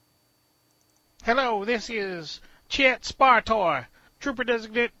Hello, this is Chet Spartor, Trooper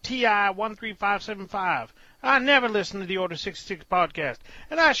Designate TI-13575. I never listen to the Order 66 podcast,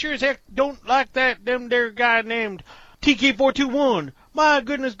 and I sure as heck don't like them there guy named TK421. My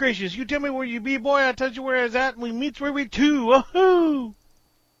goodness gracious, you tell me where you be, boy, I tell you where I was at, and we meets where we too. Woohoo!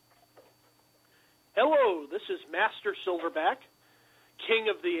 Hello, this is Master Silverback, King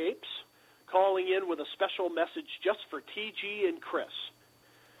of the Apes, calling in with a special message just for TG and Chris.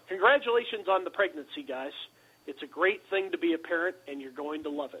 Congratulations on the pregnancy, guys. It's a great thing to be a parent, and you're going to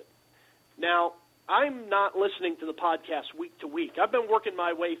love it. Now, I'm not listening to the podcast week to week. I've been working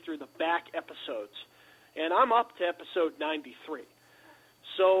my way through the back episodes, and I'm up to episode 93.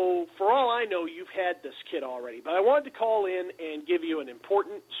 So, for all I know, you've had this kid already. But I wanted to call in and give you an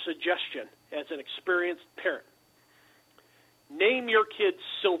important suggestion as an experienced parent. Name your kid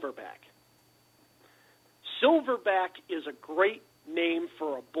Silverback. Silverback is a great name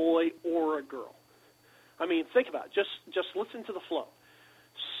for a boy or a girl. I mean, think about it. Just listen to the flow.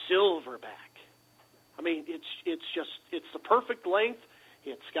 Silverback. I mean, it's the perfect length.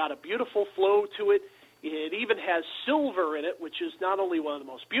 It's got a beautiful flow to it. It even has silver in it, which is not only one of the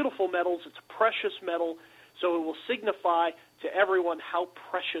most beautiful metals, it's a precious metal, so it will signify to everyone how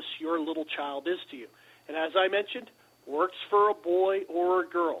precious your little child is to you. And as I mentioned, works for a boy or a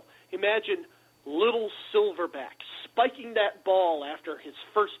girl. Imagine little Silverback spiking that ball after his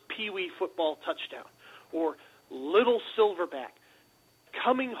first Pee-wee football touchdown, or little Silverback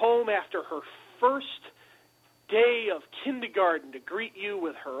coming home after her first day of kindergarten to greet you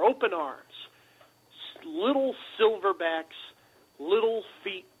with her open arms. Little Silverback's little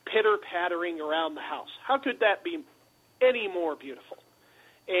feet pitter-pattering around the house. How could that be any more beautiful?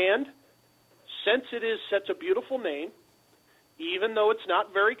 And since it is such a beautiful name, even though it's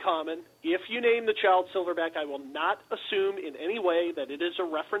not very common, if you name the child Silverback, I will not assume in any way that it is a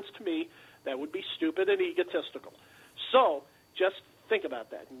reference to me. That would be stupid and egotistical. So just think about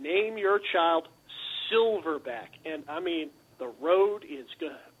that. Name your child Silverback. And, I mean, the road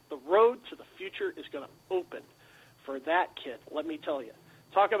to the future is going to open for that kid, let me tell you.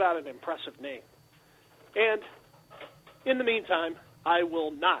 Talk about an impressive name. And in the meantime, I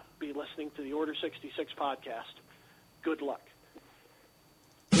will not be listening to the Order 66 podcast. Good luck.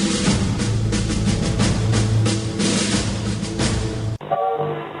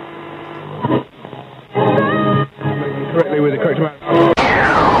 Correctly with the correct amount.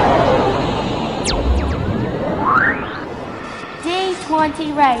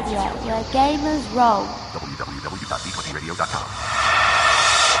 D20 Radio, where gamers roll. www.d20radio.com.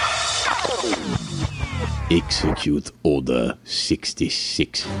 Execute Order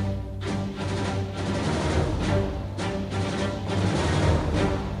 66.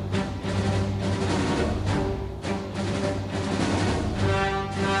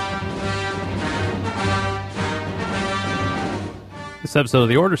 This episode of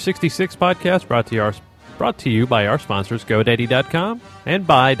the Order 66 podcast brought to you by our sponsors, GoDaddy.com and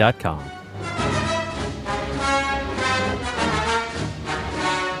Buy.com.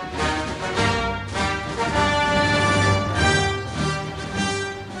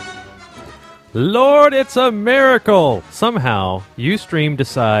 Lord, it's a miracle! Somehow, Ustream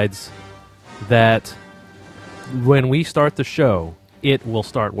decides that when we start the show, it will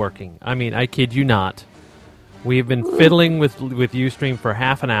start working. I mean, I kid you not. We've been fiddling with Ustream for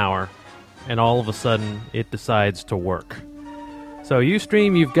half an hour, and all of a sudden, it decides to work. So,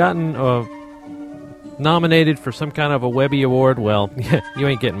 Ustream, you've gotten nominated for some kind of a Webby Award. Well, you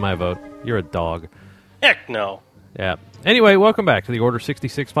ain't getting my vote. You're a dog. Heck no. Yeah. Anyway, welcome back to the Order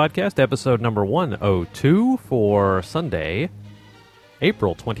 66 podcast, episode number 102 for Sunday,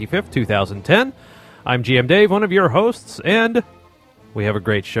 April 25th, 2010. I'm GM Dave, one of your hosts, and we have a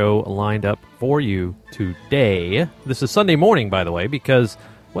great show lined up for you today. This is Sunday morning, by the way, because,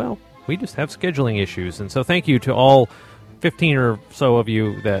 well, we just have scheduling issues. And so thank you to all 15 or so of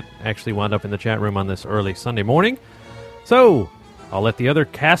you that actually wound up in the chat room on this early Sunday morning. So, I'll let the other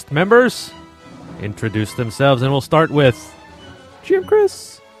cast members introduce themselves, and we'll start with GM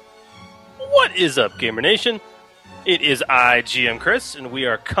Chris. What is up, Gamer Nation? It is I, GM Chris, and we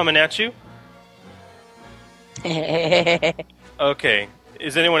are coming at you. Okay.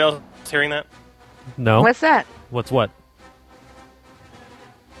 Is anyone else hearing that? No. What's that? What's what?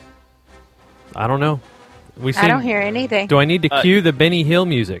 I don't know. I don't hear anything. Do I need to cue the Benny Hill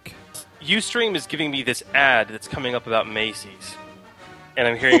music? Ustream is giving me this ad that's coming up about Macy's, and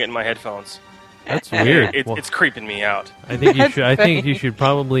I'm hearing it in my headphones. That's weird. It's creeping me out. I think you should. I think you should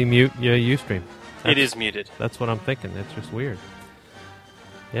probably mute your Ustream. It is muted. That's what I'm thinking. It's just weird.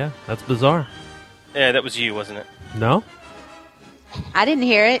 Yeah, that's bizarre. Yeah, that was you, wasn't it? No. I didn't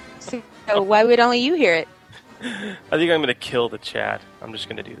hear it. So why would only you hear it? I think I'm going to kill the chat. I'm just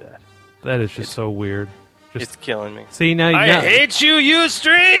going to do that. That is just so weird. It's killing me. See, now I hate you,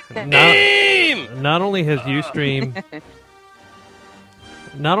 Ustream! Not only has Ustream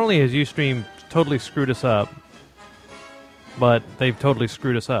totally screwed us up, but they've totally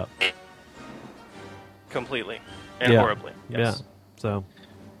screwed us up. Completely. And horribly. Yes. Yeah. So.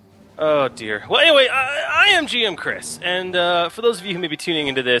 Oh, dear. Well, anyway, I am GM Chris, and for those of you who may be tuning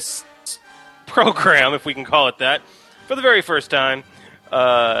into this program, if we can call it that, for the very first time,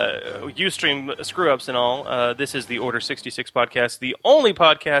 Ustream screw-ups and all, this is the Order 66 podcast, the only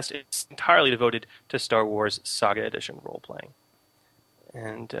podcast it's entirely devoted to Star Wars Saga Edition role-playing.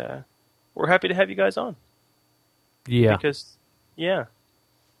 And we're happy to have you guys on. Yeah.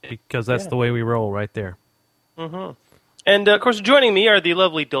 Because that's the way we roll right there. Mm-hmm. And, of course, joining me are the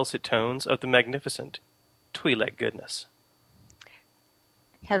lovely dulcet tones of the magnificent Twi'lek goodness.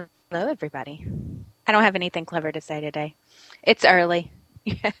 Hello, everybody. I don't have anything clever to say today. It's early.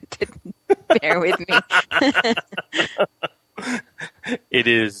 You have to bear with me. It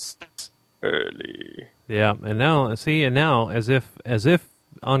is early. Yeah, and now as if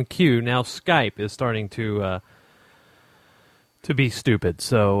on cue, now Skype is starting to be stupid.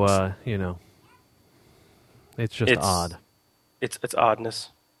 So it's just odd. It's oddness,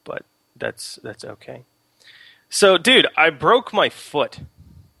 but that's okay. So, dude, I broke my foot.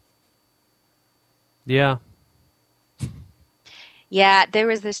 Yeah. Yeah, there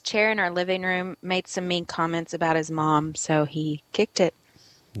was this chair in our living room, made some mean comments about his mom, so he kicked it.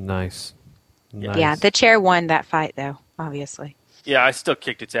 Nice. Yeah, the chair won that fight, though, obviously. Yeah, I still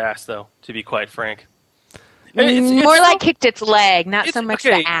kicked its ass, though, to be quite frank. More like kicked its leg, not so much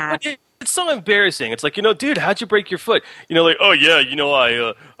the ass. It's so embarrassing. It's like, dude, how'd you break your foot? Like, oh yeah,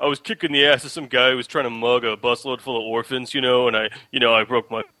 I was kicking the ass of some guy who was trying to mug a busload full of orphans, and I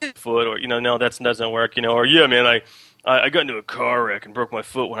broke my foot, or no, that doesn't work, or yeah, man, I got into a car wreck and broke my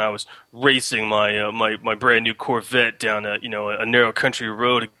foot when I was racing my my brand new Corvette down a narrow country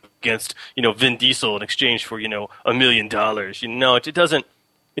road against Vin Diesel in exchange for $1 million.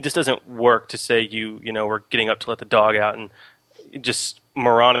 It just doesn't work to say we're getting up to let the dog out and just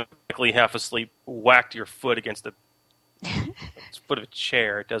moronically half asleep whacked your foot against the foot of a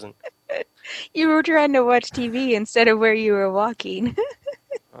chair. It doesn't. You were trying to watch TV instead of where you were walking.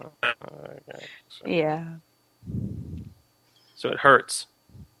 Okay. Yeah. So it hurts.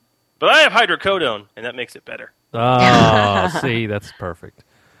 But I have hydrocodone, and that makes it better. Oh, see, that's perfect.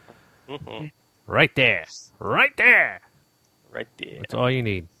 Mm-hmm. Right there. Right there. Right there. That's all you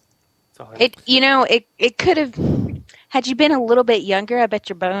need. It could have, had you been a little bit younger, I bet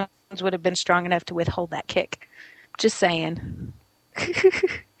your bones would have been strong enough to withhold that kick. Just saying.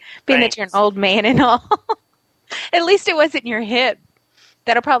 Being that you're an old man and all. At least it wasn't your hip.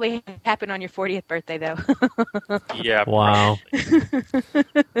 That'll probably happen on your 40th birthday, though. Yeah. Wow.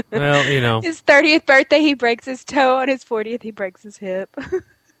 Well, His 30th birthday, he breaks his toe. On his 40th, he breaks his hip.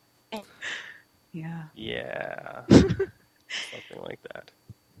 Yeah. Yeah. Something like that.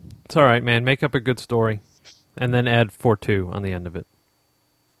 It's all right, man. Make up a good story. And then add 4-2 on the end of it.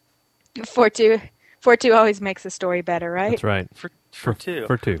 4-2 always makes a story better, right? That's right. For two.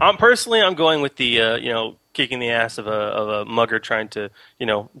 For two. I'm going with the, kicking the ass of a mugger trying to,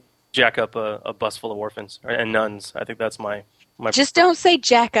 jack up a bus full of orphans and nuns. I think that's my. Just don't say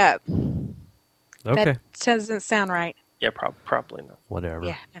jack up. Okay. That doesn't sound right. Yeah, probably not. Whatever.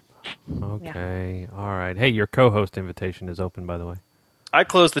 Yeah. Okay. Yeah. All right. Hey, your co-host invitation is open, by the way. I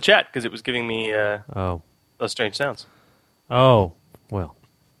closed the chat because it was giving me those strange sounds. Oh, well.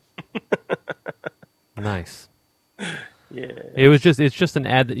 Nice. Yeah. It's just an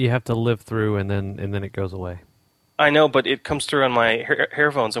ad that you have to live through and then it goes away. I know, but it comes through on my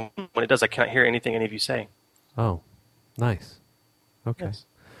headphones, and when it does, I cannot hear anything any of you say. Oh, nice. Okay. Yes.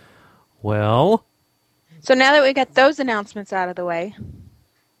 Well, so now that we got those announcements out of the way,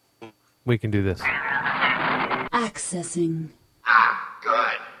 we can do this. Accessing.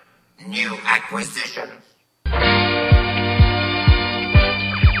 Good. New acquisition.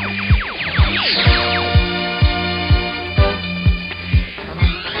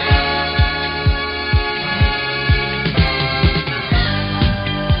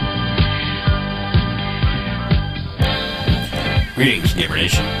 Greetings, Gamer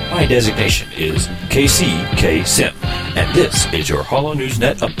Nation. My designation is KCK Sim, and this is your Holo News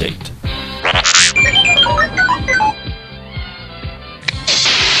Net update.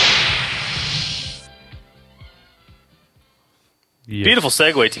 Yes. Beautiful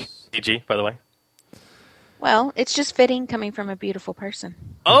segue, TG, by the way. Well, it's just fitting coming from a beautiful person.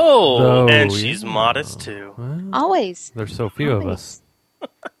 Oh, and she's modest, too. Well, always. There's so few of us.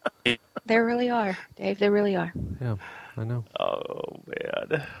 There really are, Dave. There really are. Yeah, I know. Oh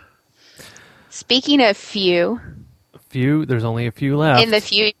man. Speaking of few There's only a few left. in the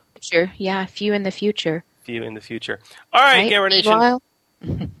future, yeah, few in the future. Few in the future. All right, Gamer Nation. Meanwhile,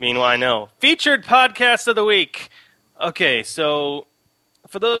 Meanwhile, I know. Featured podcast of the week. Okay, so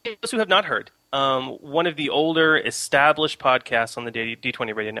for those who have not heard, one of the older established podcasts on the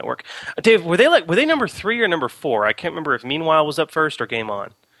D20 Radio Network. Dave, were they number 3 or number 4? I can't remember if Meanwhile was up first or Game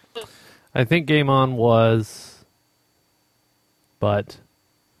On. I think Game On was, but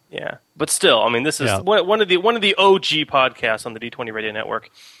yeah, but still, I mean, this is one of the OG podcasts on the D20 Radio Network.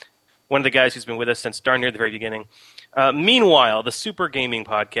 One of the guys who's been with us since darn near the very beginning. Meanwhile, the Super Gaming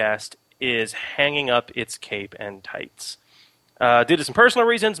Podcast is hanging up its cape and tights. Due to some personal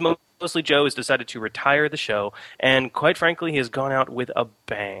reasons, mostly Joe has decided to retire the show, and quite frankly, he has gone out with a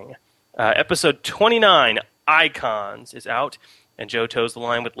bang. Episode 29, Icons, is out, and Joe toes the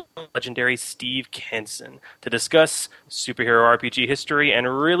line with legendary Steve Kenson to discuss superhero RPG history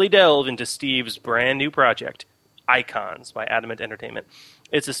and really delve into Steve's brand new project, Icons, by Adamant Entertainment.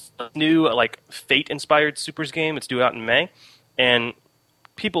 It's a new, Fate-inspired Supers game. It's due out in May, and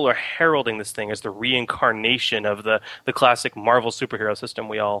people are heralding this thing as the reincarnation of the classic Marvel superhero system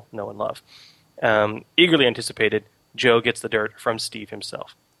we all know and love. Eagerly anticipated, Joe gets the dirt from Steve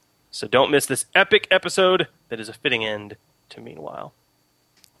himself. So don't miss this epic episode that is a fitting end to Meanwhile.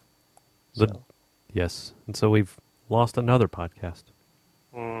 Yes, and so we've lost another podcast.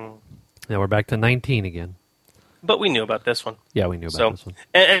 Now we're back to 19 again. But we knew about this one. Yeah, we knew about this one.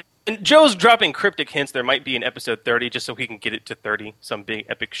 And Joe's dropping cryptic hints. There might be an episode 30 just so he can get it to 30, some big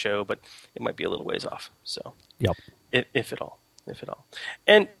epic show, but it might be a little ways off. So, yep. If at all.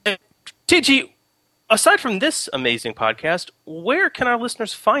 And TG, aside from this amazing podcast, where can our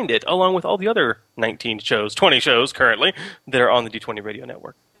listeners find it, along with all the other 20 shows currently, that are on the D20 Radio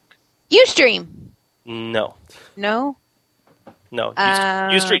Network? Ustream. No. No? No.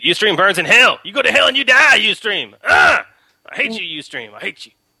 Ustream burns in hell. You go to hell and you die, Ustream. I hate you, Ustream. I hate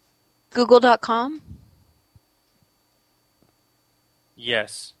you. Google.com?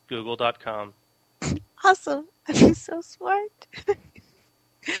 Yes, Google.com. Awesome. I'm so smart.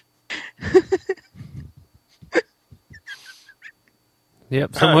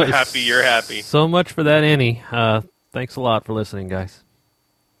 Yep. I'm happy you're happy. So much for that, Annie. Thanks a lot for listening, guys.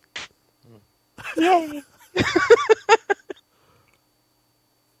 Yay.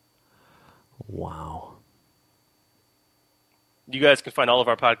 Wow. You guys can find all of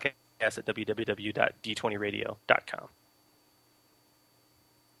our podcasts at www.d20radio.com.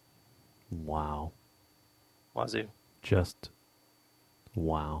 Wow. Wazoo. Just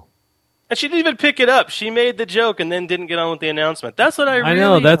wow. And she didn't even pick it up. She made the joke and then didn't get on with the announcement. That's what I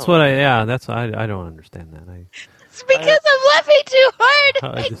know. That's what I don't understand that. It's because I'm laughing too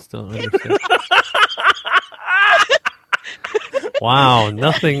hard. I just don't understand. Wow.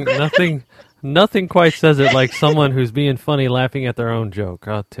 Nothing quite says it like someone who's being funny laughing at their own joke.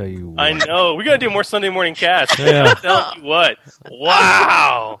 I'll tell you what. I know. We got to do more Sunday morning casts. Yeah. I'll tell you what.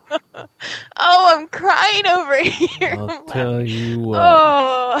 Wow. Oh, I'm crying over here. I'll tell you what.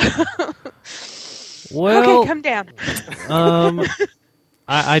 Oh. Well, okay, come down.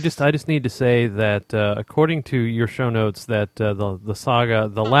 I just need to say that according to your show notes, that the saga,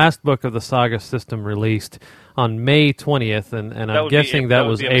 the last book of the saga system, released on May 20th, and I'm guessing that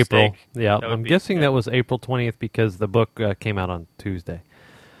was April. Yeah, I'm guessing that was April 20th because the book came out on Tuesday.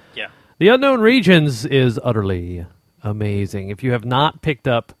 Yeah. The Unknown Regions is utterly amazing. If you have not picked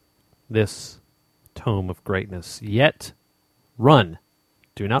up this tome of greatness yet, run.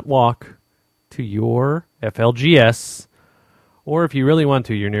 Do not walk to your FLGS, or if you really want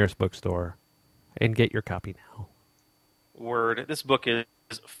to, your nearest bookstore, and get your copy now. Word. This book is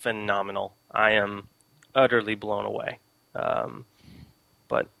phenomenal. I am utterly blown away.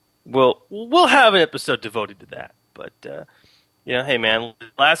 But we'll have an episode devoted to that. But hey man,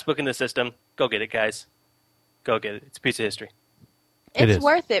 last book in the system. Go get it, guys. Go get it. It's a piece of history. It's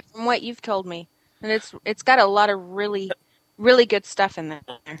worth it from what you've told me, and it's got a lot of really good stuff in there.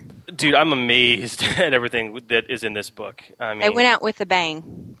 Dude, I'm amazed at everything that is in this book. I mean, it went out with a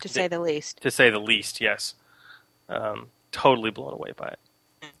bang, to say the least. To say the least, yes. Totally blown away by it.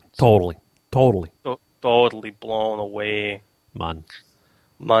 Totally. Totally blown away. Man.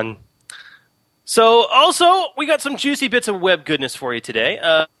 So, also, we got some juicy bits of web goodness for you today.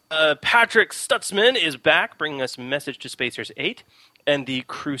 Patrick Stutzman is back, bringing us Message to Spacers 8 and the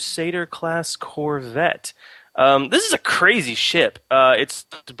Crusader-class corvette. This is a crazy ship. It's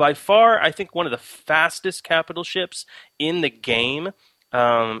by far, I think, one of the fastest capital ships in the game.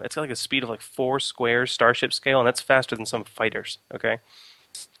 It's got like a speed of 4 squares, starship scale, and that's faster than some fighters, okay?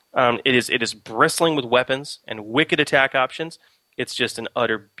 It is bristling with weapons and wicked attack options. It's just an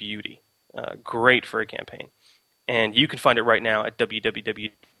utter beauty. Great for a campaign. And you can find it right now at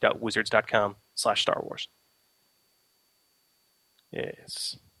www.wizards.com/Star Wars.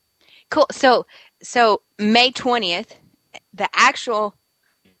 Yes. Cool. So May 20th,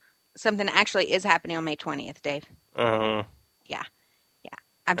 something actually is happening on May 20th, Dave. Uh-huh. Yeah.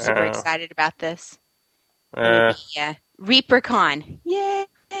 I'm super excited about this. ReaperCon. Yay!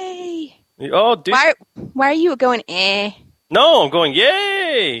 Oh, dude. Why are you going, eh? No, I'm going,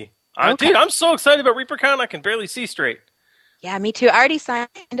 yay! Okay. Dude, I'm so excited about ReaperCon, I can barely see straight. Yeah, me too. I already signed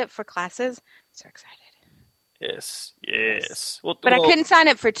up for classes. So excited. Yes. Well, I couldn't sign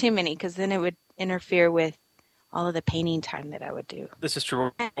up for too many because then it would interfere with all of the painting time that I would do. This is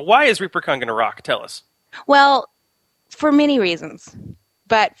true. Why is ReaperCon going to rock? Tell us. Well, for many reasons.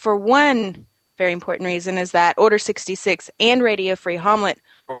 But for one very important reason is that Order 66 and Radio Free Homelet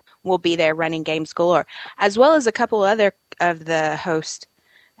will be there running Games Galore, as well as a couple other of the hosts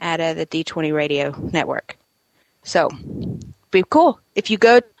at the D20 Radio Network. So, be cool. If you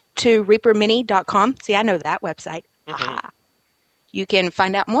go to reapermini.com, see, I know that website. Mm-hmm. You can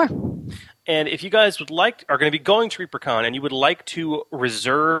find out more. And if you guys are going to be going to ReaperCon and you would like to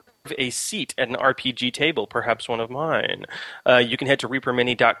reserve a seat at an RPG table, perhaps one of mine, you can head to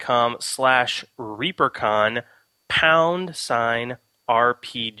reapermini.com/ReaperCon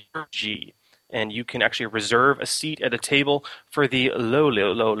 #RPG. And you can actually reserve a seat at a table for the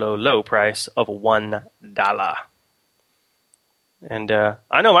low price of $1. And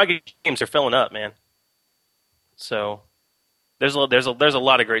I know my games are filling up, man. So there's a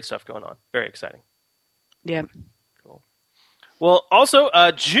lot of great stuff going on. Very exciting. Yeah. Cool. Well, also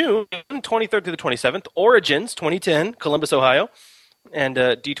June 23rd to the 27th, Origins 2010, Columbus, Ohio, and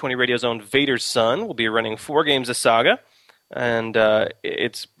D20 Radio's own Vader's Son will be running 4 games of Saga, and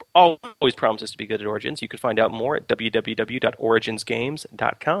it's always promises to be good at Origins. You can find out more at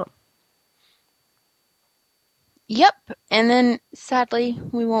www.originsgames.com. Yep, and then sadly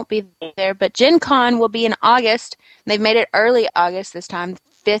we won't be there, but Gen Con will be in August. They've made it early August this time,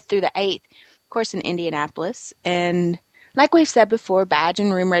 5th through the 8th, of course in Indianapolis. And like we've said before, badge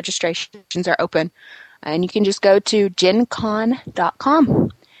and room registrations are open, and you can just go to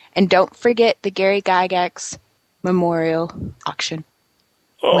gencon.com. And don't forget the Gary Gygax Memorial Auction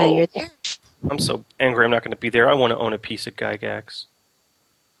while you're there. I'm so angry I'm not going to be there. I want to own a piece of Gygax.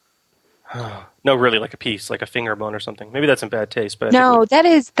 No, really, like a piece, like a finger bone or something. Maybe that's in bad taste, but no, that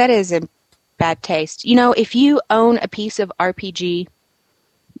is in bad taste. You know, if you own a piece of RPG,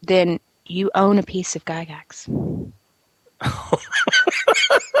 then you own a piece of Gygax.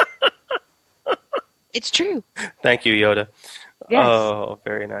 It's true. Thank you, Yoda. Yes. Oh,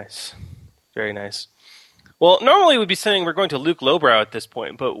 very nice. Very nice. Well, normally we'd be saying we're going to Luke Lowbrow at this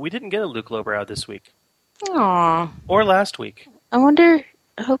point, but we didn't get a Luke Lowbrow this week. Aww. Or last week. I wonder,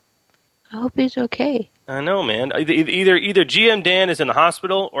 I hope he's okay. I know, man. Either GM Dan is in the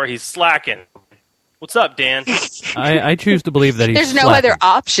hospital or he's slacking. What's up, Dan? I choose to believe that he's There's no slacking. other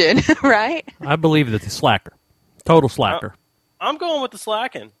option, right? I believe that he's slacker. Total slacker. I'm going with the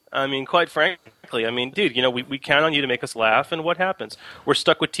slacking. I mean, quite frankly, dude, we count on you to make us laugh, and what happens? We're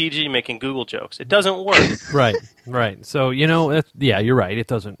stuck with TG making Google jokes. It doesn't work. Right. So, yeah, you're right. It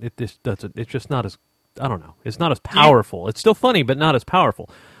doesn't. It's just not as, I don't know. It's not as powerful. It's still funny, but not as powerful.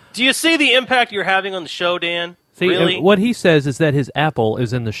 Do you see the impact you're having on the show, Dan? See, really? What he says is that his Apple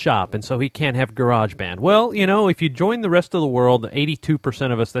is in the shop, and so he can't have GarageBand. Well, if you join the rest of the world, the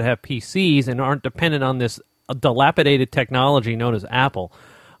 82% of us that have PCs and aren't dependent on this dilapidated technology known as Apple.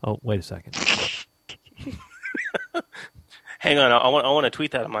 Oh, wait a second. Hang on, I want to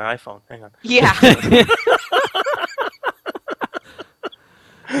tweet that on my iPhone. Hang on. Yeah.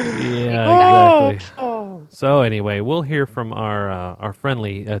 Yeah, exactly. So anyway, we'll hear from our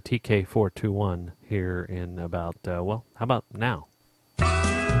friendly TK421 here in about, how about now?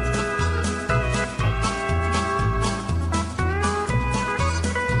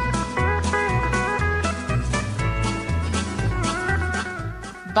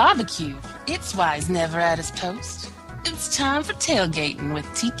 Barbecue. It's why he's never at his post. It's time for tailgating with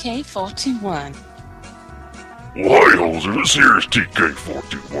TK421. Well, hey, hoser, this here is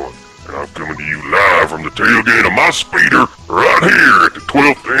TK421, and I'm coming to you live from the tailgate of my speeder right here at the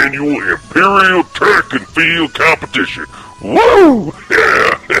 12th Annual Imperial Track and Field Competition. Woo!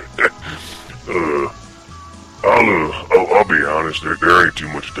 Yeah! I'll be honest, there ain't too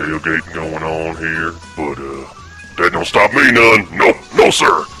much tailgating going on here, but, that don't stop me none. No,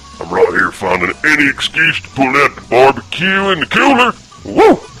 sir. I'm right here finding any excuse to pull out the barbecue in the cooler.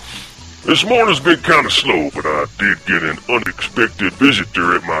 Woo! This morning's been kind of slow, but I did get an unexpected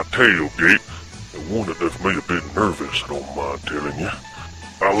visitor at my tailgate, and one that left me a bit nervous, I don't mind telling you.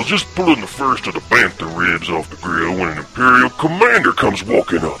 I was just pulling the first of the bantha ribs off the grill when an Imperial commander comes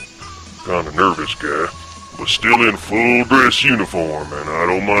walking up. Kinda nervous guy, but still in full dress uniform, and I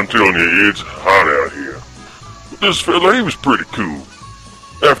don't mind telling you, it's hot out here. But this fella, he was pretty cool.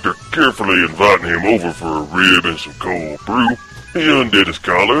 After carefully inviting him over for a rib and some cold brew, he undid his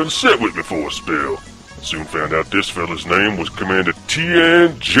collar and sat with me for a spell. Soon found out this fella's name was Commander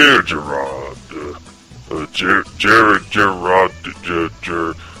Tian Gergerod.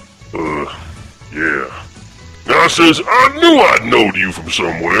 Yeah. Now, says, I knew I'd knowed you from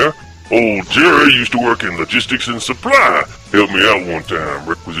somewhere. Old Jerry used to work in logistics and supply. Helped me out one time,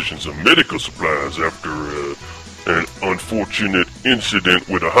 requisitioned some medical supplies after, an unfortunate incident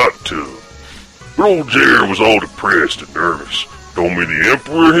with a hot tub. But old Jerry was all depressed and nervous. Told me the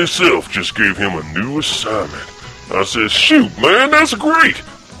Emperor himself just gave him a new assignment. I says, shoot, man, that's great.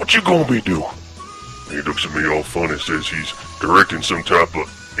 What you gonna be doing? He looks at me all funny and says he's directing some type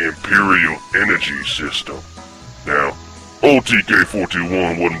of Imperial energy system. Now, old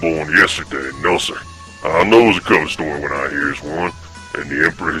TK421 wasn't born yesterday, no sir. I knows a cover story when I hears one, and the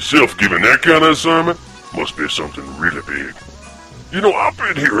Emperor himself giving that kind of assignment must be something really big. You know, I've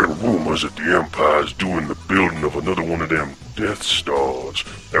been hearing rumors that the Empire's doing the building of another one of them Death Stars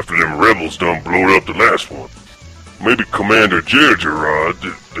after them rebels done blowed up the last one. Maybe Commander Gergerod,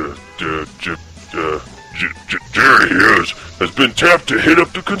 Jerry here has been tapped to head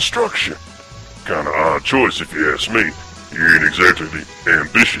up the construction. Kinda odd choice if you ask me. He ain't exactly the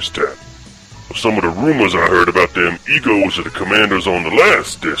ambitious type. Some of the rumors I heard about them egos of the commanders on the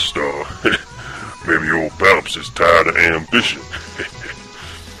last Death Star. Maybe old Palps is tired of ambition.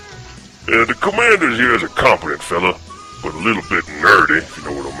 The commander here is a competent fella, but a little bit nerdy, if you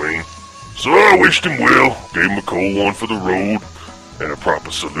know what I mean. So I wished him well, gave him a cold one for the road, and a proper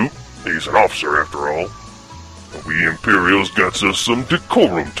salute. He's an officer after all. And we Imperials got us some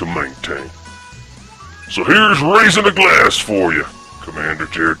decorum to maintain. So here's raising a glass for you, Commander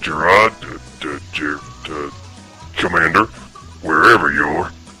Gerard, Commander, wherever you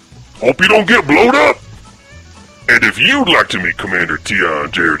are. Hope you don't get blowed up. And if you'd like to meet Commander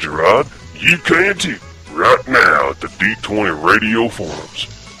Tian Gerard, you can too, right now at the D20 radio forums.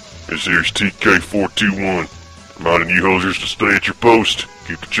 This here's TK421, reminding you hosers to stay at your post,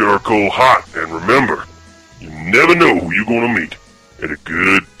 keep the charcoal hot, and remember, you never know who you're gonna meet at a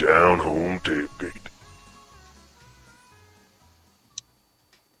good down-home tailgate.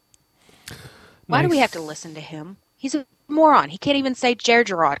 Why do we have to listen to him? He's a moron. He can't even say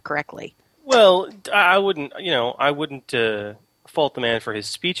Gergerod correctly. Well, I wouldn't fault the man for his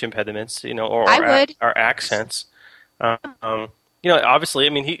speech impediments, or our accents. Obviously, I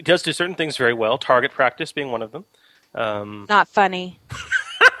mean, he does do certain things very well, target practice being one of them. Not funny.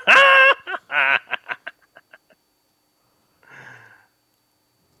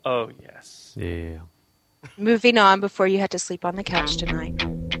 Oh, yes. Yeah. Moving on before you had to sleep on the couch tonight.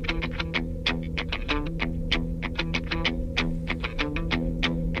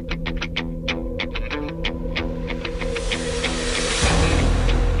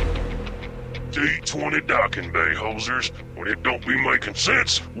 D20 docking bay, hosers. When it don't be making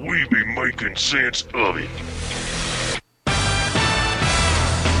sense, we be making sense of it.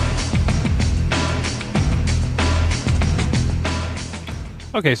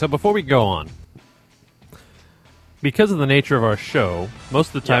 Okay, so before we go on, because of the nature of our show,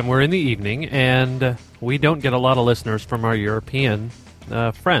 most of the time we're in the evening, and we don't get a lot of listeners from our European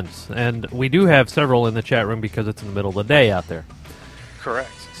friends. And we do have several in the chat room because it's in the middle of the day out there. Correct.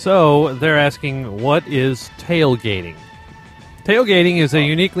 So they're asking, what is tailgating? Tailgating is a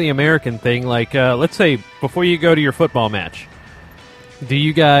uniquely American thing. Like, let's say, before you go to your football match, do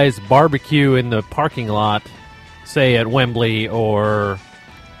you guys barbecue in the parking lot, say at Wembley, or,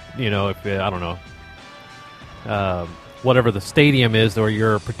 if, I don't know, whatever the stadium is or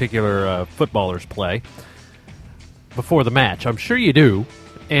your particular footballers play, before the match? I'm sure you do.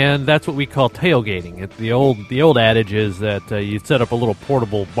 And that's what we call tailgating. The old adage is that you'd set up a little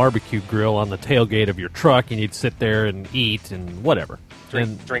portable barbecue grill on the tailgate of your truck, and you'd sit there and eat and whatever.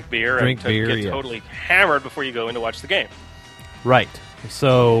 Drink beer and get totally hammered before you go in to watch the game. Right.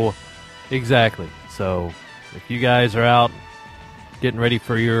 So, exactly. So, if you guys are out getting ready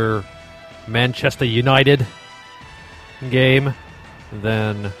for your Manchester United game,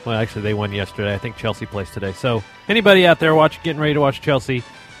 then, well, actually, they won yesterday. I think Chelsea plays today. So, anybody out there getting ready to watch Chelsea,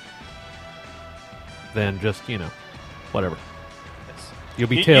 then just, whatever. Yes. You'll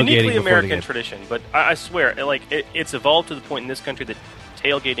be tailgating uniquely before American the game. tradition, but I swear, it's evolved to the point in this country that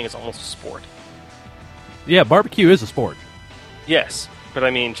tailgating is almost a sport. Yeah, barbecue is a sport. Yes, but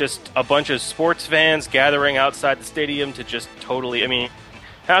I mean, just a bunch of sports fans gathering outside the stadium to just totally. I mean,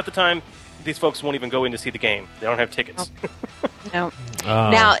 half the time these folks won't even go in to see the game. They don't have tickets. No.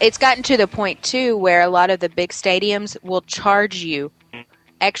 Now, it's gotten to the point, too, where a lot of the big stadiums will charge you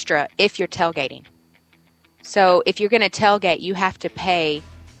extra if you're tailgating. So if you're going to tailgate, you have to pay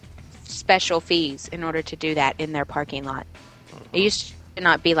special fees in order to do that in their parking lot. It used to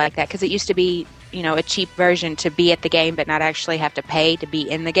not be like that because it used to be, a cheap version to be at the game but not actually have to pay to be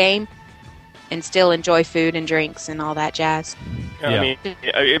in the game and still enjoy food and drinks and all that jazz. Yeah. I mean,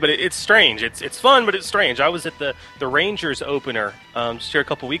 but it's strange. It's fun, but it's strange. I was at the Rangers opener just here a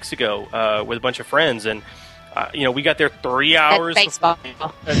couple weeks ago with a bunch of friends, and we got there 3 hours. That's baseball.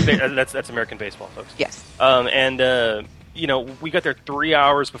 That's American baseball, folks. Yes. We got there 3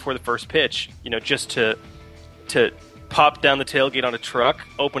 hours before the first pitch. Just to pop down the tailgate on a truck,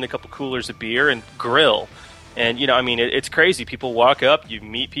 open a couple coolers of beer, and grill. And it's crazy. People walk up, you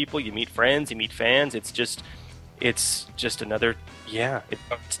meet people, you meet friends, you meet fans. It's just another. Yeah,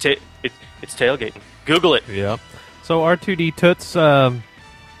 it's tailgating. Google it. Yeah. So R2D Toots,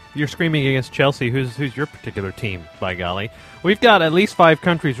 you're screaming against Chelsea. Who's your particular team? By golly, we've got at least 5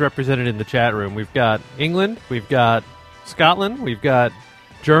 countries represented in the chat room. We've got England, we've got Scotland, we've got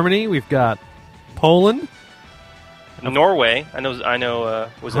Germany, we've got Poland, Norway. I know.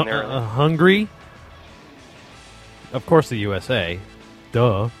 Was in there. Hungary. Of course, the USA.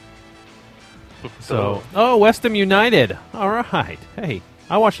 Duh. So, West Ham United. All right. Hey,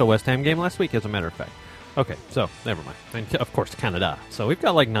 I watched a West Ham game last week, as a matter of fact. Okay, so never mind. And of course, Canada. So we've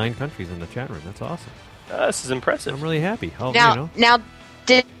got like 9 countries in the chat room. That's awesome. This is impressive. I'm really happy. Now,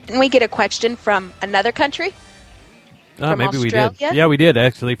 didn't we get a question from another country? From maybe Australia? we did. Yeah, we did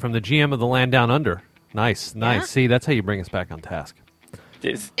actually, from the GM of the Land Down Under. Nice. Yeah. See, that's how you bring us back on task.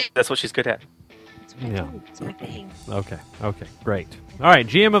 That's what she's good at. Yeah. It's my thing. Okay, great. All right,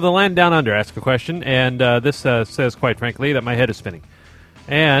 GM of the Land Down Under asked a question, and this says, quite frankly, that my head is spinning.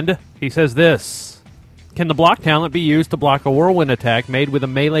 And he says this: can the block talent be used to block a whirlwind attack made with a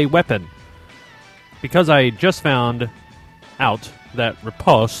melee weapon? Because I just found out that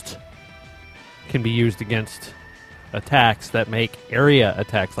riposte can be used against attacks that make area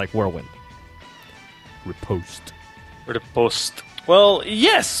attacks like whirlwind. Riposte. Well,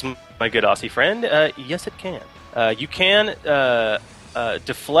 yes, my good Aussie friend. Yes, it can. You can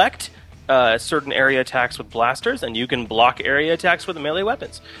deflect certain area attacks with blasters, and you can block area attacks with melee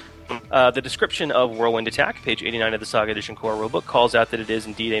weapons. The description of Whirlwind Attack, page 89 of the Saga Edition Core Rulebook, calls out that it is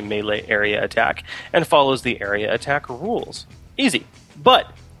indeed a melee area attack and follows the area attack rules. Easy.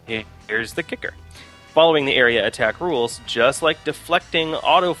 But here's the kicker. Following the area attack rules, just like deflecting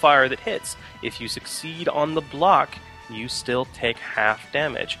auto fire that hits, if you succeed on the block, you still take half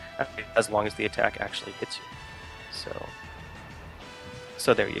damage, as long as the attack actually hits you.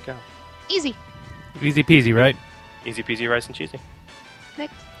 So there you go. Easy. Easy peasy, right? Easy peasy, rice and cheesy.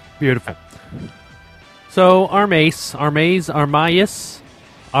 Next. Beautiful. So, Armais,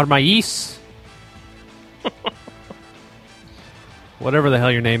 whatever the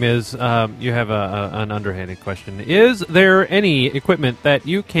hell your name is, you have an underhanded question. Is there any equipment that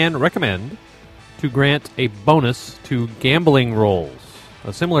you can recommend to grant a bonus to gambling rolls?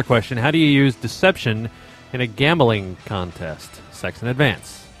 A similar question: how do you use deception in a gambling contest? Sex in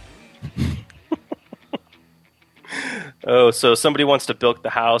advance. Oh, so somebody wants to bilk the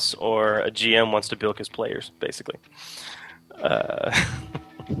house, or a GM wants to bilk his players, basically. I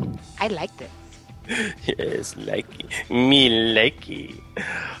liked it. Yes, likey. Me likey.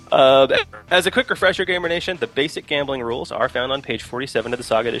 As a quick refresher, Gamer Nation, the basic gambling rules are found on page 47 of the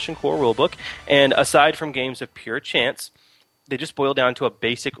Saga Edition Core Rulebook, and aside from games of pure chance, they just boil down to a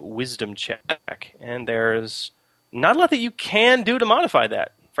basic wisdom check, and there's not a lot that you can do to modify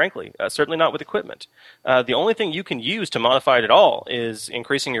that, frankly. Certainly not with equipment. The only thing you can use to modify it at all is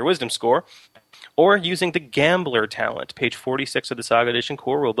increasing your wisdom score, or using the Gambler talent, page 46 of the Saga Edition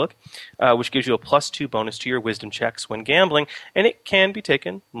Core Rulebook, which gives you a +2 bonus to your wisdom checks when gambling, and it can be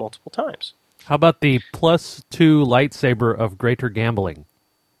taken multiple times. How about the +2 lightsaber of greater gambling?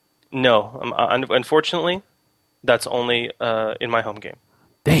 No, unfortunately, that's only in my home game.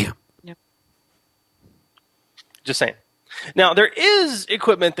 Damn. Yep. Just saying. Now, there is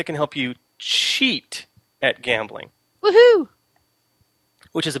equipment that can help you cheat at gambling. Woohoo!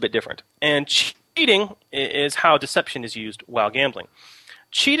 Which is a bit different. And cheating is how deception is used while gambling.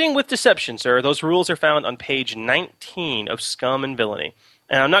 Cheating with deception, sir, those rules are found on page 19 of Scum and Villainy.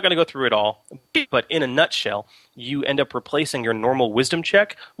 And I'm not going to go through it all, but in a nutshell, you end up replacing your normal wisdom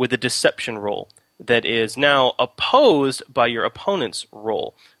check with a deception roll. that is now opposed by your opponent's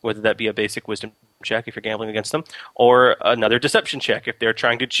roll, whether that be a basic wisdom check if you're gambling against them, or another deception check if they're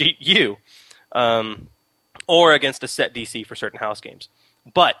trying to cheat you, or against a set DC for certain house games.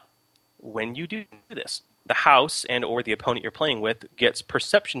 But when you do this, the house and or the opponent you're playing with gets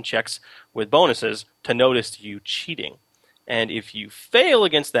perception checks with bonuses to notice you cheating. And if you fail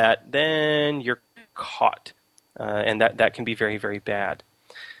against that, then you're caught. And that can be very, very bad.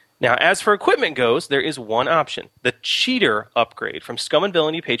 Now, as for equipment goes, there is one option. The Cheater upgrade from Scum and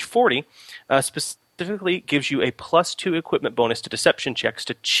Villainy, page 40, specifically gives you a +2 equipment bonus to deception checks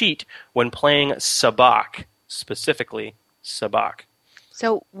to cheat when playing Sabacc, specifically Sabacc.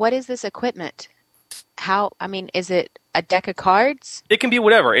 So what is this equipment? Is it a deck of cards? It can be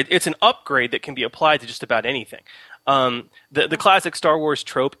whatever. It's an upgrade that can be applied to just about anything. The classic Star Wars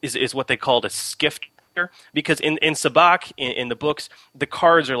trope is what they called a skifter, because in Sabacc, in the books, the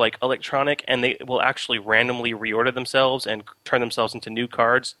cards are like electronic, and they will actually randomly reorder themselves and turn themselves into new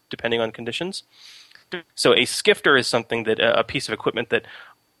cards depending on conditions. So a skifter is something that a piece of equipment that,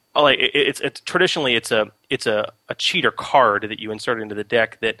 like, it's traditionally it's a cheater card that you insert into the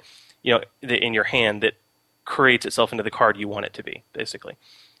deck that, in your hand, that creates itself into the card you want it to be, basically.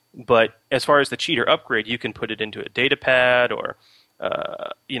 But as far as the cheater upgrade, you can put it into a data pad or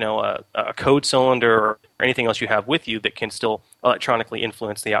a code cylinder or anything else you have with you that can still electronically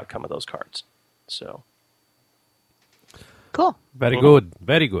influence the outcome of those cards. So, cool. Very good.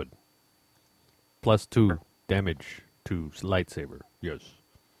 Very good. +2 damage to lightsaber. Yes.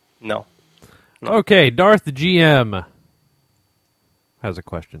 No. Okay, Darth the GM has a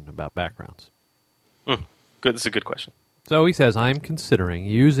question about backgrounds. Good. This is a good question. So he says, I'm considering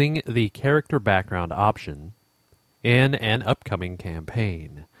using the character background option in an upcoming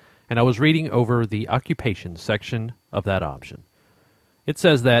campaign, and I was reading over the occupation section of that option. It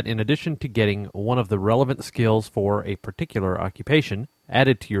says that in addition to getting one of the relevant skills for a particular occupation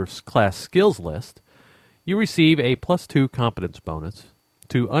added to your class skills list, you receive a +2 competence bonus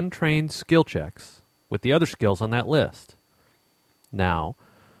to untrained skill checks with the other skills on that list. Now,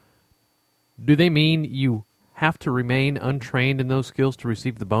 do they mean you have to remain untrained in those skills to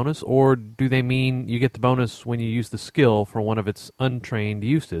receive the bonus, or do they mean you get the bonus when you use the skill for one of its untrained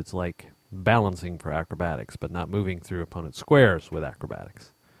uses, like balancing for acrobatics, but not moving through opponent squares with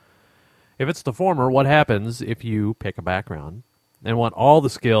acrobatics? If it's the former, what happens if you pick a background and want all the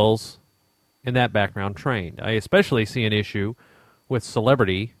skills in that background trained? I especially see an issue with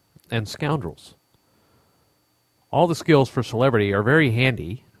Celebrity and Scoundrels. All the skills for Celebrity are very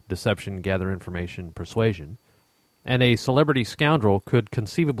handy: deception, gather information, persuasion. And a Celebrity Scoundrel could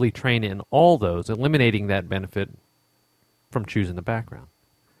conceivably train in all those, eliminating that benefit from choosing the background.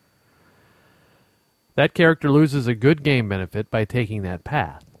 That character loses a good game benefit by taking that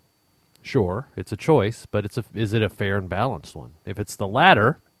path. Sure, it's a choice, but is it a fair and balanced one? If it's the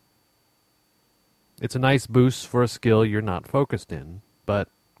latter, it's a nice boost for a skill you're not focused in, but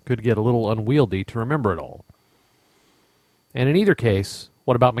could get a little unwieldy to remember it all. And in either case,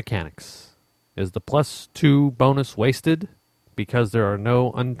 what about mechanics? Is the +2 bonus wasted because there are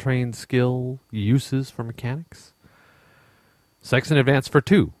no untrained skill uses for mechanics? Sex in advance for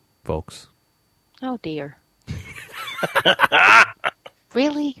 2, folks. Oh, dear.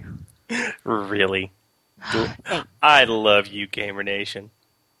 Really? Really? I love you, Gamer Nation.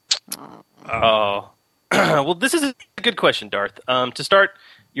 Oh. Well, this is a good question, Darth. To start,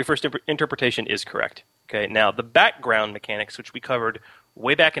 your first interpretation is correct. Okay, now the background mechanics, which we covered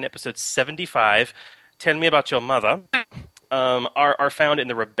way back in episode 75, Tell Me About Your Mother, are found in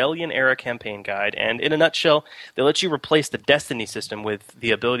the Rebellion-era campaign guide, and in a nutshell, they let you replace the Destiny system with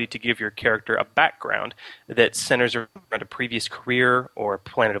the ability to give your character a background that centers around a previous career or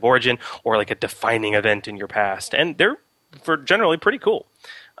planet of origin or like a defining event in your past, and they're generally pretty cool.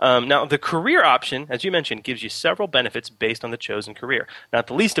 Now, the career option, as you mentioned, gives you several benefits based on the chosen career, not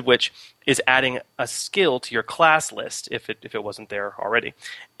the least of which is adding a skill to your class list, if it wasn't there already,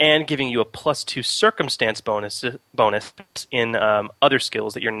 and giving you a +2 circumstance bonus in other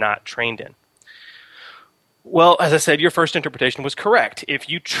skills that you're not trained in. Well, as I said, your first interpretation was correct. If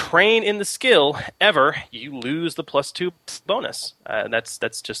you train in the skill ever, you lose the +2 bonus.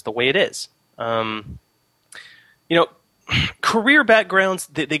 That's just the way it is. Career backgrounds,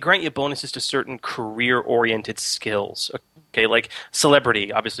 they grant you bonuses to certain career-oriented skills. Okay, like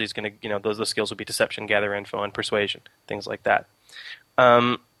Celebrity, obviously, is going to, those skills would be deception, gather info, and persuasion, things like that.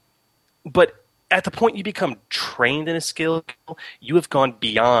 But at the point you become trained in a skill, you have gone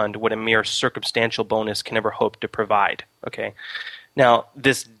beyond what a mere circumstantial bonus can ever hope to provide. Okay, Now,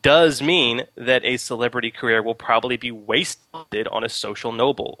 this does mean that a celebrity career will probably be wasted on a social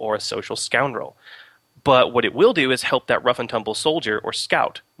noble or a social scoundrel. But what it will do is help that rough and tumble soldier or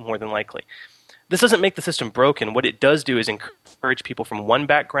scout, more than likely. This doesn't make the system broken. What it does do is encourage people from one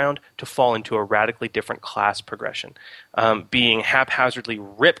background to fall into a radically different class progression, being haphazardly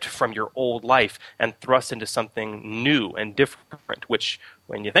ripped from your old life and thrust into something new and different, which,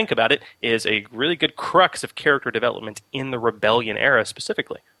 when you think about it, is a really good crux of character development in the Rebellion era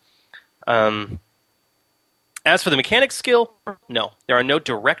specifically. As for the mechanics skill, no. There are no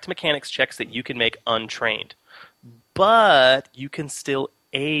direct mechanics checks that you can make untrained. But you can still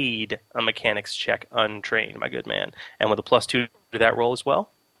aid a mechanics check untrained, my good man. And with a +2 to that roll as well,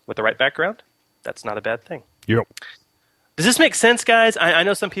 with the right background, that's not a bad thing. Yep. Does this make sense, guys? I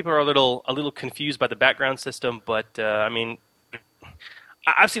know some people are a little confused by the background system, but I mean,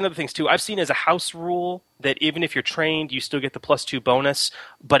 I've seen other things too. I've seen as a house rule that even if you're trained, you still get the +2 bonus,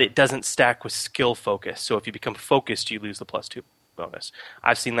 but it doesn't stack with skill focus. So if you become focused, you lose the +2 bonus.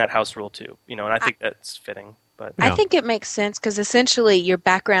 I've seen that house rule too, and I think that's fitting. But I think it makes sense because essentially your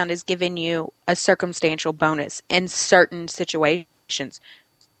background is giving you a circumstantial bonus in certain situations.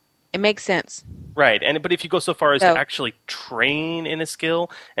 It makes sense. Right, but if you go so far as to actually train in a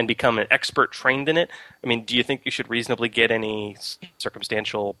skill and become an expert trained in it, I mean, do you think you should reasonably get any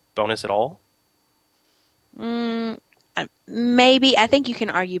circumstantial bonus at all? Maybe. I think you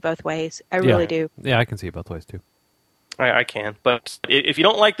can argue both ways. I really do. Yeah, I can see it both ways too. I can, but if you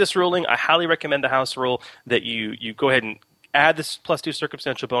don't like this ruling, I highly recommend the house rule that you go ahead and add this +2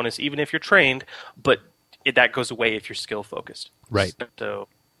 circumstantial bonus, even if you're trained, but that goes away if you're skill focused. Right. So,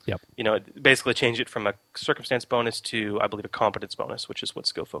 yep. Basically change it from a circumstance bonus to, I believe, a competence bonus, which is what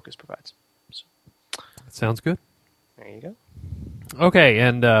skill focus provides. So, that sounds good. There you go. Okay,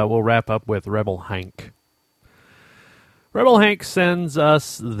 and we'll wrap up with Rebel Hank. Rebel Hank sends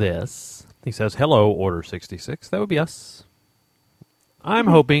us this. He says, "Hello, Order 66. That would be us. I'm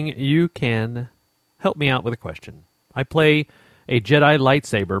hoping you can help me out with a question. I play a Jedi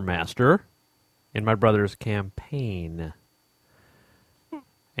lightsaber master in my brother's campaign.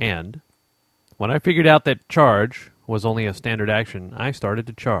 And when I figured out that charge was only a standard action, I started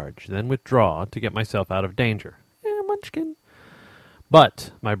to charge, then withdraw to get myself out of danger. Munchkin.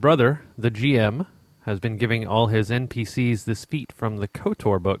 But my brother, the GM, has been giving all his NPCs this feat from the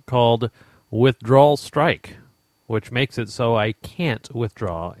KOTOR book called Withdrawal Strike, which makes it so I can't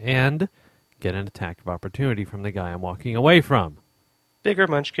withdraw and get an attack of opportunity from the guy I'm walking away from. Bigger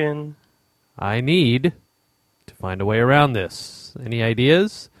Munchkin. I need to find a way around this. Any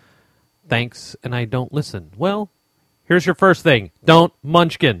ideas? Thanks, and I don't listen. Well, here's your first thing. Don't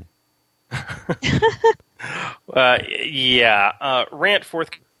Munchkin." Rant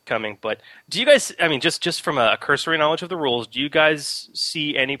forthcoming, but do you guys, I mean, just from a cursory knowledge of the rules, do you guys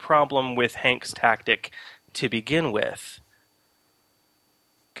see any problem with Hank's tactic to begin with?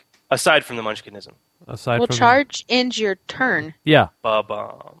 Aside from the Munchkinism. Charge ends your turn. Yeah.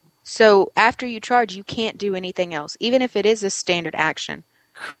 Ba-bum. So after you charge, you can't do anything else, even if it is a standard action.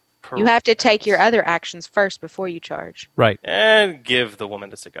 You have to take your other actions first before you charge. Right. And give the woman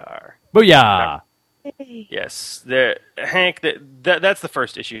the cigar. Booyah! Yes, Hank, that's the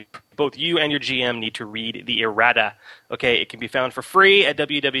first issue. Both you and your GM need to read the errata. Okay, it can be found for free at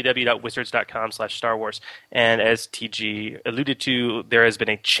www.wizards.com/Star Wars. And as TG alluded to, there has been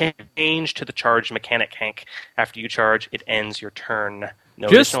a change to the charge mechanic, Hank. After you charge, it ends your turn. No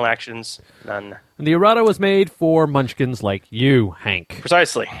additional actions, none. The errata was made for munchkins like you, Hank.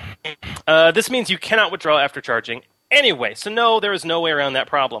 Precisely. This means you cannot withdraw after charging. Anyway, so no, there is no way around that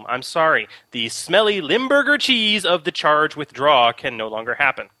problem. I'm sorry. The smelly Limburger cheese of the charge withdraw can no longer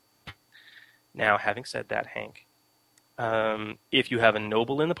happen. Now, having said that, Hank, if you have a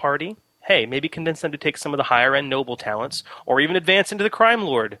noble in the party, hey, maybe convince them to take some of the higher-end noble talents, or even advance into the Crime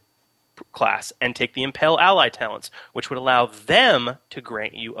Lord class and take the Impel Ally talents, which would allow them to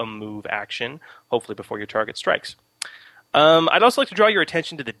grant you a move action, hopefully before your target strikes. I'd also like to draw your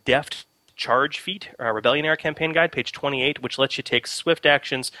attention to the Deft Charge feat, Rebellion Era Campaign Guide, page 28, which lets you take swift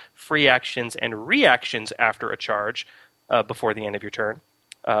actions, free actions, and reactions after a charge before the end of your turn.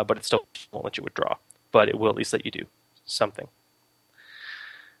 But it still won't let you withdraw. But it will at least let you do something.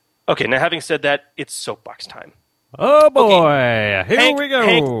 Okay, now having said that, it's soapbox time. Oh boy, okay. Here we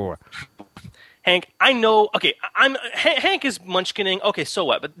go. Hank, I know. Okay, Hank is munchkining. Okay, so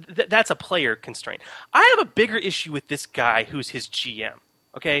what? But that's a player constraint. I have a bigger issue with this guy who's his GM.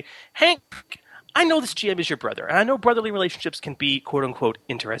 Okay, Hank, I know this GM is your brother, and I know brotherly relationships can be quote-unquote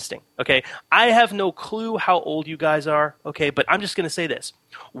interesting, okay? I have no clue how old you guys are, okay? But I'm just going to say this.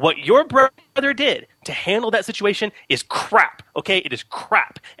 What your brother did to handle that situation is crap, okay? It is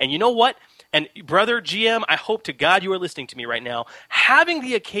crap. And you know what? And brother GM, I hope to God you are listening to me right now. Having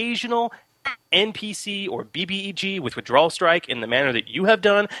the occasional NPC or BBEG with Withdrawal Strike in the manner that you have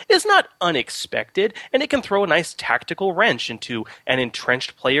done is not unexpected, and it can throw a nice tactical wrench into an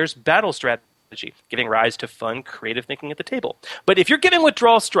entrenched player's battle strategy, giving rise to fun, creative thinking at the table. But if you're giving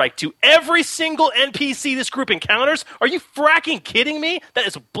Withdrawal Strike to every single NPC this group encounters, are you fracking kidding me? That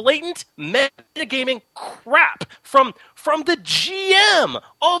is blatant metagaming crap from the GM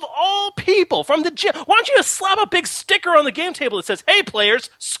of all people. From the GM. Why don't you just slap a big sticker on the game table that says, "Hey players,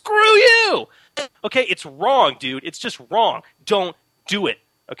 screw you!" Okay, it's wrong, dude. It's just wrong. Don't do it.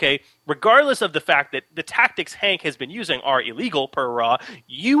 Okay, regardless of the fact that the tactics Hank has been using are illegal per Raw,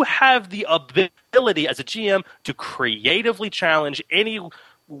 you have the ability as a GM to creatively challenge any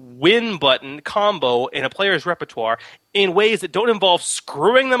win button combo in a player's repertoire in ways that don't involve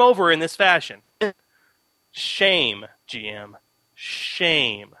screwing them over in this fashion. Shame, GM.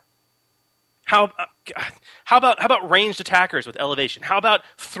 Shame. How about ranged attackers with elevation? How about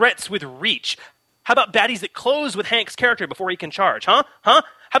threats with reach? How about baddies that close with Hank's character before he can charge? Huh? How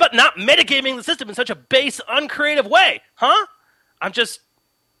about not metagaming the system in such a base, uncreative way? Huh? That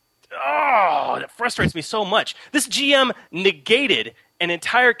frustrates me so much. This GM negated an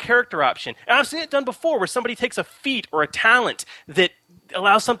entire character option. And I've seen it done before where somebody takes a feat or a talent that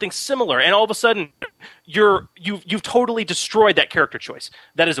allows something similar, and all of a sudden you've totally destroyed that character choice.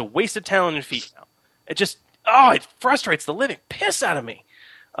 That is a wasted talent and feat now. It frustrates the living piss out of me.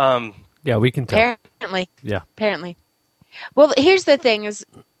 Yeah, we can tell. Apparently. Yeah. Apparently. Well, here's the thing is,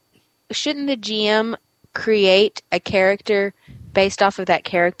 shouldn't the GM create a character based off of that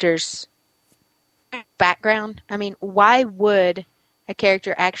character's background? I mean, why would a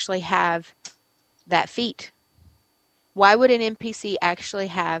character actually have that feat? Why would an NPC actually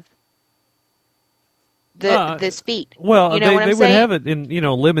have this feat? Well, you know they would have it in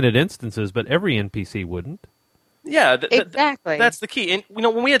limited instances, but every NPC wouldn't. Yeah, exactly. That's the key. And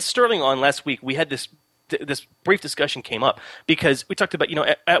when we had Sterling on last week, we had this brief discussion came up because we talked about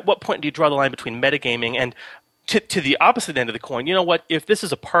at what point do you draw the line between metagaming and to the opposite end of the coin. You know what? If this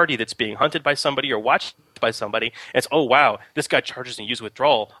is a party that's being hunted by somebody or watched by somebody, and it's wow, this guy charges and uses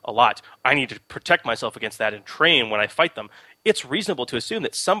withdrawal a lot. I need to protect myself against that and train when I fight them. It's reasonable to assume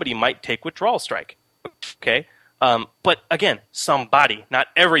that somebody might take Withdrawal Strike. Okay, but again, somebody, not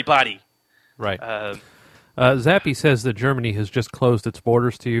everybody. Right. Zappy says that Germany has just closed its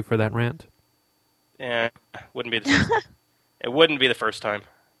borders to you for that rant. Yeah, wouldn't be the first time. It wouldn't be the first time.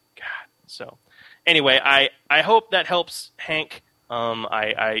 God. So, anyway, I hope that helps, Hank.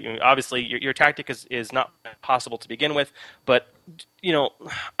 I obviously your tactic is not possible to begin with, but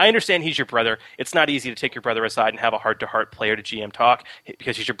I understand he's your brother. It's not easy to take your brother aside and have a heart-to-heart player to GM talk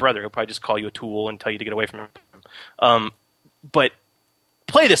because he's your brother. He'll probably just call you a tool and tell you to get away from him. But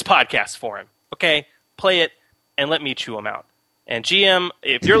play this podcast for him, okay? Play it and let me chew him out. And GM,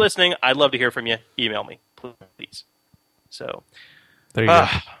 if you're listening, I'd love to hear from you. Email me, please. So there you go.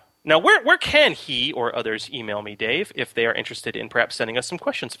 Now, where can he or others email me, Dave, if they are interested in perhaps sending us some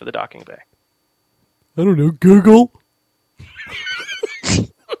questions for the docking bay? I don't know, Google.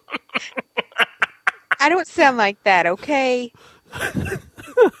 I don't sound like that, okay?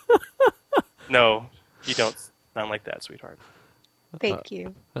 No, you don't sound like that, sweetheart. Thank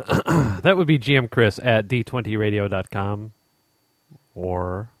you. That would be GM Chris at d20radio.com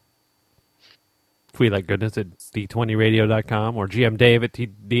or Tweet Like Goodness at d20radio.com or GM Dave at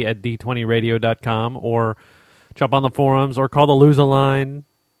d20radio.com or jump on the forums or call the Loser line,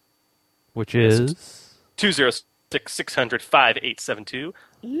 which is 206-600-5872.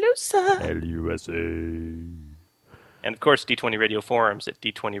 Loser. LUSA. And, of course, D20 Radio forums at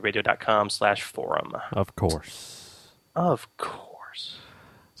d20radio.com/forum. Of course. Of course.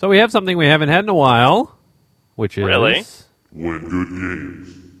 So we have something we haven't had in a while, which is... Really? When good games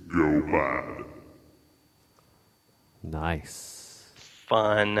go bad. Nice.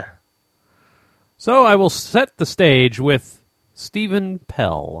 Fun. So I will set the stage with Stephen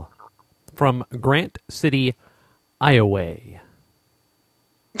Pell from Grant City, Iowa.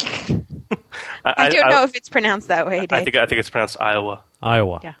 I don't know if it's pronounced that way, Dave. I think it's pronounced Iowa.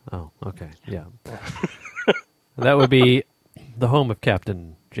 Iowa. Yeah. Oh, okay. Yeah. That would be the home of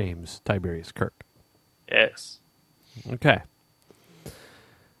Captain James Tiberius Kirk. Yes. Okay.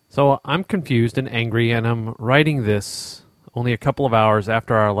 So I'm confused and angry, and I'm writing this only a couple of hours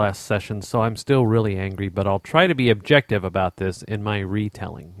after our last session, so I'm still really angry, but I'll try to be objective about this in my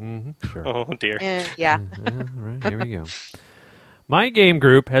retelling. Sure. Oh, dear. Yeah. All right, here we go. My game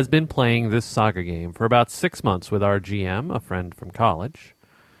group has been playing this Saga game for about 6 months with our GM, a friend from college.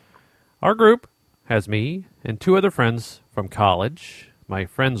 Our group has me and 2 other friends from college, my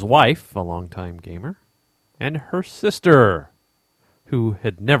friend's wife, a longtime gamer, and her sister, who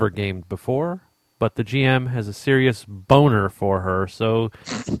had never gamed before, but the GM has a serious boner for her, so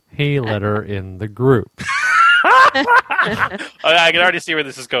he let her in the group. I can already see where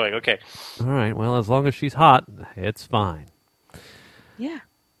this is going. Okay. All right, well, as long as she's hot, it's fine. Yeah.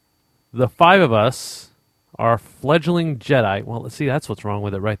 The 5 of us are fledgling Jedi. Well, let's see, that's what's wrong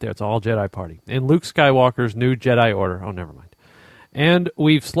with it right there. It's all Jedi party. In Luke Skywalker's new Jedi Order. Oh, never mind. And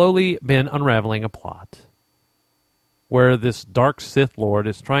we've slowly been unraveling a plot where this dark Sith Lord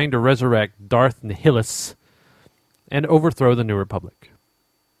is trying to resurrect Darth Nihilus and overthrow the New Republic.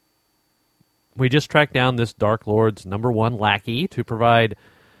 We just tracked down this Dark Lord's #1 lackey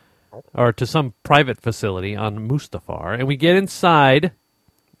to some private facility on Mustafar, and we get inside,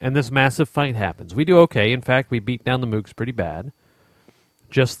 and this massive fight happens. We do okay. In fact, we beat down the Mooks pretty bad.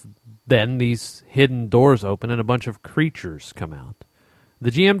 Just then, these hidden doors open, and a bunch of creatures come out. The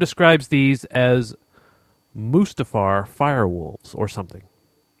GM describes these as Mustafar firewolves or something.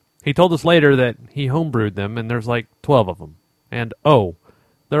 He told us later that he homebrewed them, and there's like 12 of them. And,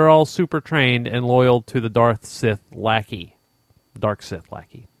 they're all super trained and loyal to the Dark Sith lackey.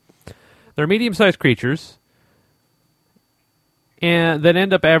 They're medium-sized creatures and that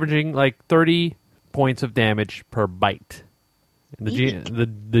end up averaging like 30 points of damage per bite. And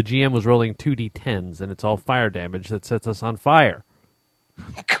the GM was rolling 2d10s, and it's all fire damage that sets us on fire.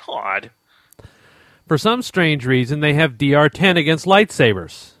 God. For some strange reason, they have DR10 against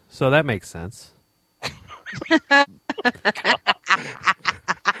lightsabers, so that makes sense.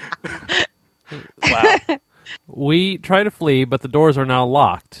 Wow. We try to flee, but the doors are now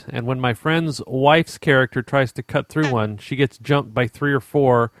locked, and when my friend's wife's character tries to cut through one, she gets jumped by 3 or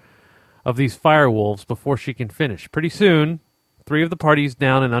 4 of these firewolves before she can finish. Pretty soon, 3 of the party's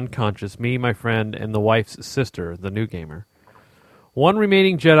down and unconscious, me, my friend, and the wife's sister, the new gamer. One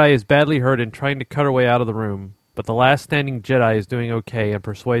remaining Jedi is badly hurt and trying to cut her way out of the room, but the last standing Jedi is doing okay and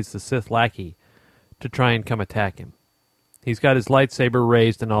persuades the Sith lackey to try and come attack him. He's got his lightsaber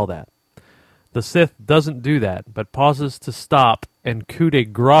raised and all that. The Sith doesn't do that, but pauses to stop and coup de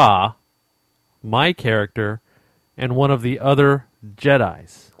grace my character and one of the other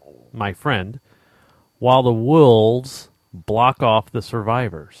Jedis, my friend, while the wolves block off the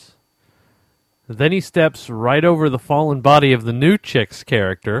survivors. Then he steps right over the fallen body of the new chick's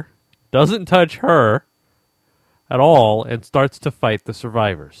character, doesn't touch her at all, and starts to fight the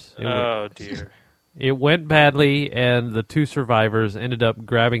survivors. Oh, dear. It went badly, and the 2 survivors ended up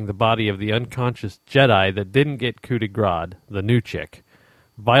grabbing the body of the unconscious Jedi that didn't get coup de grace, the new chick,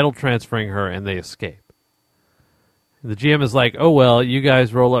 vital transferring her, and they escape. The GM is like, oh well, you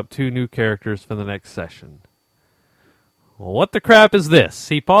guys roll up 2 new characters for the next session. Well, what the crap is this?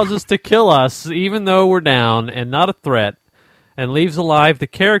 He pauses to kill us, even though we're down and not a threat, and leaves alive the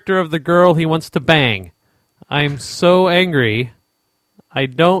character of the girl he wants to bang. I'm so angry. I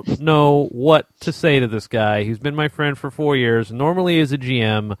don't know what to say to this guy. He's been my friend for 4 years, normally is a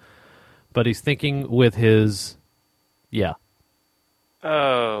GM, but he's thinking with his, yeah.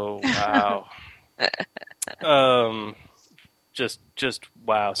 Oh, wow. Just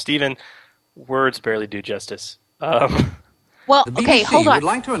wow. Stephen, words barely do justice. Well, the BBC okay, hold on. would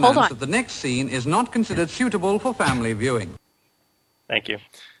like to announce that the next scene is not considered suitable for family viewing. Thank you.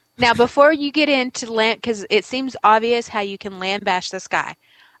 Now, before you get into land, because it seems obvious how you can land bash this guy,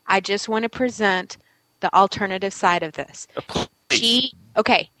 I just want to present the alternative side of this. These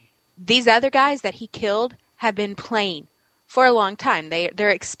other guys that he killed have been playing for a long time. They're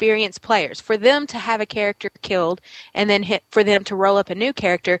experienced players. For them to have a character killed and then for them to roll up a new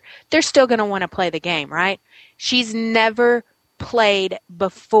character, they're still going to want to play the game, right? She's never played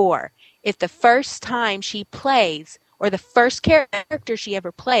before. If the first time she plays, or the first character she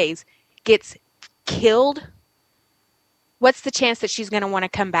ever plays, gets killed, what's the chance that she's going to want to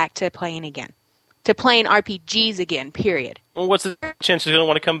come back to playing again? To playing RPGs again, period. Well, what's the chance she's going to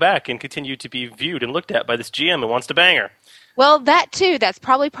want to come back and continue to be viewed and looked at by this GM who wants to bang her? Well, that too. That's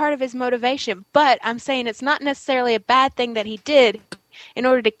probably part of his motivation. But I'm saying it's not necessarily a bad thing that he did in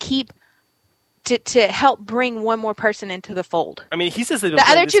order to keep... To help bring one more person into the fold. I mean, he says they've been the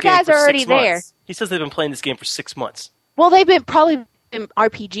playing other this 2 game guys for are already 6 months. there. He says they've been playing this game for 6 months. Well, they've probably been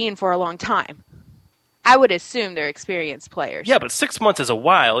RPGing for a long time. I would assume they're experienced players. Yeah, but 6 months is a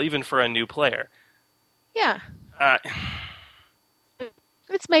while, even for a new player. Yeah.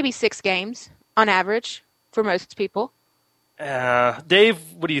 It's maybe 6 games on average for most people. Dave,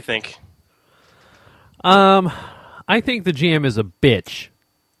 what do you think? I think the GM is a bitch.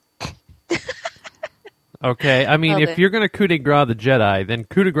 Okay, I mean, if you're going to coup de grace the Jedi, then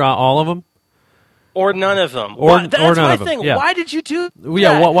coup de grace all of them. Or none of them. That's none my of them. thing. Yeah. Why did you do that?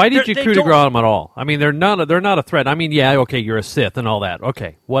 Yeah, why did you coup de grace them at all? I mean, they're not a threat. I mean, yeah, okay, you're a Sith and all that.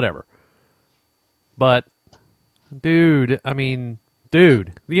 Okay, whatever. But, dude,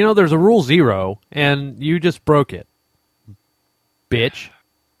 there's a rule 0, and you just broke it. Bitch.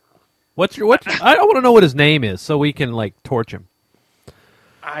 I want to know what his name is so we can, torch him.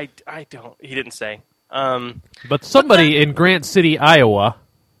 I don't. He didn't say. But somebody in Grant City, Iowa.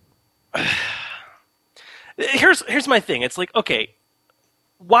 Here's my thing. It's like, okay,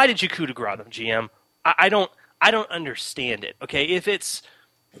 why did you coup de grace them, GM? I don't understand it. Okay, if it's,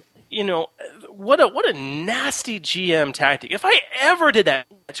 what a nasty GM tactic. If I ever did that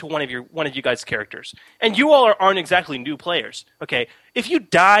to one of you guys' characters, and you all aren't exactly new players, okay, if you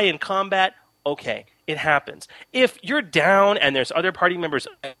die in combat, okay, it happens. If you're down and there's other party members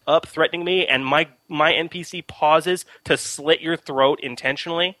up threatening me, and my NPC pauses to slit your throat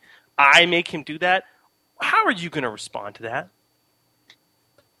intentionally, I make him do that. How are you going to respond to that?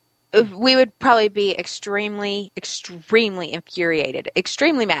 We would probably be extremely, extremely infuriated,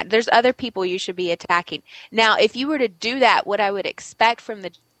 extremely mad. There's other people you should be attacking. Now, if you were to do that, what I would expect from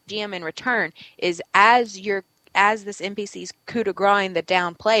the GM in return is as this NPC's coup de grace the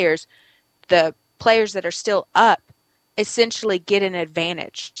down players, the players that are still up essentially get an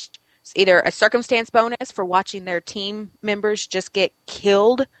advantage. It's either a circumstance bonus for watching their team members just get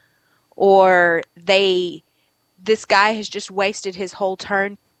killed, or this guy has just wasted his whole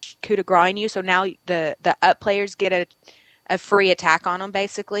turn coup de grace you, so now the up players get a free attack on him,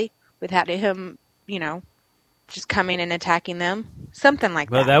 basically, without him, just coming and attacking them. Something like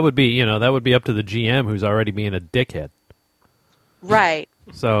that. Well, that would be up to the GM, who's already being a dickhead. Right.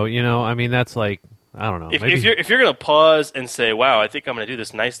 So, that's like, I don't know. If you're going to pause and say, wow, I think I'm going to do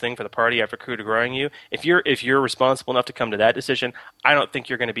this nice thing for the party after coup de grace you, if you're responsible enough to come to that decision, I don't think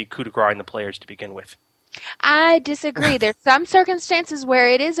you're going to be coup de grace the players to begin with. I disagree. There's some circumstances where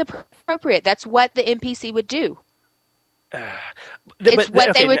it is appropriate. That's what the NPC would do. It's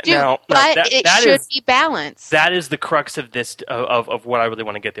what they would do, but it should be balanced. That is the crux of this, of what I really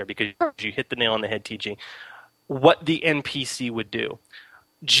want to get there, because you hit the nail on the head, TG. What the NPC would do.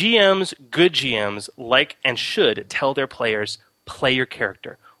 GMs, good GMs, like and should tell their players, play your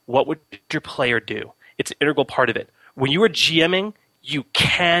character. What would your player do? It's an integral part of it. When you are GMing, you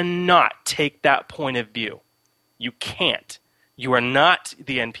cannot take that point of view. You can't. You are not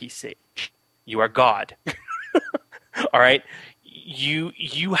the NPC. You are God. All right?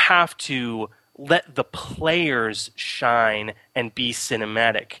 You have to let the players shine and be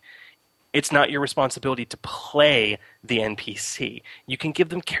cinematic. It's not your responsibility to play the NPC. You can give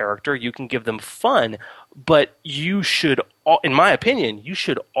them character, you can give them fun, but you should, in my opinion, you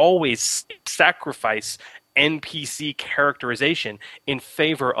should always sacrifice NPC characterization in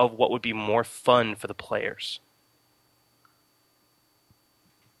favor of what would be more fun for the players.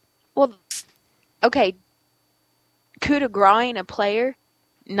 Well, okay, coup de grace a player,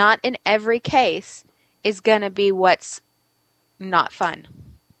 not in every case, is going to be what's not fun.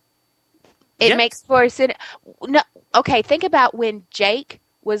 It makes for no. Okay, think about when Jake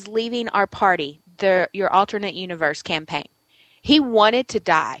was leaving our party, your alternate universe campaign. He wanted to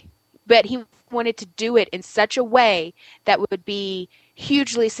die, but he wanted to do it in such a way that would be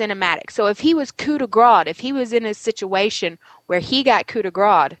hugely cinematic. So if he was coup de grace, if he was in a situation where he got coup de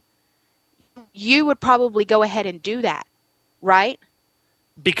grace, you would probably go ahead and do that, right?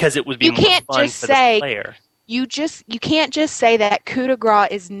 Because it would be more fun for the player. You can't just say that coup de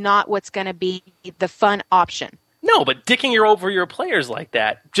grace is not what's going to be the fun option. No, but dicking over your players like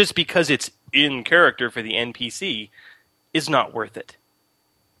that, just because it's in character for the NPC, is not worth it.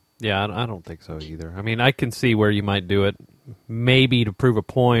 Yeah, I don't think so either. I mean, I can see where you might do it, maybe to prove a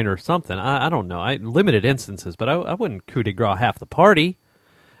point or something. I don't know. Limited instances, but I wouldn't coup de grace half the party,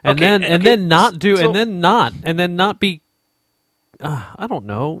 and then not be. I don't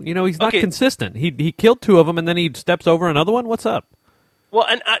know. He's not consistent. He killed 2 of them, and then he steps over another one. What's up? Well,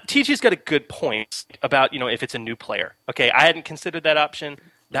 and TG's got a good point about, if it's a new player. Okay, I hadn't considered that option.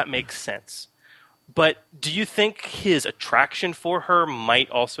 That makes sense. But do you think his attraction for her might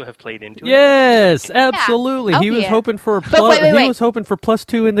also have played into it? Yes, absolutely. He was hoping for a plus. He was hoping for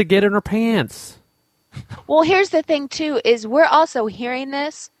 +2 in the get in her pants. Well, here's the thing too: is we're also hearing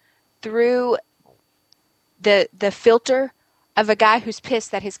this through the filter of a guy who's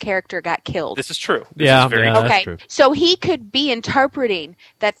pissed that his character got killed. This is true. That's Okay, true. so he could be interpreting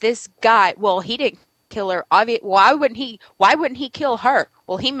that this guy, well, he didn't kill her. Why wouldn't he kill her?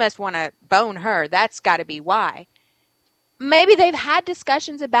 Well, he must want to bone her. That's got to be why. Maybe they've had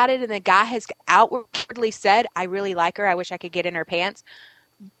discussions about it, and the guy has outwardly said, I really like her. I wish I could get in her pants.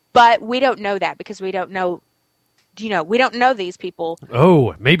 But we don't know that because we don't know, we don't know these people.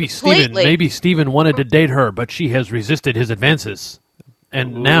 Oh, maybe completely. Steven wanted to date her, but she has resisted his advances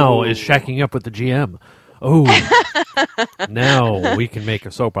and now is shacking up with the GM. Oh, now we can make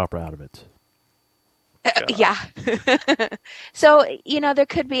a soap opera out of it. Yeah. So, there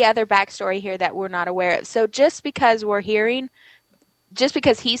could be other backstory here that we're not aware of. So just because he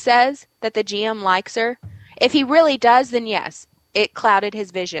says that the GM likes her, if he really does, then yes, it clouded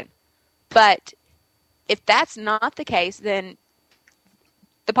his vision. But if that's not the case, then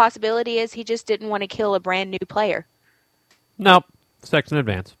the possibility is he just didn't want to kill a brand new player. Nope. Sex in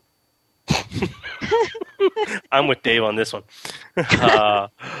advance. I'm with Dave on this one.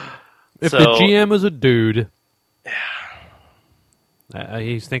 If the GM is a dude,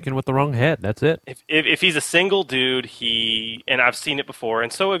 he's thinking with the wrong head. That's it. If he's a single dude, and I've seen it before,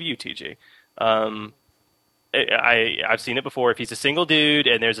 and so have you, TJ. I've seen it before. If he's a single dude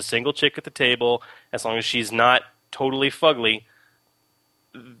and there's a single chick at the table, as long as she's not totally fugly,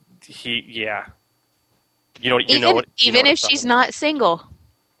 Even if she's not single.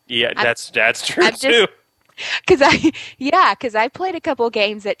 Yeah, that's true too. Because I played a couple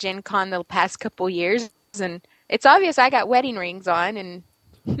games at Gen Con the past couple years, and it's obvious I got wedding rings on, and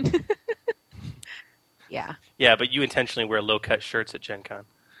yeah. Yeah, but you intentionally wear low-cut shirts at Gen Con.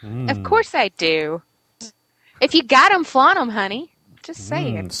 Of course I do. If you got them, flaunt them, honey. Just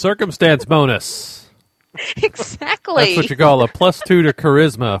saying. Circumstance bonus. Exactly. That's what you call a +2 to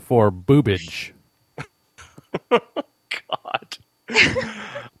charisma for boobage. God.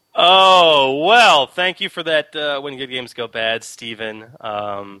 Oh, well, thank you for that When Good Games Go Bad, Steven.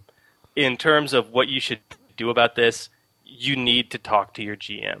 In terms of what you should do about this, you need to talk to your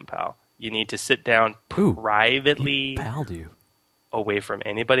GM, pal. You need to sit down privately. Pal, do you? Away from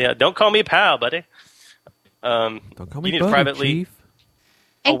anybody else. Don't call me pal, buddy. Don't call me you need buddy, privately,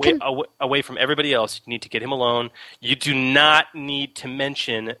 Chief. Away from everybody else. You need to get him alone. You do not need to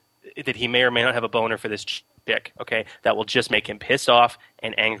mention that he may or may not have a boner for this chick, okay? That will just make him pissed off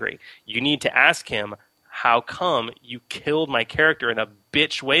and angry. You need to ask him, how come you killed my character in a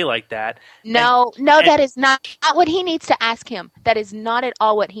bitch way like that? No, that is not what he needs to ask him. That is not at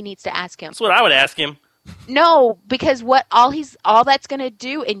all what he needs to ask him. That's what I would ask him. No, because all that's going to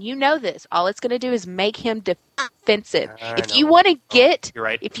do, and you know this, all it's going to do is make him defensive. If you want to you're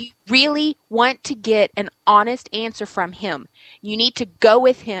right. If you really want to get an honest answer from him, you need to go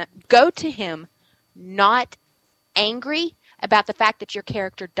to him, not angry about the fact that your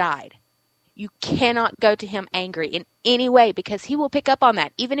character died. You cannot go to him angry in any way because he will pick up on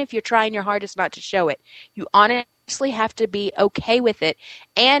that, even if you're trying your hardest not to show it. You honestly have to be okay with it,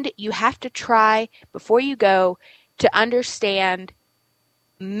 and you have to try, before you go, to understand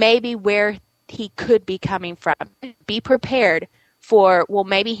maybe where he could be coming from. Be prepared for, well,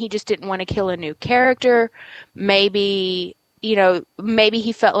 maybe he just didn't want to kill a new character. Maybe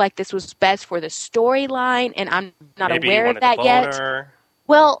he felt like this was best for the storyline, and I'm not aware of that yet.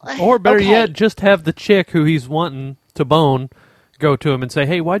 Well, or better yet, just have the chick who he's wanting to bone go to him and say,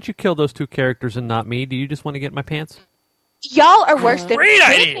 "Hey, why'd you kill those two characters and not me? Do you just want to get in my pants?" Y'all are worse than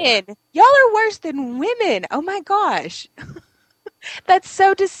women. Y'all are worse than women. Oh my gosh, that's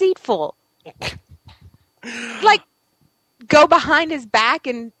so deceitful. Like, go behind his back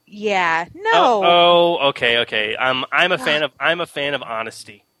and no. Okay. I'm a fan of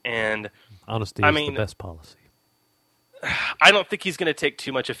honesty, and honesty is the best policy. I don't think he's going to take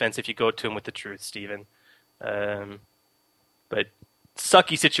too much offense if you go to him with the truth, Steven. But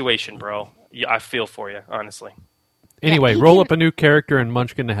sucky situation, bro. I feel for you, honestly. Anyway, roll up a new character and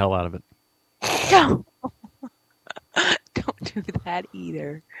munchkin the hell out of it. Don't do that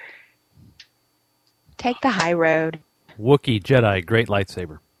either. Take the high road. Wookiee, Jedi, great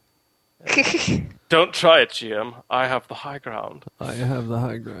lightsaber. Don't try it, GM. I have the high ground. I have the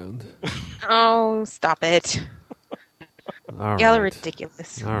high ground. Oh, stop it. Y'all are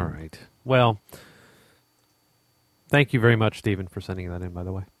ridiculous. All right. Well, thank you very much, Stephen, for sending that in, by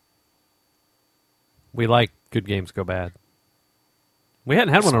the way. We like Good Games Go Bad. We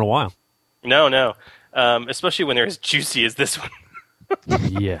hadn't had one in a while. No. Especially when they're as juicy as this one.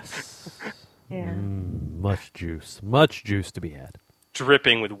 Yes. Yeah. Much juice to be had.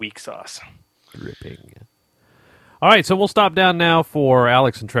 Dripping with weak sauce. Dripping. All right, so we'll stop down now for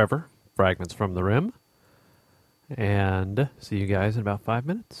Alex and Trevor, Fragments from the Rim. And see you guys in about 5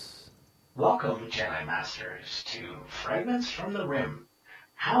 minutes. Welcome, Jedi Masters, to Fragments from the Rim.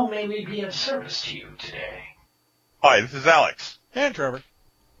 How may we be of service to you today? Hi, this is Alex. And Trevor.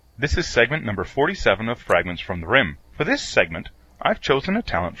 This is segment number 47 of Fragments from the Rim. For this segment, I've chosen a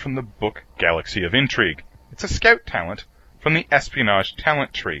talent from the book Galaxy of Intrigue. It's a scout talent from the Espionage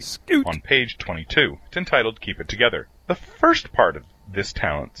Talent Tree on page 22. It's entitled Keep It Together. The first part of this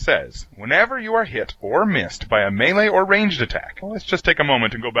talent says, whenever you are hit or missed by a melee or ranged attack, well, let's just take a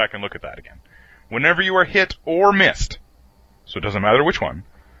moment and go back and look at that again. Whenever you are hit or missed, so it doesn't matter which one,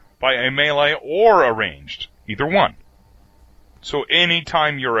 by a melee or a ranged, either one. So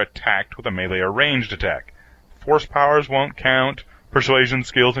anytime you're attacked with a melee or ranged attack, force powers won't count, persuasion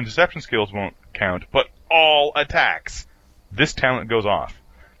skills and deception skills won't count, but all attacks, this talent goes off.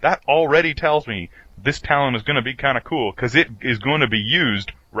 That already tells me this talent is going to be kind of cool, because it is going to be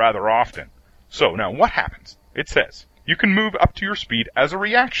used rather often. So, now, what happens? It says, you can move up to your speed as a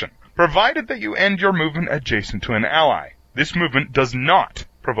reaction, provided that you end your movement adjacent to an ally. This movement does not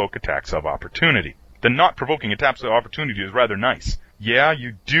provoke attacks of opportunity. The not provoking attacks of opportunity is rather nice. Yeah,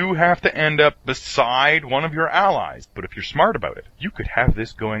 you do have to end up beside one of your allies, but if you're smart about it, you could have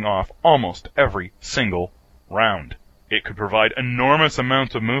this going off almost every single round. It could provide enormous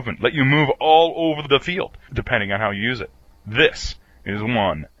amounts of movement, let you move all over the field, depending on how you use it. This is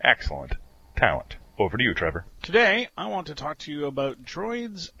one excellent talent. Over to you, Trevor. Today, I want to talk to you about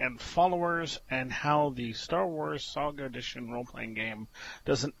droids and followers and how the Star Wars Saga Edition role-playing game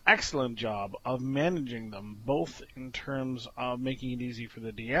does an excellent job of managing them, both in terms of making it easy for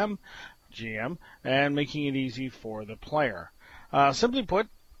the DM, GM, and making it easy for the player. Simply put,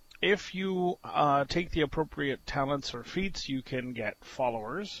 if you take the appropriate talents or feats, you can get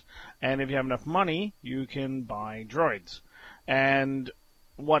followers, and if you have enough money, you can buy droids. And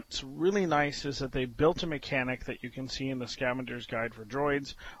what's really nice is that they built a mechanic that you can see in the Scavenger's Guide for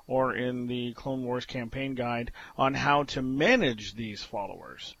Droids or in the Clone Wars Campaign Guide on how to manage these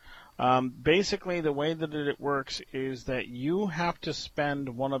followers. Basically, the way that it works is that you have to spend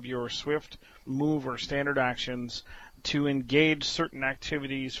one of your swift, move, or standard actions to engage certain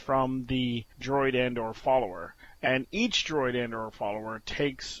activities from the droid and or follower. And each droid and or follower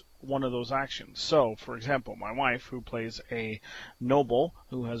takes one of those actions. So, for example, my wife, who plays a noble,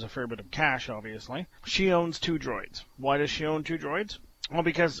 who has a fair bit of cash, obviously, she owns 2 droids. Why does she own 2 droids? Well,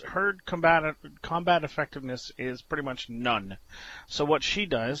 because her combat effectiveness is pretty much none. So what she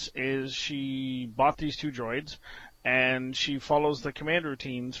does is she bought these 2 droids, and she follows the command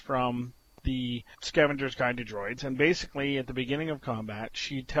routines from the Scavenger's Guide to Droids, and basically at the beginning of combat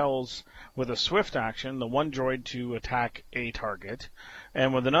she tells, with a swift action, the one droid to attack a target,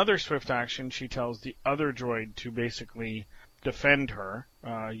 and with another swift action she tells the other droid to basically defend her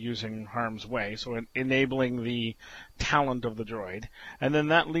using harm's way, so enabling the talent of the droid, and then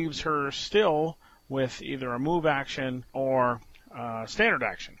that leaves her still with either a move action or standard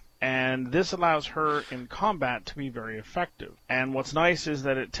action. And this allows her in combat to be very effective. And what's nice is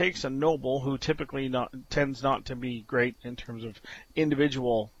that it takes a noble who typically tends not to be great in terms of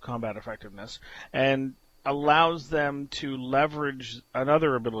individual combat effectiveness and allows them to leverage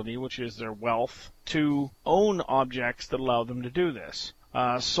another ability, which is their wealth, to own objects that allow them to do this.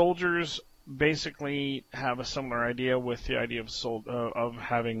 Soldiers basically have a similar idea with the idea of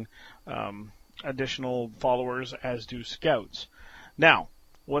having additional followers, as do scouts. Now,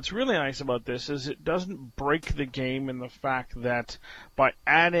 what's really nice about this is it doesn't break the game in the fact that by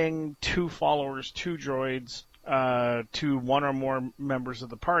adding 2 followers, 2 droids, to one or more members of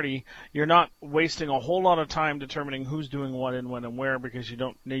the party, you're not wasting a whole lot of time determining who's doing what and when and where, because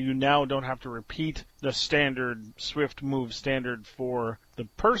you now don't have to repeat the standard swift move standard for the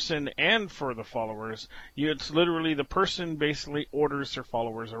person and for the followers. It's literally the person basically orders their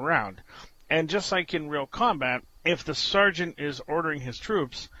followers around. And just like in real combat, if the sergeant is ordering his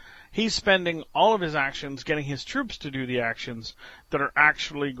troops, he's spending all of his actions getting his troops to do the actions that are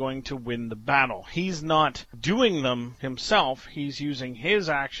actually going to win the battle. He's not doing them himself. He's using his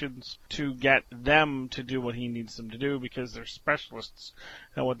actions to get them to do what he needs them to do, because they're specialists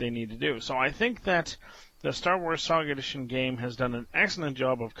at what they need to do. So I think that the Star Wars Saga Edition game has done an excellent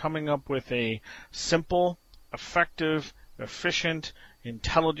job of coming up with a simple, effective, efficient,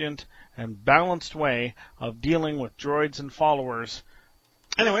 intelligent, and balanced way of dealing with droids and followers.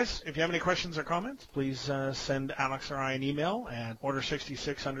 Anyways, if you have any questions or comments, please send Alex or I an email at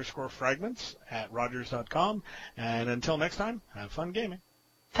order66_fragments@rogers.com. And until next time, have fun gaming.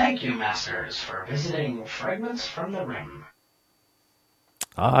 Thank you, Masters, for visiting Fragments from the Rim.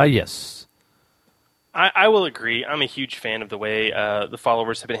 Yes. I will agree. I'm a huge fan of the way the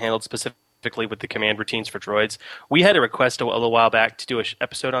followers have been handled specifically specifically with the command routines for droids. We had a request a little while back to do an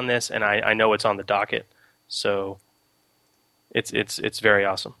episode on this, and I know it's on the docket. So it's very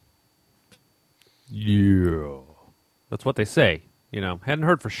awesome. Yeah. That's what they say. Hadn't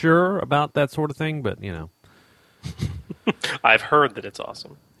heard for sure about that sort of thing, but, I've heard that it's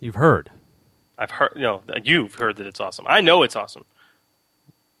awesome. You've heard? I've heard, you've heard that it's awesome. I know it's awesome.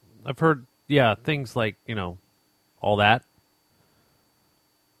 I've heard, things like, all that.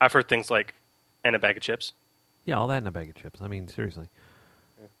 I've heard things like, and a bag of chips. Yeah, all that in a bag of chips. I mean, seriously.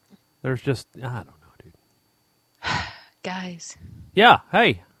 There's just, I don't know, dude. Guys. Yeah,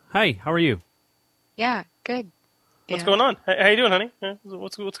 hey, how are you? Yeah, good. What's going on? How you doing, honey?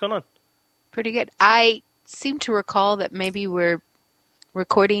 What's going on? Pretty good. I seem to recall that maybe we're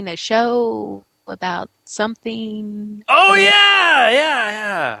recording a show about something. Oh,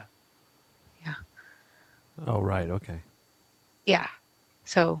 yeah. Oh, right, okay. Yeah.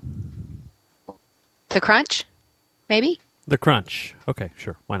 So, The Crunch, maybe? The Crunch. Okay,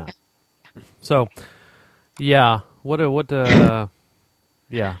 sure. Why not? So, yeah.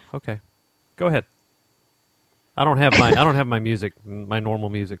 Yeah, okay. Go ahead. I don't have my music, my normal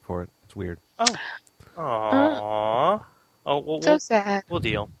music for it. It's weird. Oh. Aww. Oh, well, so sad. We'll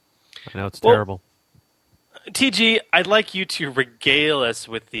deal. I know, it's terrible. TG, I'd like you to regale us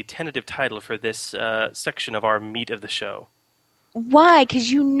with the tentative title for this section of our meat of the show. Why?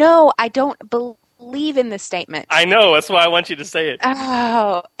 Because I don't believe in this statement. I know, that's why I want you to say it.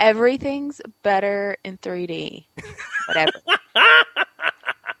 Oh, everything's better in 3D. Whatever.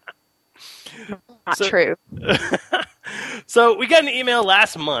 Not true. So we got an email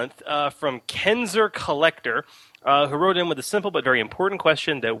last month from Kenzer Collector, who wrote in with a simple but very important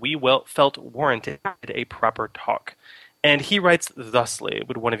question that we felt warranted a proper talk. And he writes thusly.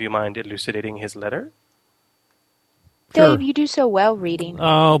 Would one of you mind elucidating his letter? Sure. Dave, you do so well reading.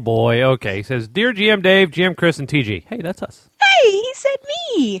 Oh, boy. Okay. He says, Dear GM Dave, GM Chris, and TG. Hey, that's us. Hey, he said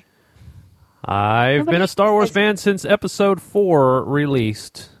me. I've been a Star Wars fan since Episode 4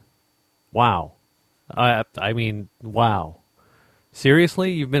 released. Wow. I mean, wow.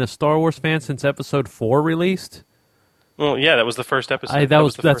 Seriously? You've been a Star Wars fan since Episode 4 released? Well, yeah, that was the first episode.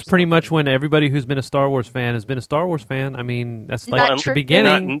 That's pretty much when everybody who's been a Star Wars fan has been a Star Wars fan. I mean, that's like the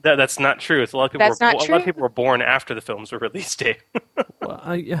beginning. That's not true. A lot of people were born after the films were released, Dave.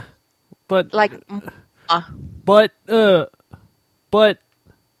 Well, yeah, but but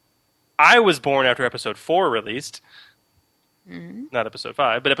I was born after Episode 4 released. Mm-hmm. Not Episode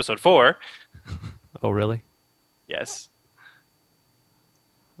 5, but Episode 4. Oh, really? Yes.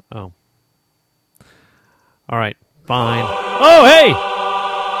 Oh. All right. Fine. Oh, hey!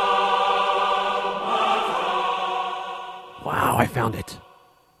 Wow, I found it.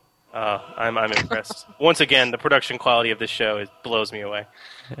 I'm impressed. Once again, the production quality of this show blows me away.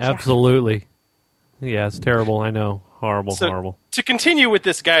 Absolutely. Yeah, it's terrible. I know. Horrible. To continue with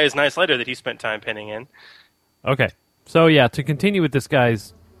this guy's nice letter that he spent time penning in. Okay. So, yeah, to continue with this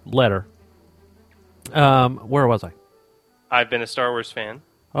guy's letter. Where was I? I've been a Star Wars fan.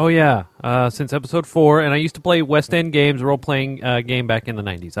 Oh, yeah, since Episode 4, and I used to play West End Games role-playing game back in the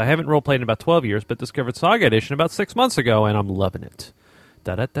 90s. I haven't role-played in about 12 years, but discovered Saga Edition about 6 months ago, and I'm loving it.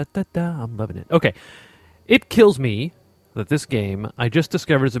 Da-da-da-da-da, I'm loving it. Okay, it kills me that this game I just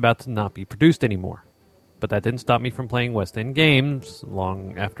discovered is about to not be produced anymore. But that didn't stop me from playing West End Games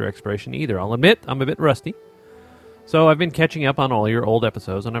long after expiration either. I'll admit, I'm a bit rusty. So I've been catching up on all your old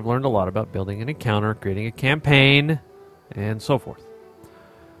episodes, and I've learned a lot about building an encounter, creating a campaign, and so forth.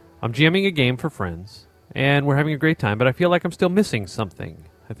 I'm GMing a game for friends, and we're having a great time, but I feel like I'm still missing something.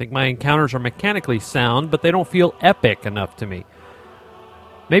 I think my encounters are mechanically sound, but they don't feel epic enough to me.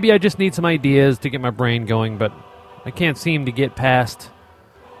 Maybe I just need some ideas to get my brain going, but I can't seem to get past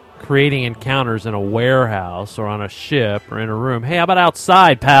creating encounters in a warehouse or on a ship or in a room. Hey, how about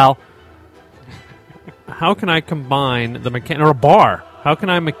outside, pal? How can I combine the or a bar? How can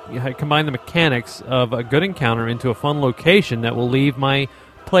I combine the mechanics of a good encounter into a fun location that will leave my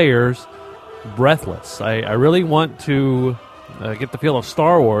players breathless? I really want to get the feel of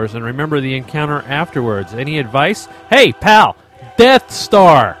Star Wars and remember the encounter afterwards. Any advice? Hey, pal, Death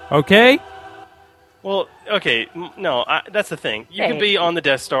Star, okay? Well, okay, no, that's the thing. You can be on the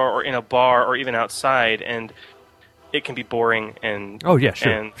Death Star or in a bar or even outside, and it can be boring and... Oh, yeah,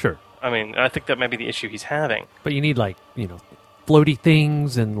 sure. I mean, I think that might be the issue he's having. But you need, floaty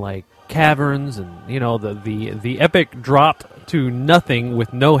things and, caverns and, the epic drop to nothing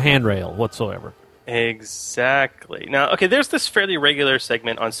with no handrail whatsoever. Exactly. Now, okay, there's this fairly regular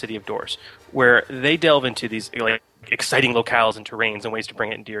segment on City of Doors where they delve into these exciting locales and terrains and ways to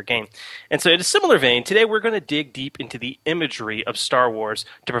bring it into your game. And so in a similar vein, today we're going to dig deep into the imagery of Star Wars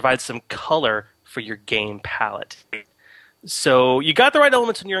to provide some color for your game palette. So you got the right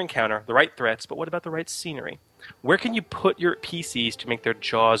elements in your encounter, the right threats, but what about the right scenery? Where can you put your PCs to make their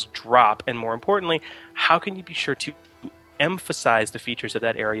jaws drop? And more importantly, how can you be sure to emphasize the features of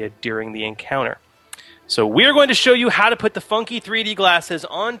that area during the encounter? So we are going to show you how to put the funky 3D glasses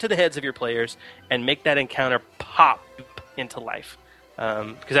onto the heads of your players and make that encounter pop into life.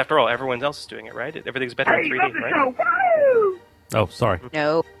 Because after all, everyone else is doing it, right? Everything's better in 3D, right? Oh, sorry.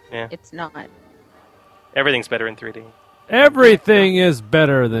 No, Yeah. it's not. Everything's better in 3D. Everything is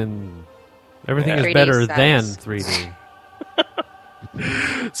better than... Everything is 3D better sucks. than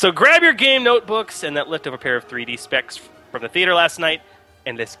 3D. So grab your game notebooks and that leftover pair of 3D specs from the theater last night,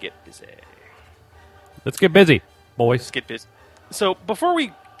 and let's get busy. Let's get busy, boys. Let's get busy. So before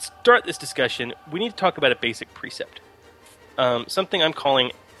we start this discussion, we need to talk about a basic precept. Something I'm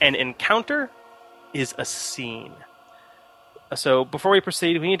calling an encounter is a scene. So before we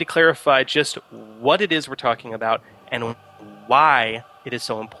proceed, we need to clarify just what it is we're talking about and why it is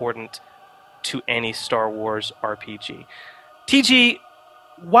so important to any Star Wars RPG. TG,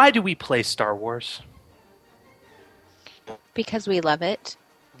 why do we play Star Wars? Because we love it.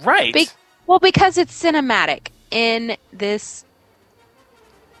 Right. Well, because it's cinematic in this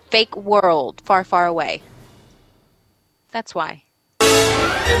fake world far, far away. That's why.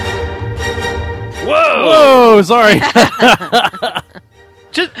 Whoa! Whoa, sorry.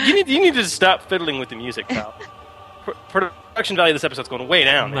 Just you need to stop fiddling with the music, pal. Production value of this episode's going way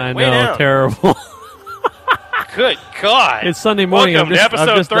down, man. I Way know, down. terrible. Good God. It's Sunday morning. Welcome to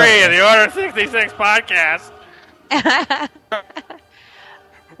episode 3 of the Order 66 podcast.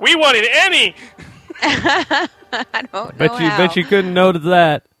 We wanted any. I don't know Bet you couldn't notice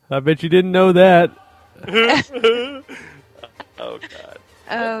that. I bet you didn't know that. Oh, God.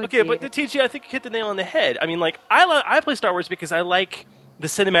 Oh, okay, dear. but the TG, I think you hit the nail on the head. I mean, like, I play Star Wars because I like the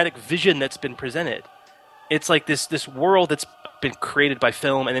cinematic vision that's been presented. It's like this world that's been created by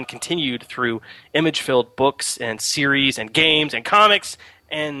film and then continued through image-filled books and series and games and comics.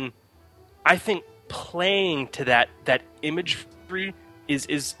 And I think playing to that imagery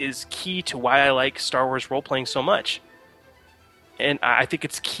is key to why I like Star Wars role-playing so much. And I think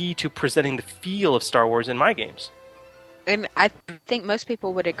it's key to presenting the feel of Star Wars in my games. And I think most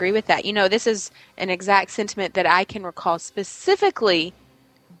people would agree with that. You know, this is an exact sentiment that I can recall specifically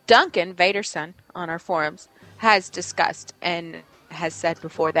Duncan, Vader's son, on our forums, has discussed and has said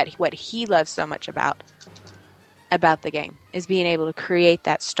before that what he loves so much about the game is being able to create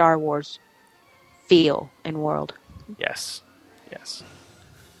that Star Wars feel and world. Yes.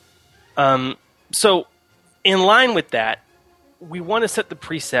 So, in line with that, we want to set the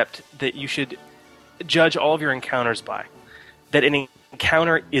precept that you should judge all of your encounters by. That an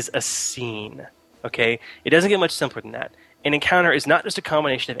encounter is a scene. Okay? It doesn't get much simpler than that. An encounter is not just a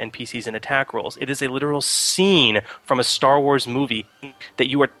combination of NPCs and attack rolls. It is a literal scene from a Star Wars movie that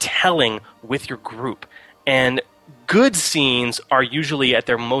you are telling with your group. And good scenes are usually at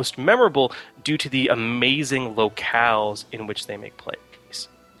their most memorable due to the amazing locales in which they take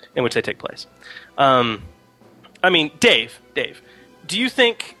place. I mean, Dave, do you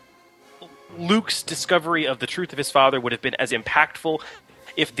think Luke's discovery of the truth of his father would have been as impactful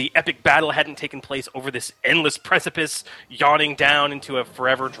if the epic battle hadn't taken place over this endless precipice yawning down into a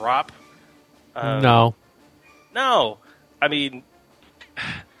forever drop? No. I mean,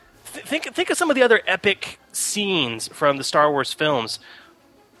 think of some of the other epic scenes from the Star Wars films.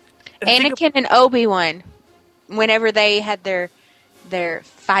 Anakin and Obi-Wan, whenever they had their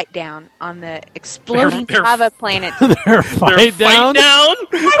fight down on the exploding lava planet. Their fight down? I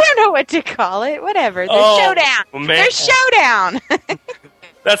don't know what to call it. Whatever. The showdown. Man. Their showdown.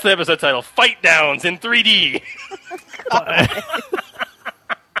 That's the episode title. Fight Downs in 3D.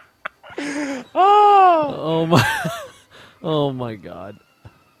 Oh my God.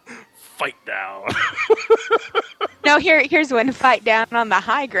 Fight down. No, here's one. Fight down on the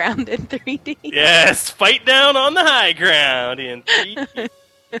high ground in 3D. Yes, fight down on the high ground in 3D.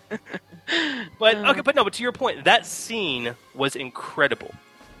 But to your point, that scene was incredible.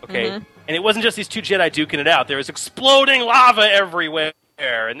 Okay, Mhm. and it wasn't just these two Jedi duking it out. There was exploding lava everywhere,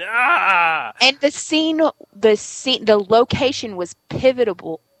 and And the location was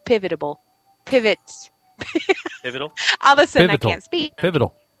pivotal. Pivotal. All of a sudden, I can't speak.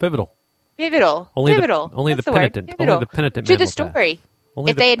 Pivotal. Only Pivotal. The That's the penitent. word. Only the penitent to man the will pass. story.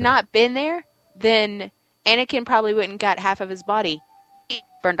 Only If the they had not been there, then Anakin probably wouldn't got half of his body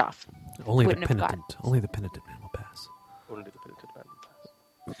burned off. Only the Wouldn't have got penitent. Only the penitent man will pass.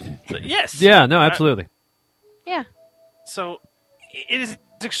 So, yes. Yeah. No. Absolutely. Yeah. So it is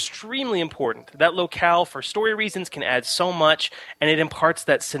extremely important. That locale, for story reasons, can add so much, and it imparts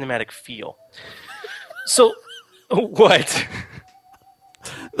that cinematic feel. So, what?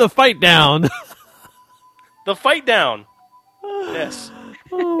 The fight down. The fight down. Yes.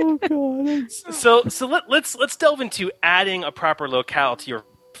 Oh god. So let's delve into adding a proper locale to your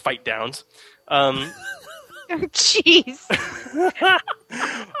fight downs. Jeez.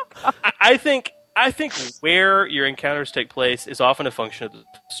 I think where your encounters take place is often a function of the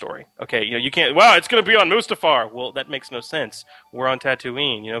story. Okay, you can't. Wow, it's going to be on Mustafar. Well, that makes no sense. We're on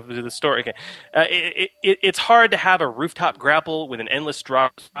Tatooine. The story. Okay, it's hard to have a rooftop grapple with an endless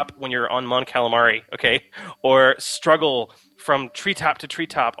drop when you're on Mon Calamari. Okay, or struggle from treetop to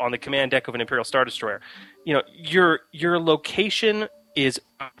treetop on the command deck of an Imperial Star Destroyer. Your location is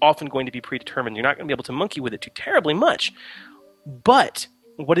often going to be predetermined. You're not going to be able to monkey with it too terribly much, but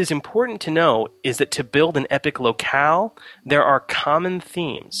what is important to know is that to build an epic locale, there are common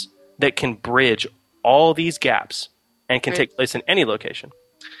themes that can bridge all these gaps and can take place in any location.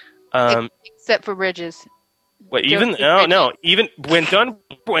 Except for bridges. Well, even when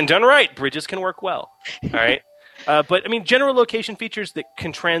done right, bridges can work well. All right, but I mean, general location features that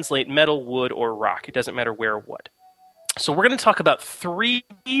can translate metal, wood, or rock. It doesn't matter where or what. So we're going to talk about 3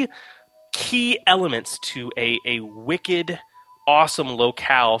 key elements to a wicked, awesome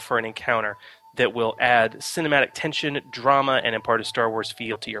locale for an encounter that will add cinematic tension, drama, and impart a Star Wars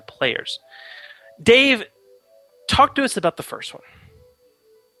feel to your players. Dave, talk to us about the first one.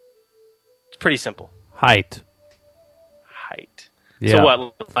 It's pretty simple. Height. Yeah. So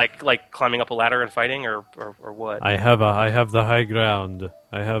what, like climbing up a ladder and fighting, or what? I have the high ground.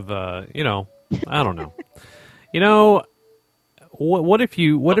 I have I don't know. What if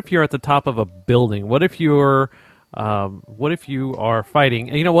you're at the top of a building? What if you are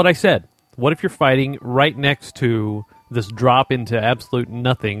fighting? You know what I said. What if you're fighting right next to this drop into absolute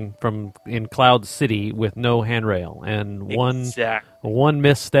nothing in Cloud City with no handrail, and one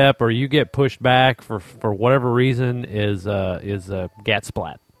misstep or you get pushed back for whatever reason is a gat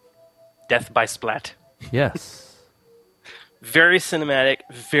splat. Death by splat. Yes. Very cinematic,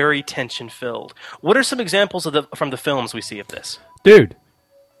 very tension filled. What are some examples from the films we see of this? Dude,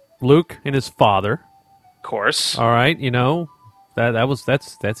 Luke and his father. Of course. All right,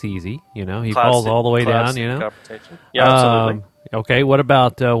 that's easy. He falls all the way down. Yeah, absolutely. Okay, what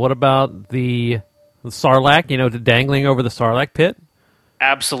about the Sarlacc? Dangling over the Sarlacc pit.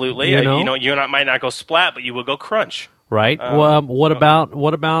 Absolutely. You might not go splat, but you will go crunch. Right. What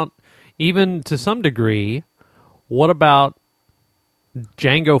about even to some degree? What about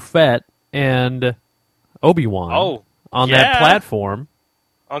Jango Fett and Obi-Wan on that platform?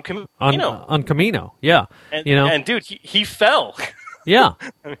 On Camino. On Camino, yeah. And dude, he fell. Yeah.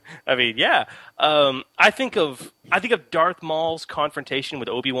 I mean, yeah. I think of Darth Maul's confrontation with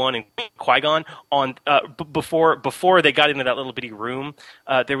Obi-Wan and Qui-Gon on before they got into that little bitty room.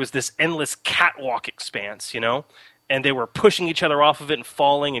 There was this endless catwalk expanse, and they were pushing each other off of it and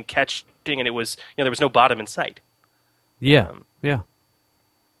falling and catching, and it was there was no bottom in sight. Yeah. Yeah.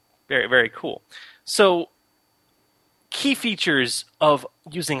 Very, very cool. So, key features of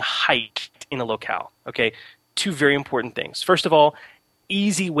using height in a locale. Okay, 2 very important things. First of all,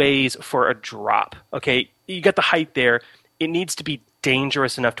 easy ways for a drop. Okay, you got the height there. It needs to be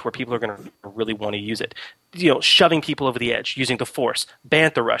dangerous enough to where people are going to really want to use it. Shoving people over the edge, using the Force,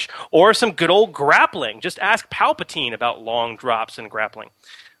 Bantha Rush, or some good old grappling. Just ask Palpatine about long drops and grappling.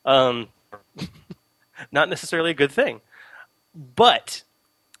 Not necessarily a good thing. But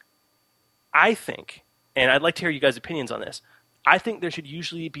I think, and I'd like to hear you guys' opinions on this, I think there should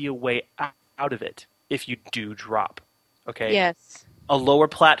usually be a way out of it if you do drop. Okay? Yes. A lower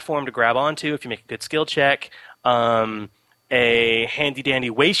platform to grab onto if you make a good skill check, a handy-dandy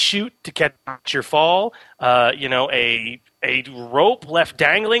waist shoot to catch your fall, a rope left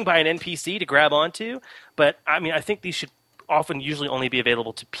dangling by an NPC to grab onto. But, I mean, I think these should usually only be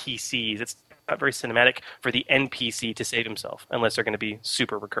available to PCs. It's not very cinematic for the NPC to save himself, unless they're going to be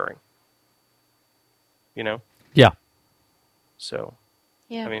super recurring. Yeah. So,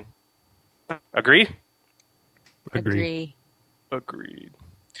 yeah. I mean, agree? Agree. Agreed.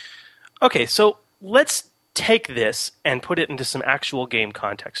 Okay, so let's take this and put it into some actual game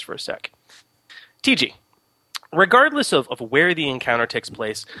context for a sec. TG, regardless of where the encounter takes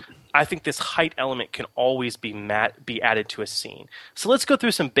place, I think this height element can always be added to a scene. So let's go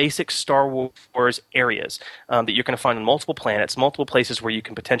through some basic Star Wars areas that you're going to find on multiple planets, multiple places where you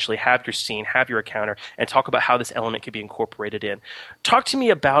can potentially have your scene, have your encounter, and talk about how this element could be incorporated in. Talk to me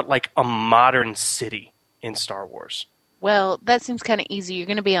about like a modern city in Star Wars. Well, that seems kind of easy. You're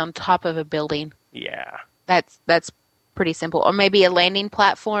going to be on top of a building. Yeah. That's pretty simple. Or maybe a landing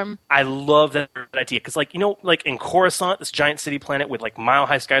platform. I love that idea because, like, like in Coruscant, this giant city planet with like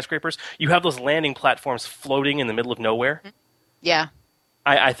mile-high skyscrapers, you have those landing platforms floating in the middle of nowhere. Yeah.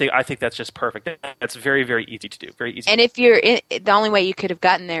 I think that's just perfect. That's very, very easy to do. Very easy. And if you're the only way you could have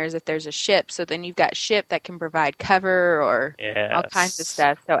gotten there is if there's a ship. So then you've got ship that can provide cover or all kinds of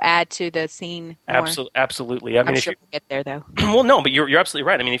stuff. So add to the scene more. Absolutely. I mean, I'm if sure we'll get there though. Well, no, but you're absolutely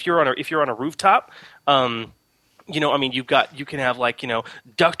right. I mean, if you're on a rooftop, I mean, you can have like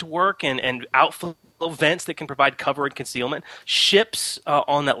duct work and outflow vents that can provide cover and concealment, ships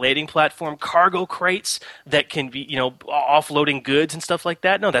on that landing platform, cargo crates that can be offloading goods and stuff like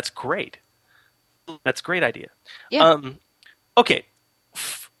that. No, that's great. That's a great idea. Yeah. Okay.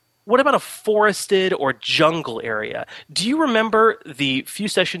 What about a forested or jungle area? Do you remember the few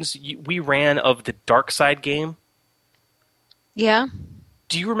sessions we ran of the Dark Side game? Yeah.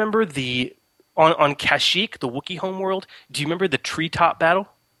 Do you remember on Kashyyyk, the Wookiee homeworld, do you remember the treetop battle?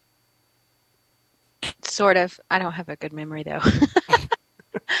 Sort of. I don't have a good memory though.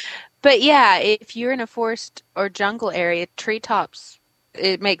 But yeah, if you're in a forest or jungle area, treetops,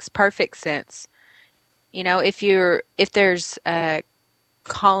 it makes perfect sense. If there's a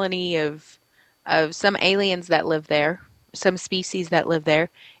colony of some aliens that live there, some species that live there,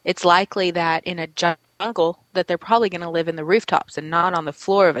 it's likely that in a jungle that they're probably going to live in the rooftops and not on the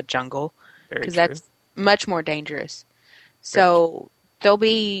floor of a jungle, because that's much more dangerous. So there'll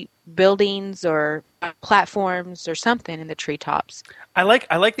be buildings or platforms or something in the treetops. I like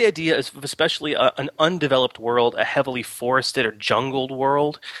the idea of especially an undeveloped world, a heavily forested or jungled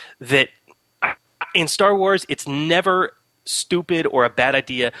world. That in Star Wars, it's never stupid or a bad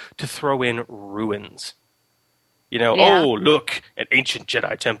idea to throw in ruins. Oh, look, an ancient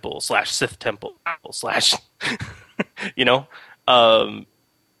Jedi temple / Sith temple /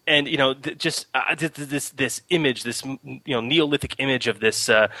 and just this image, this Neolithic image of this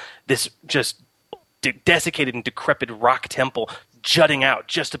just desiccated and decrepit rock temple jutting out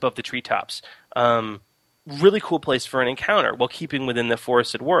just above the treetops. Really cool place for an encounter while keeping within the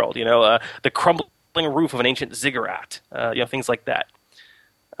forested world. The crumbling roof of an ancient ziggurat. Things like that.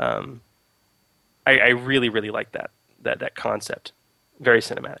 I really, really like that concept. Very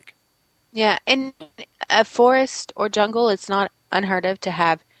cinematic. Yeah, and a forest or jungle, it's not unheard of to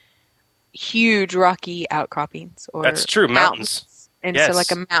have huge rocky outcroppings or that's true, mountains. And yes. So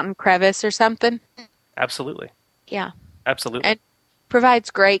like a mountain crevice or something. Absolutely. Yeah. Absolutely. And provides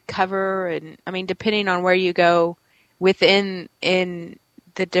great cover, and I mean, depending on where you go in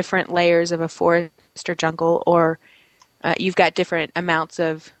the different layers of a forest or jungle, or you've got different amounts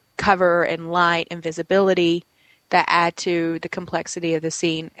of cover and light and visibility that add to the complexity of the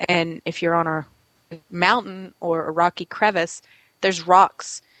scene. And if you're on a mountain or a rocky crevice, there's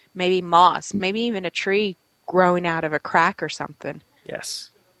rocks, maybe moss, maybe even a tree growing out of a crack or something. Yes.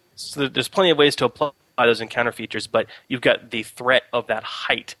 So there's plenty of ways to apply those encounter features, but you've got the threat of that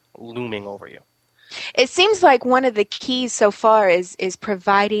height looming over you. It seems like one of the keys so far is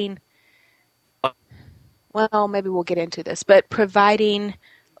providing, well, maybe we'll get into this, but providing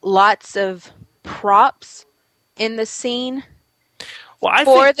lots of props in the scene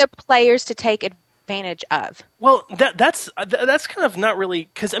for the players to take advantage of. Well, that's kind of not really,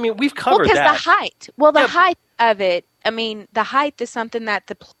 because I mean we've covered that. Because the height. Well, the height of it. I mean, the height is something that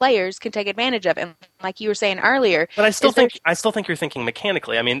the players can take advantage of, and like you were saying earlier. But I still think you're thinking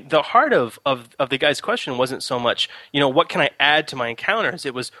mechanically. I mean, the heart of the guy's question wasn't so much what can I add to my encounters.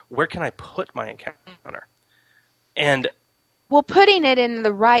 It was where can I put my encounter, and well, putting it in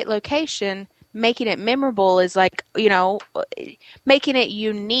the right location, making it memorable is like making it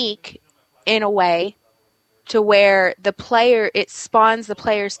unique in a way to where it spawns the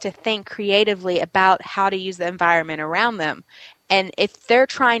players to think creatively about how to use the environment around them. And if they're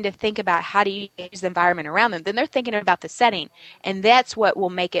trying to think about how to use the environment around them, then they're thinking about the setting. And that's what will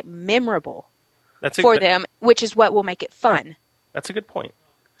make it memorable for them, which is what will make it fun. That's a good point.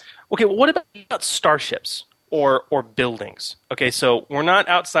 Okay, well, what about starships or buildings? Okay, so we're not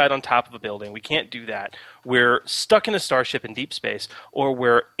outside on top of a building. We can't do that. We're stuck in a starship in deep space, or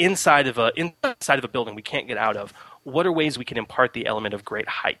we're inside of a building we can't get out of. What are ways we can impart the element of great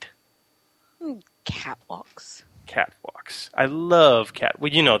height? Catwalks. I love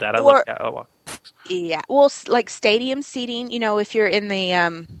Well, you know that. I love catwalks. Yeah. Well, like stadium seating, if you're in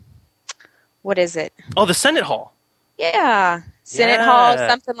the, what is it? Oh, the Senate Hall. Yeah. Senate Hall,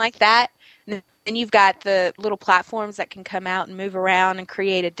 something like that. And you've got the little platforms that can come out and move around and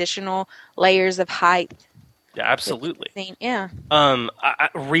create additional layers of height. Yeah, absolutely. Yeah.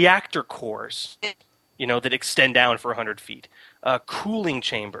 Reactor cores, that extend down for 100 feet. cooling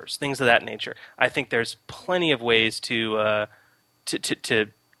chambers, things of that nature. I think there's plenty of ways to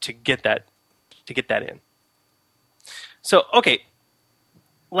get that in. So, okay.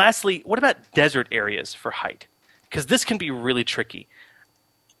 Lastly, what about desert areas for height? Because this can be really tricky.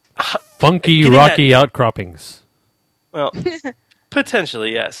 Funky, rocky outcroppings. Well,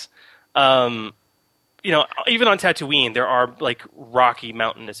 potentially, yes. Even on Tatooine, there are like rocky,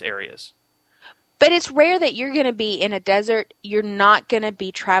 mountainous areas. But it's rare that you're going to be in a desert. You're not going to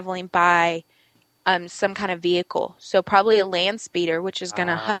be traveling by some kind of vehicle. So probably a land speeder, which is going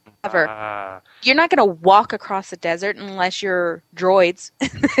to hover. You're not going to walk across the desert unless you're droids.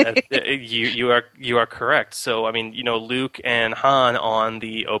 You are correct. So, I mean, Luke and Han on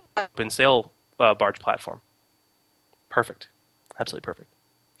the open sail barge platform. Perfect. Absolutely perfect.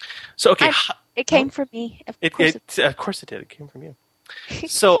 So, okay. It came from me. Of course it did. It came from you.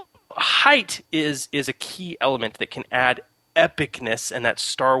 So, height is a key element that can add epicness and that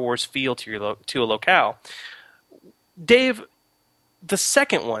Star Wars feel to a locale. Dave, the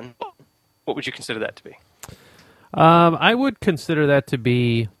second one, what would you consider that to be? I would consider that to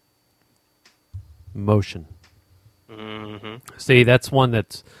be motion. Mm-hmm. See, that's one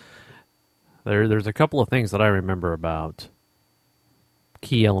that's there's a couple of things that I remember about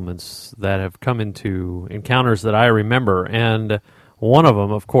key elements that have come into encounters that I remember, and one of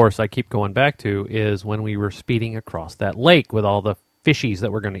them, of course, I keep going back to, is when we were speeding across that lake with all the fishies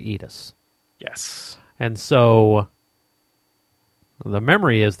that were going to eat us. Yes. And so the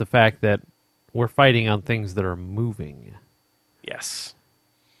memory is the fact that we're fighting on things that are moving. Yes.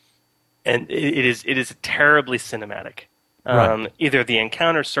 And it is terribly cinematic. Right. Either the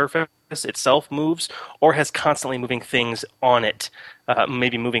encounter surface itself moves or has constantly moving things on it,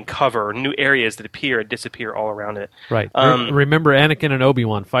 maybe moving cover, new areas that appear and disappear all around it. Right. Remember Anakin and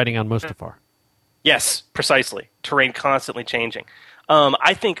Obi-Wan fighting on Mustafar. Yes, precisely. Terrain constantly changing.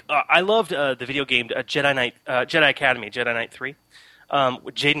 I think I loved the video game Jedi Academy, Jedi Knight 3.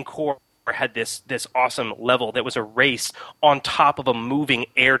 Jaden Korr had this awesome level that was a race on top of a moving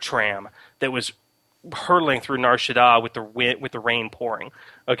air tram that was hurtling through Nar Shaddaa with the rain pouring.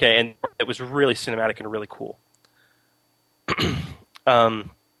 Okay, and it was really cinematic and really cool.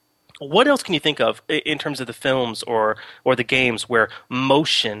 What else can you think of in terms of the films or the games where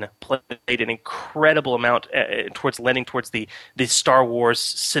motion played an incredible amount towards lending towards the Star Wars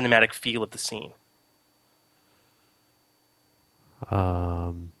cinematic feel of the scene?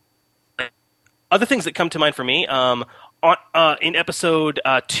 Other things that come to mind for me, in episode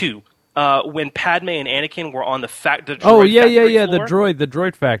 2, when Padme and Anakin were on the factory. The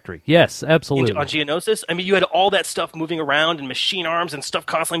droid factory. Yes, absolutely. On Geonosis, I mean, you had all that stuff moving around and machine arms and stuff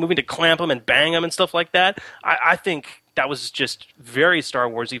constantly moving to clamp them and bang them and stuff like that. I think that was just very Star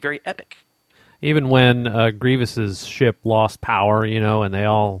Warsy, very epic. Even when Grievous's ship lost power, and they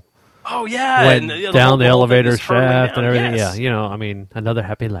all went down the elevator shaft and everything. Yes. Yeah, another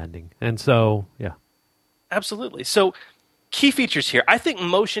happy landing. And so, yeah. Absolutely. So, key features here. I think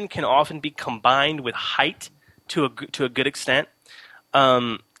motion can often be combined with height to a good extent.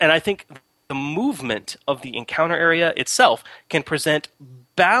 And I think the movement of the encounter area itself can present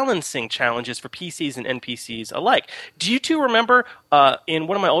balancing challenges for PCs and NPCs alike. Do you two remember in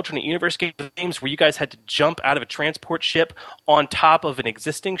one of my alternate universe games where you guys had to jump out of a transport ship on top of an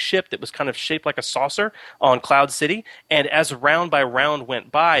existing ship that was kind of shaped like a saucer on Cloud City, and as round by round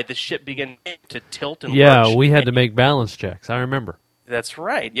went by, the ship began to tilt and lurch. We had to make balance checks. I remember. That's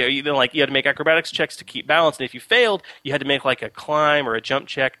right. You had to make acrobatics checks to keep balance, and if you failed, you had to make like a climb or a jump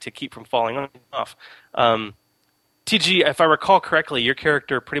check to keep from falling off. TG, if I recall correctly, your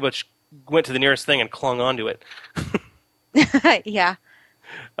character pretty much went to the nearest thing and clung onto it. Yeah.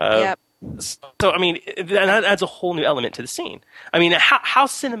 Yep. So, that adds a whole new element to the scene. How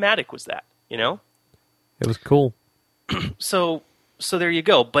cinematic was that, It was cool. So there you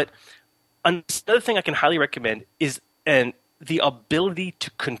go. But another thing I can highly recommend is the ability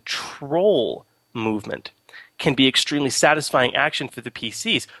to control movement can be extremely satisfying action for the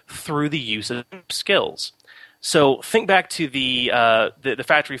PCs through the use of skills. So think back to the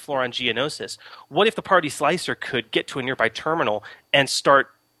factory floor on Geonosis. What if the party slicer could get to a nearby terminal and start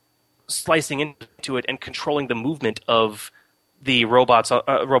slicing into it and controlling the movement of the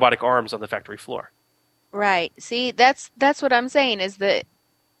robotic arms on the factory floor? Right. See, that's what I'm saying is that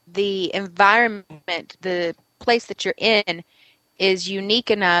the environment, the place that you're in, is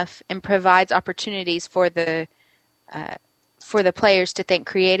unique enough and provides opportunities for the players to think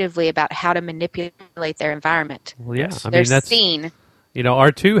creatively about how to manipulate their environment. Well, yeah, their scene.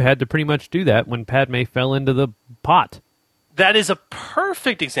 R2 had to pretty much do that when Padme fell into the pot. That is a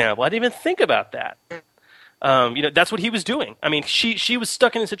perfect example. I didn't even think about that. That's what he was doing. I mean, she was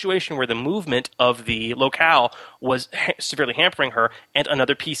stuck in a situation where the movement of the locale was severely hampering her, and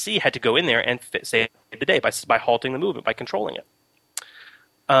another PC had to go in there and save the day by halting the movement, by controlling it.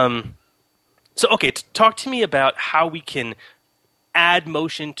 Talk to me about how we can add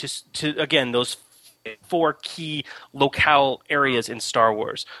motion to again, those 4 key locale areas in Star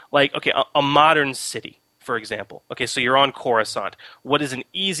Wars. Like, okay, a modern city, for example. Okay, so you're on Coruscant. What is an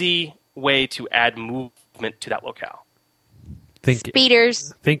easy way to add movement to that locale?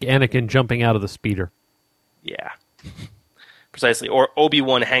 Speeders. Think Anakin jumping out of the speeder. Yeah, precisely. Or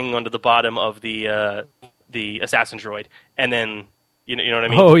Obi-Wan hanging onto the bottom of the assassin droid, and then you know what I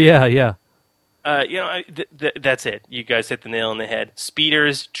mean. Oh yeah. That's it. You guys hit the nail on the head.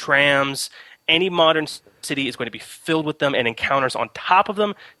 Speeders, trams. Any modern city is going to be filled with them, and encounters on top of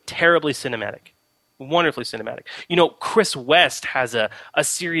them. Terribly cinematic. Wonderfully cinematic. Chris West has a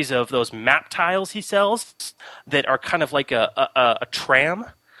series of those map tiles he sells that are kind of like a tram,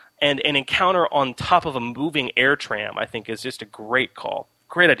 and an encounter on top of a moving air tram, I think, is just a great call.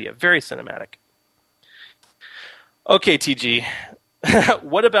 Great idea. Very cinematic. Okay, TG.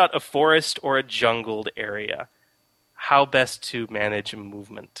 What about a forest or a jungled area? How best to manage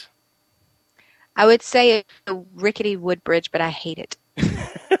movement? I would say a rickety wood bridge, but I hate it.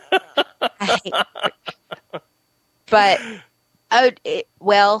 I hate it. But,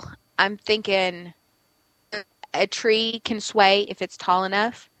 I'm thinking a tree can sway if it's tall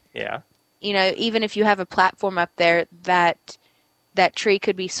enough. Yeah. Even if you have a platform up there, that tree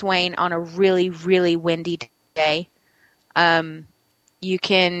could be swaying on a really, really windy day. You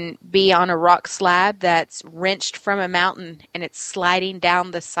can be on a rock slab that's wrenched from a mountain, and it's sliding down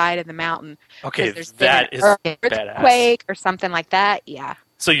the side of the mountain. Okay, there's that is an earthquake or something like that. Yeah.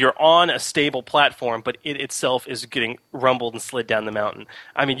 So you're on a stable platform, but it itself is getting rumbled and slid down the mountain.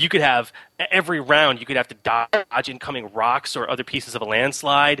 I mean, you could have every round, you could have to dodge incoming rocks or other pieces of a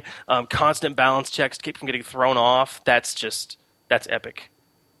landslide, constant balance checks to keep from getting thrown off. That's epic.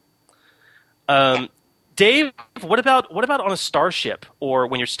 Dave, what about on a starship or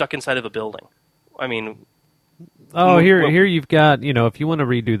when you're stuck inside of a building? I mean, here you've got, if you want to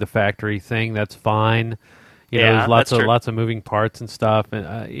redo the factory thing, that's fine. There's lots of moving parts and stuff,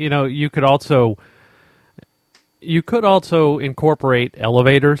 and you could also incorporate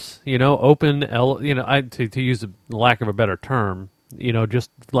elevators. To use the lack of a better term,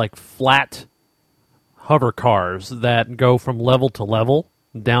 just like flat hover cars that go from level to level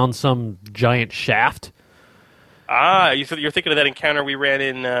down some giant shaft. You're thinking of that encounter we ran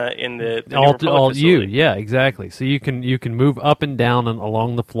in the all you, yeah, exactly. So you can move up and down and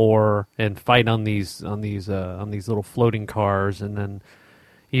along the floor and fight on these little floating cars, and then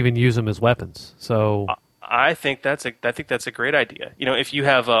even use them as weapons. So I think that's a great idea. If you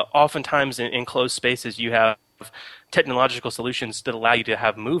have oftentimes in enclosed spaces, you have technological solutions that allow you to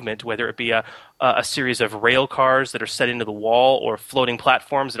have movement, whether it be a series of rail cars that are set into the wall or floating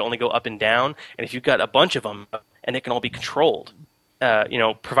platforms that only go up and down. And if you've got a bunch of them, and they can all be controlled,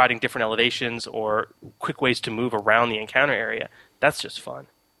 providing different elevations or quick ways to move around the encounter area, that's just fun.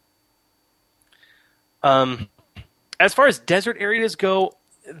 As far as desert areas go,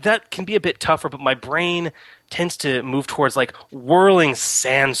 that can be a bit tougher, but my brain tends to move towards like whirling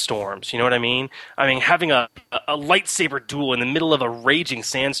sandstorms. You know what I mean? I mean, having a lightsaber duel in the middle of a raging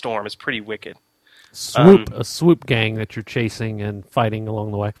sandstorm is pretty wicked. A swoop gang that you're chasing and fighting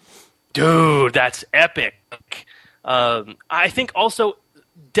along the way. Dude, that's epic. I think also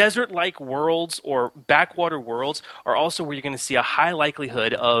desert-like worlds or backwater worlds are also where you're going to see a high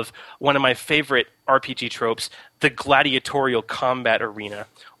likelihood of one of my favorite RPG tropes, the gladiatorial combat arena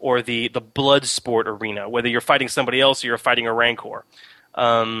or the blood sport arena, whether you're fighting somebody else or you're fighting a rancor.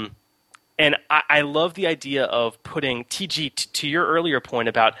 And I love the idea of putting, TG, to your earlier point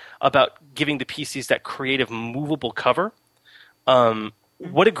about giving the PCs that creative movable cover.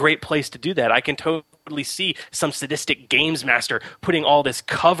 What a great place to do that. I can totally see some sadistic games master putting all this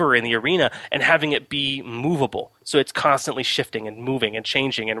cover in the arena and having it be movable. So it's constantly shifting and moving and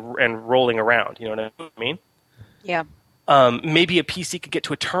changing and rolling around. You know what I mean? Yeah. Maybe a PC could get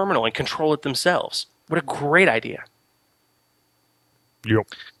to a terminal and control it themselves. What a great idea. Yep.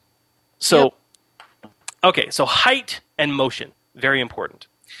 So, okay, so height and motion, very important.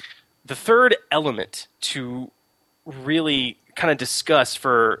 The third element to really kind of discuss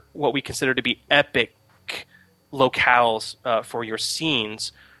for what we consider to be epic locales for your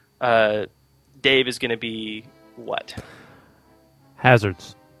scenes, Dave, is going to be what?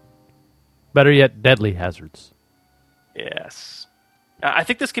 Hazards. Better yet, deadly hazards. Yes. I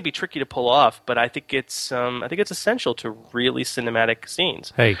think this could be tricky to pull off, but I think it's essential to really cinematic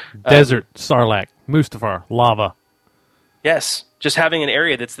scenes. Hey, desert Sarlacc. Mustafar, lava. Yes, just having an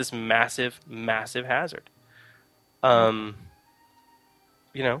area that's this massive, massive hazard. Now,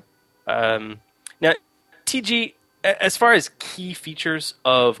 TG, as far as key features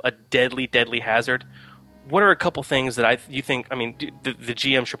of a deadly, deadly hazard, what are a couple things that you think? I mean, the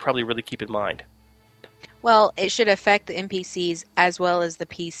GM should probably really keep in mind. Well, it should affect the NPCs as well as the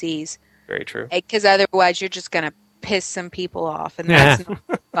PCs. Very true. Because otherwise, you're just going to piss some people off, and that's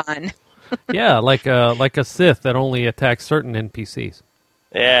not fun. Yeah, like a Sith that only attacks certain NPCs.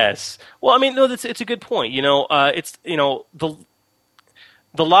 Yes. Well, I mean, no, it's a good point.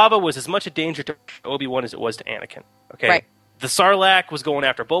 The lava was as much a danger to Obi-Wan as it was to Anakin. Okay. Right. The Sarlacc was going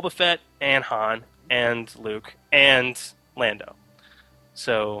after Boba Fett and Han and Luke and Lando.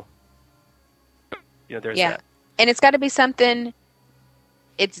 So, there's that. And it's got to be something.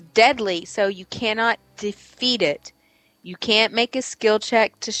 It's deadly, so you cannot defeat it. You can't make a skill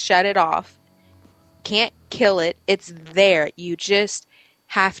check to shut it off. Can't kill it. It's there. You just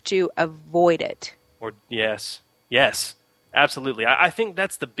have to avoid it. Yes, absolutely. I think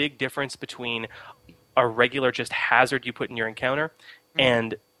that's the big difference between a regular just hazard you put in your encounter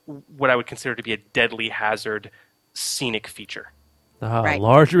and what I would consider to be a deadly hazard scenic feature.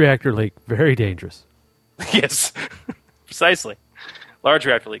 Large reactor leak, very dangerous. Yes, precisely. Large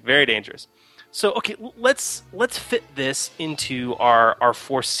reactor leak, very dangerous. So, okay, let's fit this into our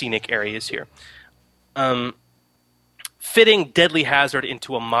four scenic areas here. Fitting deadly hazard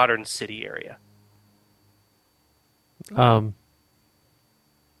into a modern city area. Fall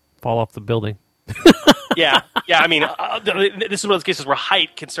off the building. yeah. I mean, this is one of those cases where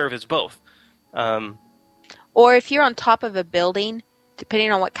height can serve as both. Or if you're on top of a building,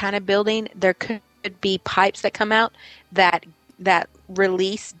 depending on what kind of building, there could be pipes that come out that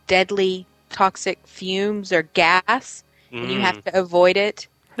release deadly toxic fumes or gas, and you have to avoid it.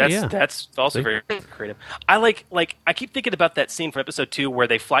 That's also very creative. I keep thinking about that scene from episode 2 where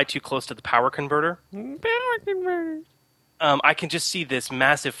they fly too close to the power converter. I can just see this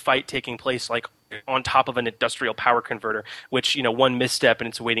massive fight taking place on top of an industrial power converter, which, one misstep and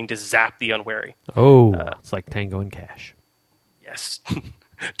it's waiting to zap the unwary. Oh, it's like Tango and Cash. Yes.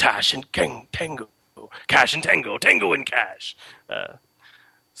 Tash and Tango. Cash and Tango. Tango and Cash.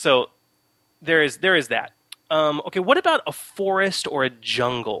 So there is that. Okay, what about a forest or a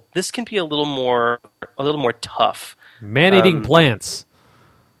jungle? This can be a little more tough. Man-eating plants.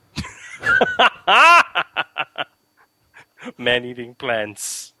 Man-eating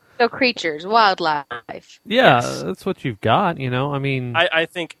plants. So creatures, wildlife. Yeah, that's what you've got. I mean, I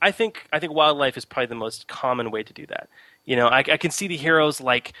think wildlife is probably the most common way to do that. I can see the heroes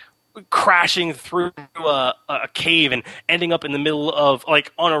crashing through a cave and ending up in the middle of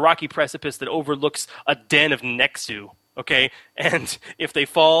on a rocky precipice that overlooks a den of Nexu. Okay, and if they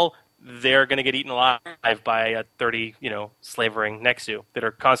fall, they're going to get eaten alive by a 30 slavering Nexu that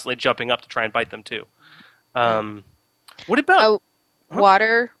are constantly jumping up to try and bite them too. What about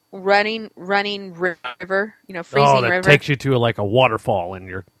water running river? Freezing that river. Takes you to a waterfall and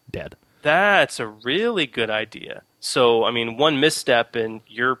you're dead. That's a really good idea. So I mean, one misstep and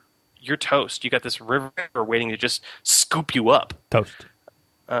you're toast. You got this river waiting to just scoop you up. Toast.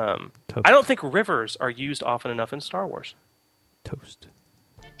 I don't think rivers are used often enough in Star Wars. Toast.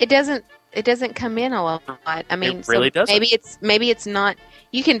 It doesn't come in a lot. I mean, it really doesn't. Maybe it's not.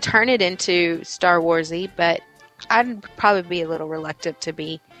 You can turn it into Star Warsy, but I'd probably be a little reluctant to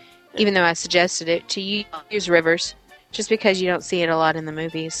be, even though I suggested it, to use rivers, just because you don't see it a lot in the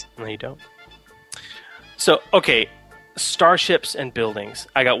movies. No, you don't. So, okay. Starships and buildings.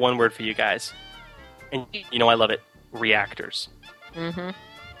 I got one word for you guys. And I love it. Reactors. Mm-hmm.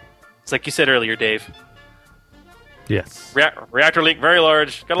 It's like you said earlier, Dave. Yes. Reactor leak, very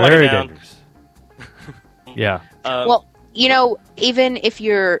large. Gotta lock it down. Dangerous. Yeah. Well, even if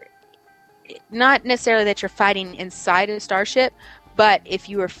you're not necessarily that you're fighting inside a starship, but if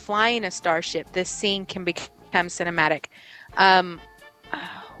you are flying a starship, this scene can become cinematic.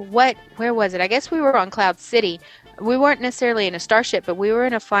 Where was it? I guess we were on Cloud City. We weren't necessarily in a starship, but we were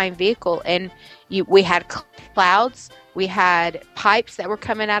in a flying vehicle, and we had clouds. We had pipes that were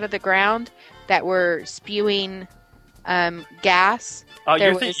coming out of the ground that were spewing gas. Oh,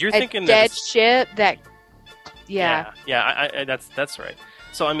 you're thinking a dead that ship that. Yeah. Yeah. That's right.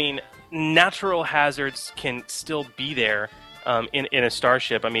 So I mean, natural hazards can still be there in a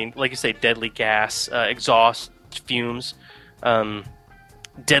starship. I mean, like you say, deadly gas, exhaust fumes,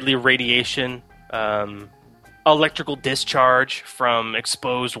 deadly radiation. Electrical discharge from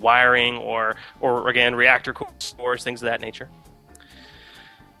exposed wiring or again, reactor cores, things of that nature.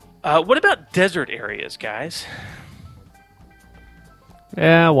 What about desert areas, guys?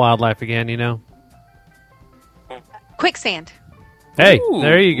 Yeah, wildlife again, quicksand. Hey, Ooh.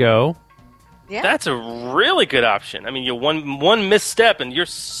 there you go. Yeah. That's a really good option. I mean, you one misstep and you're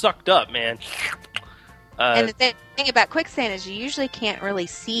sucked up, man. And the thing about quicksand is you usually can't really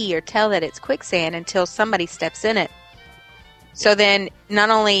see or tell that it's quicksand until somebody steps in it. So then not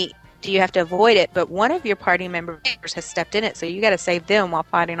only do you have to avoid it, but one of your party members has stepped in it, so you got to save them while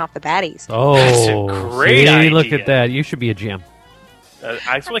fighting off the baddies. Oh, That's a great see, idea. Look at that. You should be a GM.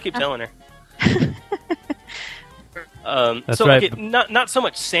 That's what I keep telling her. That's so right. okay, not so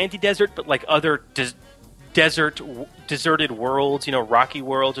much sandy desert, but like other deserted worlds, rocky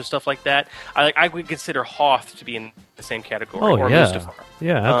worlds or stuff like that. I would consider Hoth to be in the same category. Oh, or yeah. Mustafar.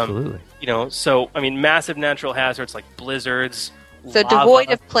 Yeah, absolutely. So I mean, massive natural hazards like blizzards. So lava.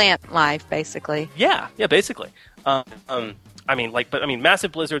 devoid of plant life, basically. Yeah, basically.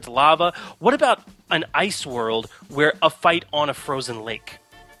 Massive blizzards, lava. What about an ice world where a fight on a frozen lake?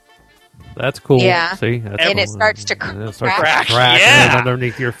 That's cool. Yeah. See, that's And cool. it starts to And it crack. starts to crack Yeah.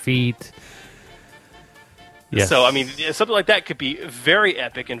 underneath your feet. Yes. So, I mean, something like that could be very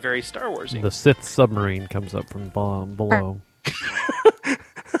epic and very Star Warsy. The Sith submarine comes up from below.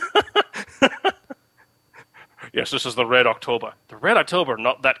 Yes, this is the Red October. The Red October,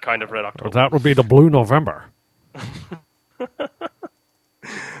 not that kind of Red October. That would be the Blue November. Oh,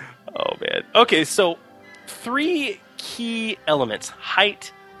 man. Okay, so 3 key elements: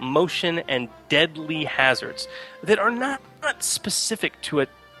 height, motion, and deadly hazards that are not specific to an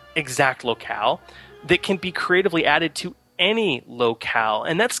exact locale, that can be creatively added to any locale.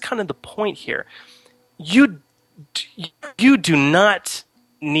 And that's kind of the point here. You do not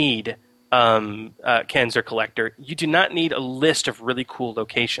need, Kenzer Collector, you do not need a list of really cool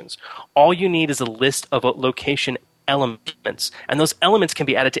locations. All you need is a list of location elements. And those elements can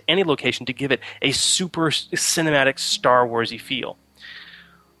be added to any location to give it a super cinematic Star Warsy feel.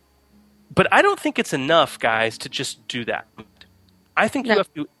 But I don't think it's enough, guys, to just do that. I think you have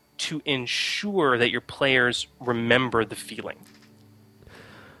to ensure that your players remember the feeling.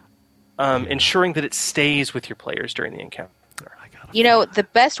 Ensuring that it stays with your players during the encounter. The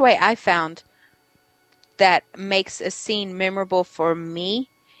best way I found that makes a scene memorable for me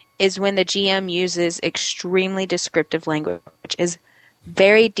is when the GM uses extremely descriptive language, which is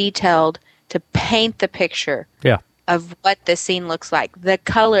very detailed to paint the picture of what the scene looks like. The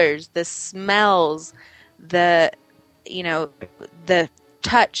colors, the smells, the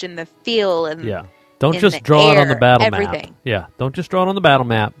touch and the feel and Don't just draw it on the battle everything. map. Yeah, don't just draw it on the battle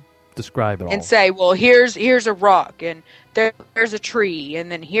map. Describe it all. And say, well, here's a rock, and there's a tree,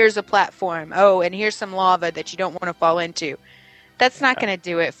 and then here's a platform. Oh, and here's some lava that you don't want to fall into. That's not going to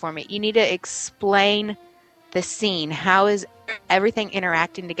do it for me. You need to explain the scene. How is everything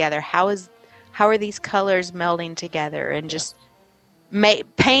interacting together? How are these colors melding together? And just make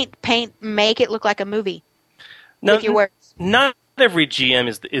it look like a movie with your words. Not every GM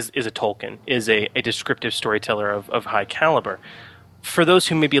is a Tolkien, is a descriptive storyteller of high caliber. For those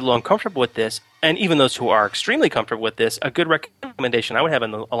who may be a little uncomfortable with this, and even those who are extremely comfortable with this, a good recommendation I would have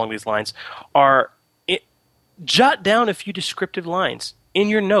along these lines are jot down a few descriptive lines in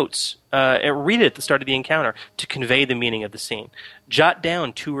your notes. And read it at the start of the encounter to convey the meaning of the scene. Jot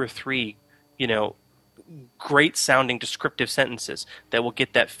down 2 or 3, great sounding descriptive sentences that will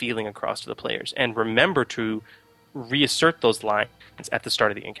get that feeling across to the players. And remember to reassert those lines at the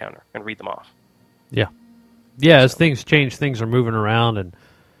start of the encounter and read them off. Yeah. Yeah, as things change, things are moving around and,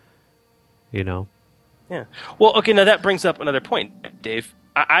 Yeah. Well, okay, now that brings up another point, Dave.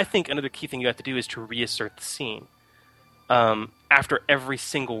 I think another key thing you have to do is to reassert the scene. After every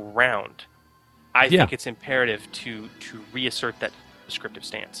single round, I think it's imperative to reassert that descriptive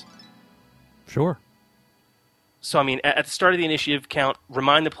stance. Sure. So, I mean, at the start of the initiative count,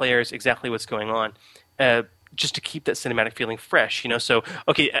 remind the players exactly what's going on, just to keep that cinematic feeling fresh. So,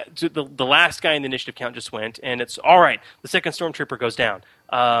 okay, the last guy in the initiative count just went, and it's, all right, the second stormtrooper goes down.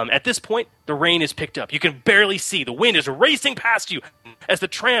 At this point, the rain is picked up. You can barely see. The wind is racing past you as the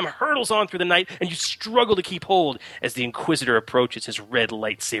tram hurtles on through the night, and you struggle to keep hold as the Inquisitor approaches, his red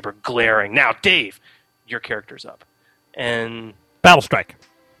lightsaber glaring. Now, Dave, your character's up. And Battle strike.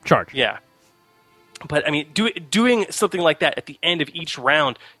 Charge. Yeah. But, I mean, doing something like that at the end of each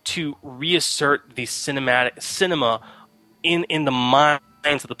round to reassert the cinema in the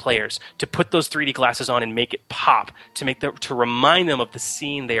minds of the players, to put those 3D glasses on and make it pop, to remind them of the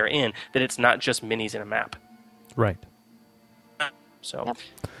scene they are in, that it's not just minis in a map. Right. So,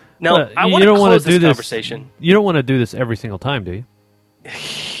 now, I want to close this conversation. You don't want to do this every single time, do you?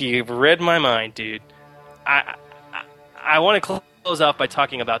 You've read my mind, dude. I want to close off by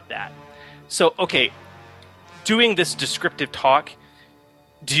talking about that. So, okay, doing this descriptive talk,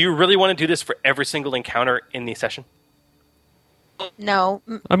 do you really want to do this for every single encounter in the session? No,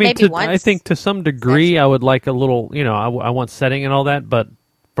 I mean, maybe once. I think to some degree, I would like a little, I want setting and all that, but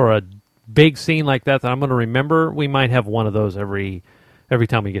for a big scene like that I'm going to remember, we might have one of those every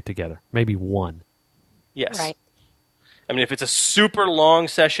time we get together. Maybe one. Yes. Right. I mean, if it's a super long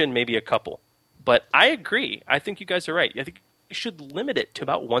session, maybe a couple. But I agree. I think you guys are right. I think you should limit it to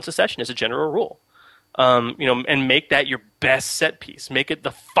about once a session as a general rule. And make that your best set piece. Make it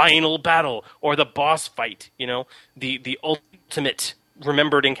the final battle or the boss fight. The ultimate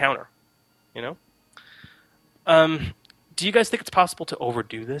remembered encounter. Do you guys think it's possible to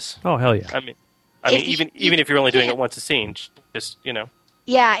overdo this? Oh, hell yeah! I mean, even if you're only doing it once a scene, just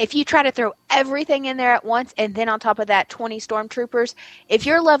Yeah, if you try to throw everything in there at once, and then on top of that, 20 stormtroopers. If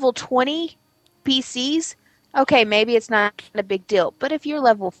you're level 20 PCs, okay, maybe it's not a big deal. But if you're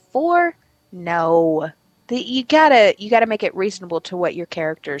level 4. No, you gotta make it reasonable to what your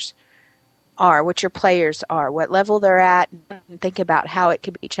characters are, what your players are, what level they're at, and think about how it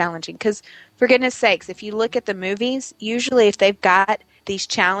could be challenging. Because for goodness sakes, if you look at the movies, usually if they've got these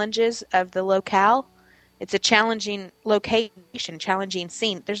challenges of the locale, it's a challenging location, challenging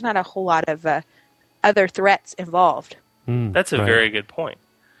scene. There's not a whole lot of other threats involved. That's a very good point.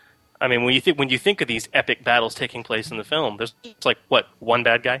 I mean, when you think of these epic battles taking place in the film, there's like one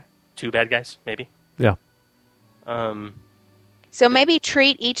bad guy. 2 bad guys, maybe. Yeah. So maybe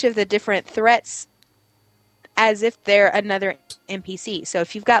treat each of the different threats as if they're another NPC. So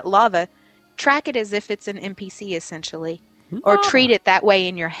if you've got lava, track it as if it's an NPC, essentially. Or treat it that way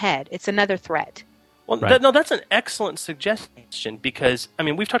in your head. It's another threat. Well, that's an excellent suggestion because, I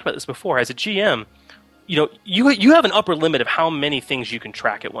mean, we've talked about this before. As a GM, you have an upper limit of how many things you can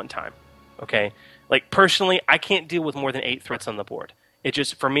track at one time. Okay? Like, personally, I can't deal with more than 8 threats on the board.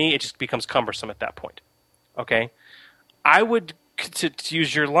 For me, it just becomes cumbersome at that point. Okay? I would, to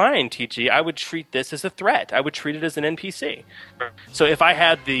use your line, TG, I would treat this as a threat. I would treat it as an NPC. So if I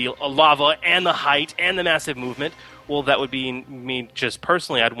had the lava and the height and the massive movement, well, that would be me just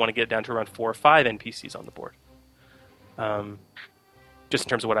personally. I'd want to get down to around 4 or 5 NPCs on the board. Just in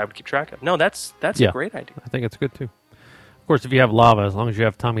terms of what I would keep track of. No, that's a great idea. I think it's good, too. Of course, if you have lava, as long as you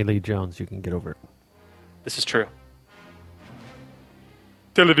have Tommy Lee Jones, you can get over it. This is true.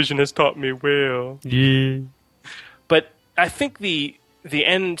 Television has taught me well. Yeah. But I think the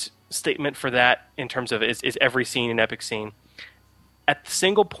end statement for that in terms of is every scene an epic scene. At the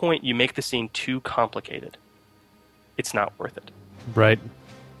single point you make the scene too complicated, it's not worth it. Right.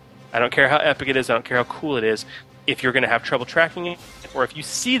 I don't care how epic it is. I don't care how cool it is. If you're going to have trouble tracking it, or if you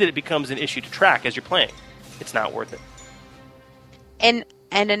see that it becomes an issue to track as you're playing, it's not worth it. And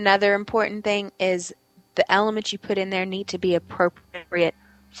another important thing is the elements you put in there need to be appropriate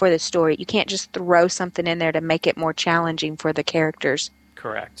for the story. You can't just throw something in there to make it more challenging for the characters.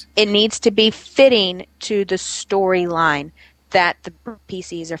 Correct. It needs to be fitting to the storyline that the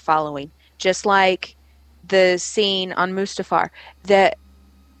PCs are following. Just like the scene on Mustafar. The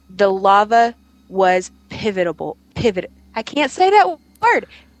lava was pivotal. I can't say that word.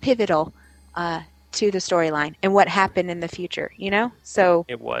 Pivotal to the storyline and what happened in the future, So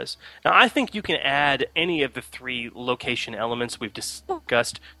it was. Now, I think you can add any of the 3 location elements we've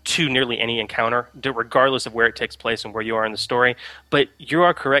discussed to nearly any encounter, regardless of where it takes place and where you are in the story. But you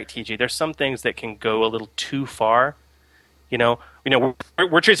are correct, TG. There's some things that can go a little too far.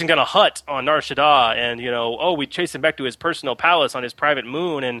 We're chasing down a hut on Nar Shaddaa, and we chase him back to his personal palace on his private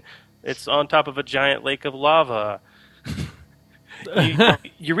moon, and it's on top of a giant lake of lava.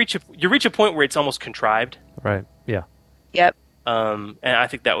 You reach a point where it's almost contrived. Right. Yeah. Yep. And I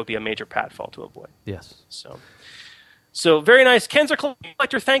think that would be a major patfall to avoid. Yes. So very nice. Kenzer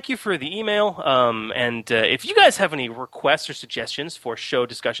Collector, thank you for the email. And if you guys have any requests or suggestions for show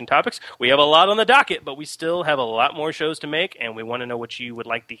discussion topics, we have a lot on the docket, but we still have a lot more shows to make, and we want to know what you would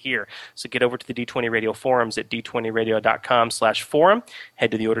like to hear. So get over to the D20 Radio forums at d20radio.com/forum. Head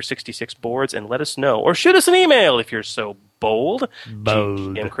to the Order 66 boards and let us know. Or shoot us an email if you're so bold.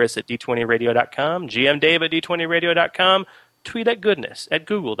 GM Chris at d20radio.com, GM Dave at d20radio.com, tweet at goodness at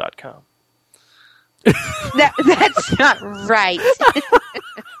google.com. That's not right.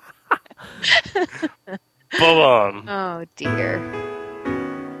 Boom. Oh, dear.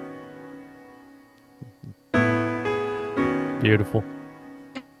 Beautiful.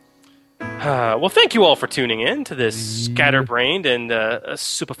 Well, thank you all for tuning in to this scatterbrained and a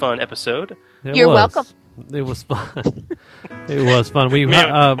super fun episode. You're welcome. It was fun. It was fun. We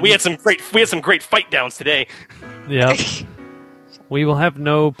had some great fight downs today. Yeah. We will have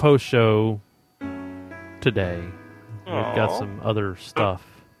no post show today. We've got some other stuff.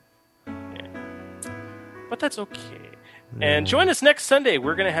 Yeah. But that's okay. And join us next Sunday.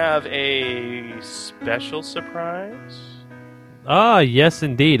 We're going to have a special surprise. Ah, yes,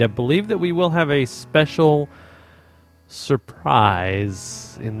 indeed. I believe that we will have a special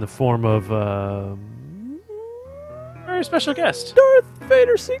surprise in the form of very special guest, Darth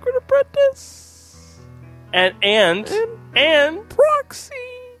Vader's Secret Apprentice, and Proxy.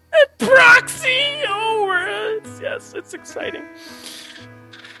 And Proxy! Oh, yes, it's exciting.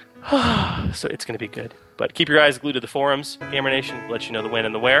 So it's going to be good. But keep your eyes glued to the forums. Gamer Nation lets you know the when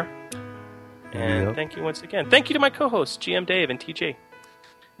and the where. And thank you once again. Thank you to my co-hosts, GM Dave and TJ.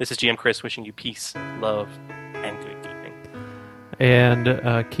 This is GM Chris wishing you peace, love, and good gaming.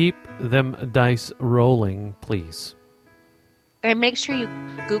 And keep them dice rolling, please. And make sure you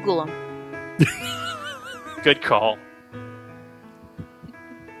Google them. Good call.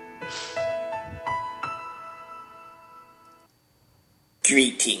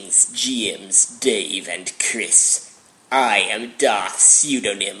 Greetings, GMs Dave and Chris. I am Darth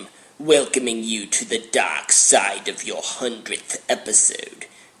Pseudonym, welcoming you to the dark side of your 100th episode.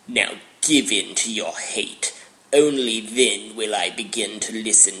 Now give in to your hate. Only then will I begin to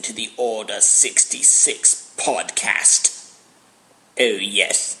listen to the Order 66 podcast. Oh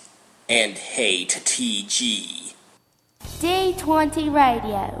yes, and hey to TG. D20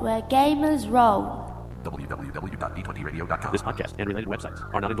 Radio, where gamers roll. www.d20radio.com. This podcast and related websites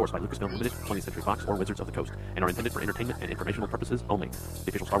are not endorsed by Lucasfilm Limited, 20th Century Fox, or Wizards of the Coast, and are intended for entertainment and informational purposes only. The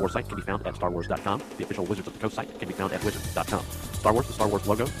official Star Wars site can be found at starwars.com. The official Wizards of the Coast site can be found at wizards.com. Star Wars, the Star Wars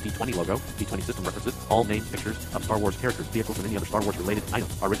logo, D20 logo, D20 system references, all names, pictures of Star Wars characters, vehicles, and any other Star Wars related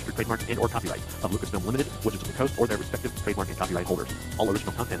items are registered trademarks and or copyright of Lucasfilm Limited, Wizards of the Coast, or their respective trademark and copyright holders. All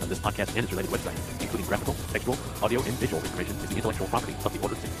original content of this podcast and its related website, including graphical, textual, audio, and visual information, is the intellectual property of the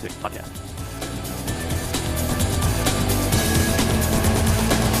Order 66 podcast.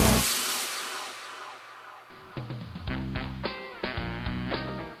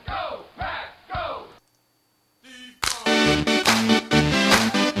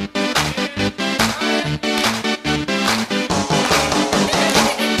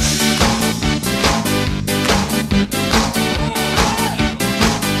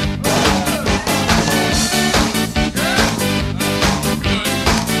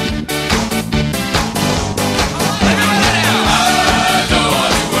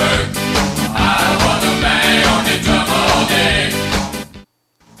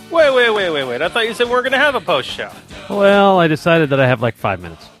 Wait. I thought you said we were going to have a post show. Well, I decided that I have like 5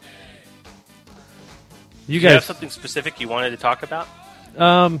 minutes. You Do you guys have something specific you wanted to talk about?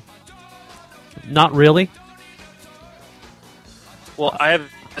 Not really. Well, I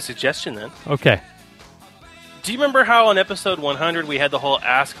have a suggestion then. Okay. Do you remember how on episode 100 we had the whole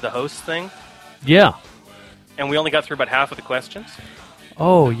Ask the Host thing? Yeah. And we only got through about half of the questions?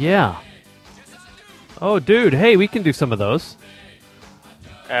 Oh, yeah. Oh, dude, hey, we can do some of those.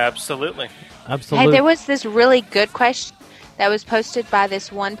 Absolutely. Absolutely. Hey, there was this really good question that was posted by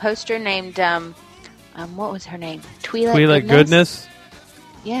this one poster named, what was her name? Twi'lek Goodness?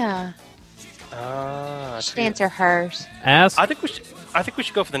 Yeah. Should answer hers. Ask. I think we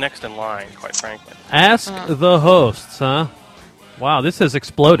should go for the next in line, quite frankly. Ask the hosts, huh? Wow, this has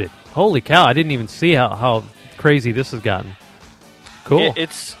exploded. Holy cow, I didn't even see how crazy this has gotten. Cool.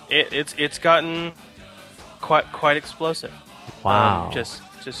 It's gotten quite explosive. Wow. Just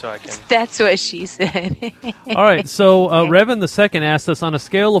so I can... That's what she said. All right, so Revan the Second asked us, on a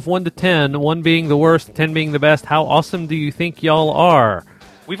scale of 1 to 10, 1 being the worst, 10 being the best, how awesome do you think y'all are?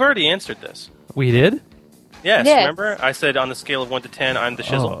 We've already answered this. We did? Yes, remember? I said on the scale of 1 to 10, I'm the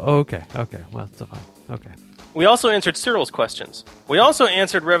shizzle. Oh, okay. Well, it's fine. Okay. We also answered Cyril's questions. We also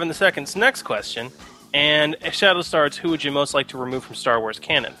answered Revan the Second's next question, and Shadow Stars, who would you most like to remove from Star Wars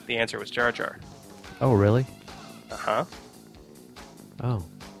canon? The answer was Jar Jar. Oh, really? Uh-huh. Oh.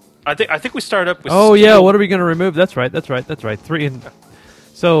 I think we started up with... Oh, yeah, what are we going to remove? That's right. 3 and...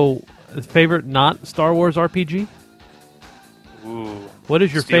 So, favorite not Star Wars RPG? Ooh. What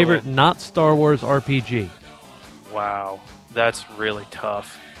is your favorite not Star Wars RPG? Wow. That's really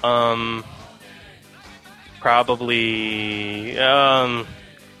tough. Probably...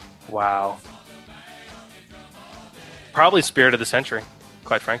 Wow. Probably Spirit of the Century,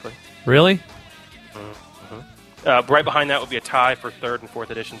 quite frankly. Really? Right behind that would be a tie for 3rd and 4th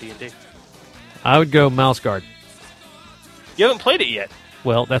edition D&D. I would go Mouse Guard. You haven't played it yet.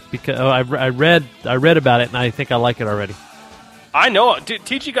 Well, that's because I read about it, and I think I like it already. I know. Dude,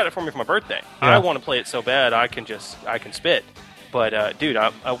 TG got it for me for my birthday. Yeah. I want to play it so bad I can spit. But dude,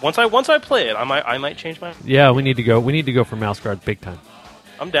 once I play it, I might change my... Yeah, we need to go for Mouse Guard big time.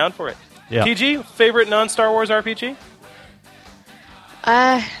 I'm down for it. Yeah. TG, favorite non-Star Wars RPG?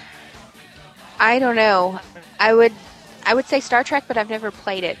 I don't know. I would say Star Trek, but I've never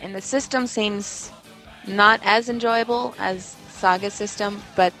played it, and the system seems not as enjoyable as saga system,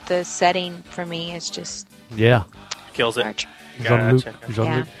 but the setting for me is just Yeah. Kills it. Archer. Jean-Luc. Gotcha.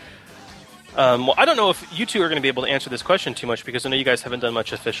 Jean-Luc. Well, I don't know if you two are going to be able to answer this question too much because I know you guys haven't done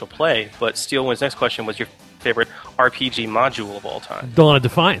much official play. But Steelwind's next question was your favorite RPG module of all time. Dawn of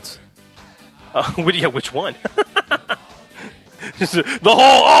Defiance. Which one?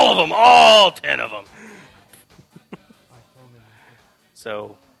 All of them, all 10 of them.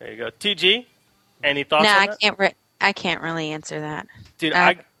 So there you go. TG, any thoughts? No, on that? I can't really answer that. Dude,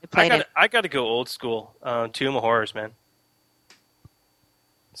 I got to go old school. Tomb of Horrors, man.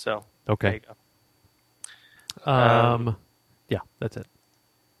 So Okay. there you go. Yeah, that's it.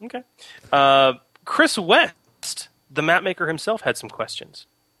 Okay. Chris West, the map maker himself, had some questions.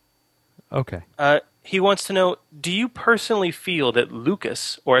 Okay. He wants to know, do you personally feel that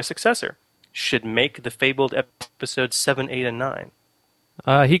Lucas, or a successor, should make the fabled episodes 7, 8, and 9?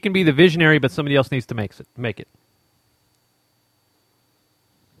 He can be the visionary, but somebody else needs to make it.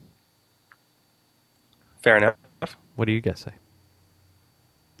 Fair enough. What do you guys say?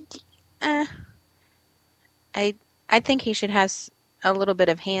 I think he should have a little bit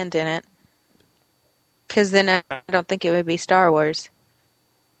of hand in it, because then I don't think it would be Star Wars.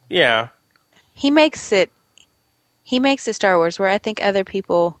 Yeah. He makes it Star Wars where I think other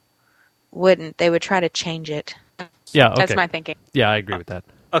people wouldn't. They would try to change it. Yeah, okay. That's my thinking. Yeah, I agree with that.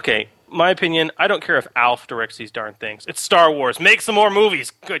 Okay, my opinion, I don't care if Alf directs these darn things. It's Star Wars. Make some more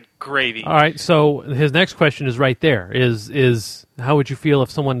movies. Good gravy. All right, so his next question is right there. Is how would you feel if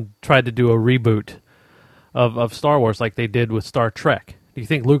someone tried to do a reboot of Star Wars like they did with Star Trek? Do you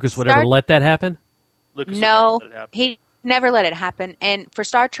think Lucas would ever let that happen? No, he never let it happen. And for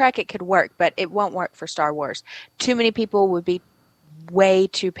Star Trek, it could work, but it won't work for Star Wars. Too many people would be way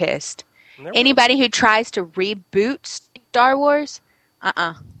too pissed. Anybody who tries to reboot Star Wars,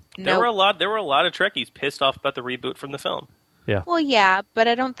 There were a lot of Trekkies pissed off about the reboot from the film. Yeah. Well, yeah, but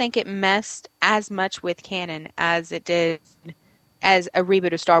I don't think it messed as much with canon as it did as a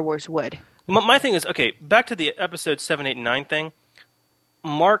reboot of Star Wars would. My thing is, okay, back to the episode 7, 8, and 9 thing.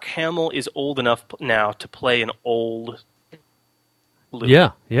 Mark Hamill is old enough now to play an old Luke.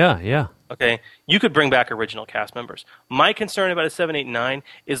 Yeah. Okay? You could bring back original cast members. My concern about a 7, 8, and 9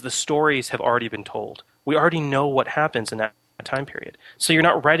 is the stories have already been told. We already know what happens in that time period. So you're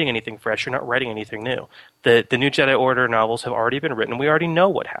not writing anything fresh. You're not writing anything new. The New Jedi Order novels have already been written. We already know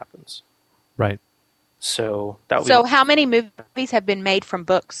what happens. Right. So that would So how many movies have been made from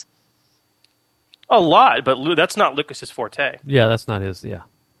books? a lot, but that's not Lucas's forte. Yeah, that's not his. Yeah,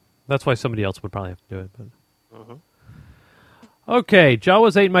 that's why somebody else would probably have to do it. But okay,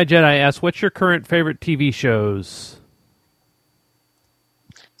 Jawas Ate My Jedi asks, "What's your current favorite TV shows?"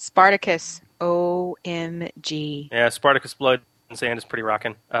 Spartacus. OMG. Yeah, Spartacus Blood and Sand is pretty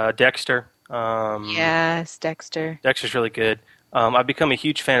rocking. Dexter. Yes, Dexter. Dexter's really good. I've become a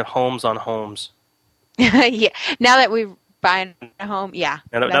huge fan of Holmes on Holmes. Yeah. Now that we're buying a home, yeah.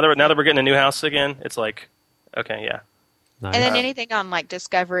 Now that we're getting a new house again, it's like, okay, yeah. Nice. And then anything on like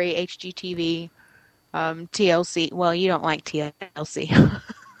Discovery, HGTV, TLC. Well, you don't like TLC.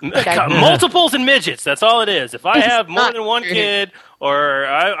 Multiples and midgets. That's all it is. If I It's have more not than one true. kid or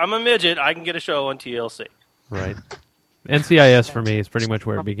I'm a midget, I can get a show on TLC. Right. NCIS for me is pretty much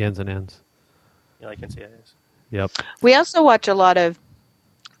where it begins and ends. You like NCIS? Yep. We also watch a lot of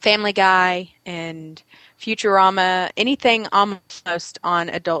Family Guy and Futurama, anything almost on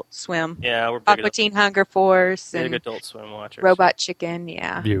Adult Swim. Yeah, we're big Aqua Teen Hunger Force big and Adult Swim watchers. Robot Chicken,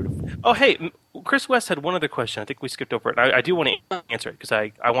 yeah. Beautiful. Oh, hey, Chris West had one other question. I think we skipped over it. I do want to answer it because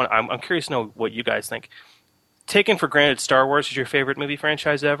I'm curious to know what you guys think. Taken for granted, Star Wars is your favorite movie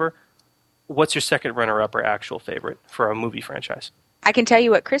franchise ever. What's your second runner-up or actual favorite for a movie franchise? I can tell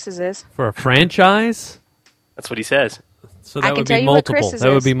you what Chris's is. For a franchise? That's what he says. So I that can would tell be you what multiple. Chris's That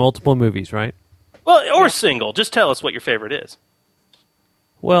would is. be multiple movies, right? Well, or single. Just tell us what your favorite is.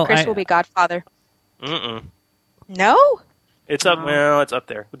 Well, Chris will be Godfather. Mm-mm. No? It's up. Well, it's up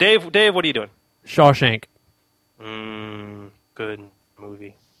there. Dave, what are you doing? Shawshank. Good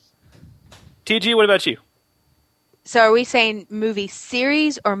movie. TG, what about you? So are we saying movie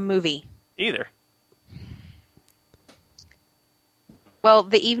series or movie? Either. Well,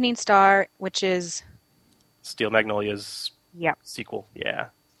 The Evening Star, which is Steel Magnolia's Yep. sequel. Yeah.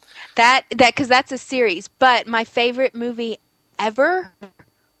 that because that's a series. But my favorite movie ever,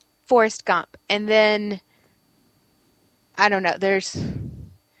 Forrest Gump. And then I don't know. There's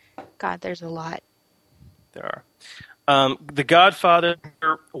a lot. There are. The Godfather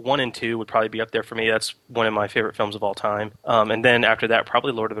 1 and 2 would probably be up there for me. That's one of my favorite films of all time. And then after that,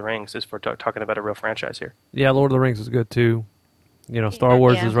 probably Lord of the Rings, is for talking about a real franchise here. Yeah, Lord of the Rings is good too. You know, Star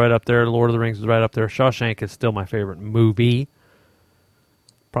Wars Yeah. is right up there. Lord of the Rings is right up there. Shawshank is still my favorite movie.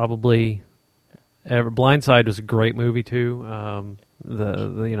 probably ever. Blindside was a great movie too.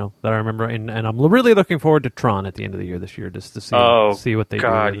 That I remember, and I'm really looking forward to Tron at the end of the year this year, just to see what they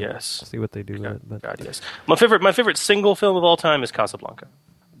God, do. yes. See what they do with it. But God, yes. My favorite single film of all time is Casablanca.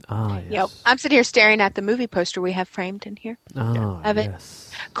 Ah, yes. Yep. I'm sitting here staring at the movie poster we have framed in here. Ah, of it.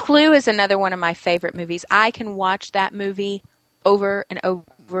 yes. Clue is another one of my favorite movies. I can watch that movie over and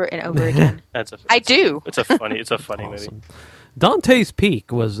over and over again. I do. It's a funny movie. Awesome. Dante's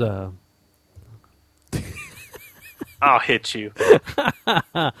Peak was. I'll hit you.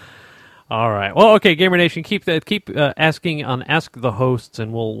 All right. Well, okay, Gamer Nation, keep asking on Ask the Hosts,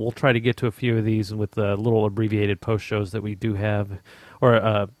 and we'll try to get to a few of these with the little abbreviated post shows that we do have,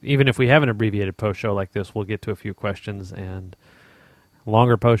 or even if we have an abbreviated post show like this, we'll get to a few questions, and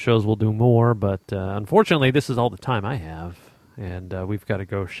longer post shows we'll do more. But unfortunately, this is all the time I have, and we've got to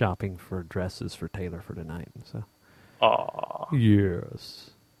go shopping for dresses for Taylor for tonight. So,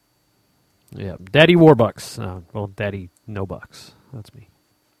 yes. Yeah, Daddy Warbucks. Daddy No Bucks. That's me.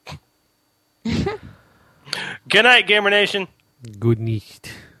 Good night, Gamer Nation. Good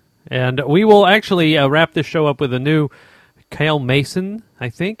night. And we will actually wrap this show up with a new Kyle Mason, I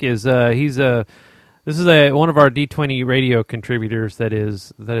think. This is one of our D20 radio contributors that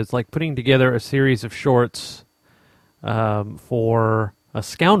is like putting together a series of shorts for a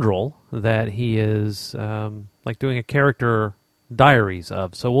scoundrel that he is like doing a character diaries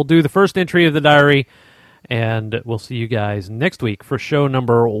of. So we'll do the first entry of the diary, and we'll see you guys next week for show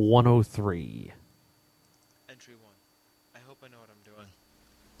number 103. Entry 1. I hope I know what I'm doing.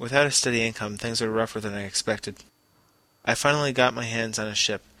 Without a steady income, things are rougher than I expected. I finally got my hands on a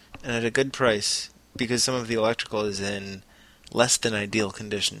ship, and at a good price, because some of the electrical is in less than ideal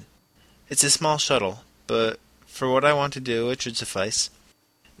condition. It's a small shuttle, but for what I want to do, it should suffice.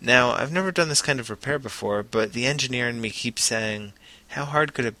 Now, I've never done this kind of repair before, but the engineer in me keeps saying, how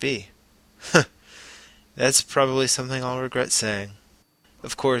hard could it be? That's probably something I'll regret saying.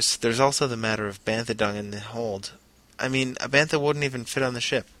 Of course, there's also the matter of bantha dung in the hold. I mean, a bantha wouldn't even fit on the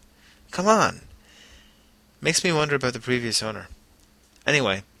ship. Come on! Makes me wonder about the previous owner.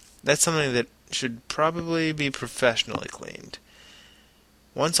 Anyway, that's something that should probably be professionally cleaned.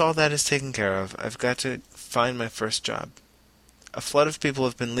 Once all that is taken care of, I've got to find my first job. A flood of people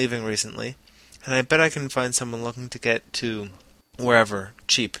have been leaving recently, and I bet I can find someone looking to get to wherever,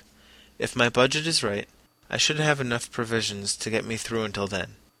 cheap. If my budget is right, I should have enough provisions to get me through until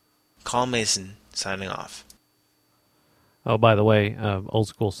then. Call Mason, signing off. Oh, by the way, Old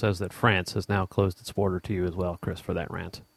School says that France has now closed its border to you as well, Chris, for that rant.